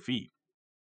destiny to defeat.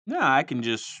 No, I can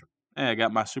just, I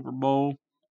got my Super Bowl.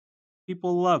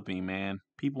 People love me, man.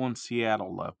 People in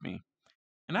Seattle love me.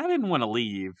 And I didn't want to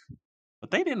leave,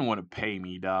 but they didn't want to pay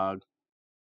me, dog.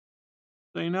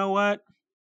 So you know what?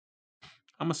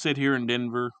 I'm going to sit here in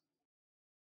Denver.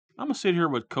 I'm going to sit here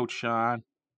with Coach Sean.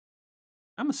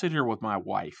 I'm going to sit here with my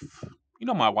wife. You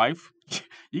know my wife.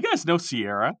 You guys know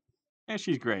Sierra. Yeah,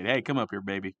 she's great. Hey, come up here,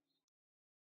 baby.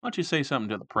 Why don't you say something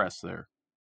to the press there?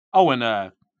 Oh,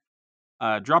 and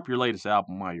drop your latest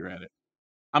album while you're at it.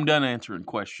 I'm done answering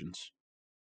questions.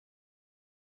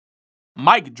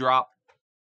 Mic drop.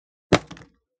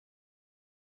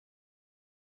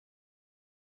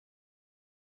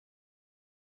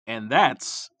 And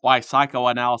that's why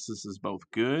psychoanalysis is both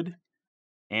good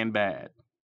and bad.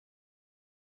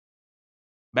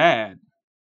 Bad.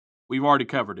 We've already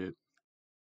covered it.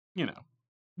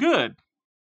 Good.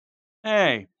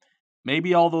 Hey,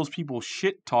 maybe all those people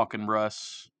shit talking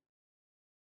Russ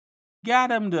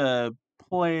got him to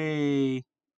play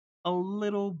a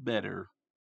little better.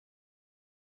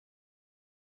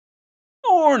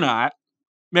 Or not.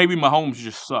 Maybe Mahomes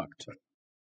just sucked.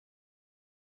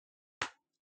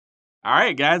 All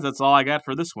right, guys, that's all I got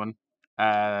for this one.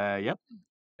 Yep.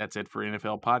 That's it for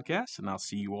NFL Podcast, and I'll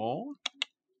see you all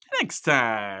next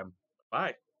time.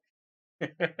 Bye.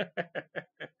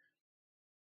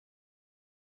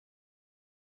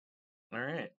 All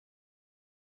right.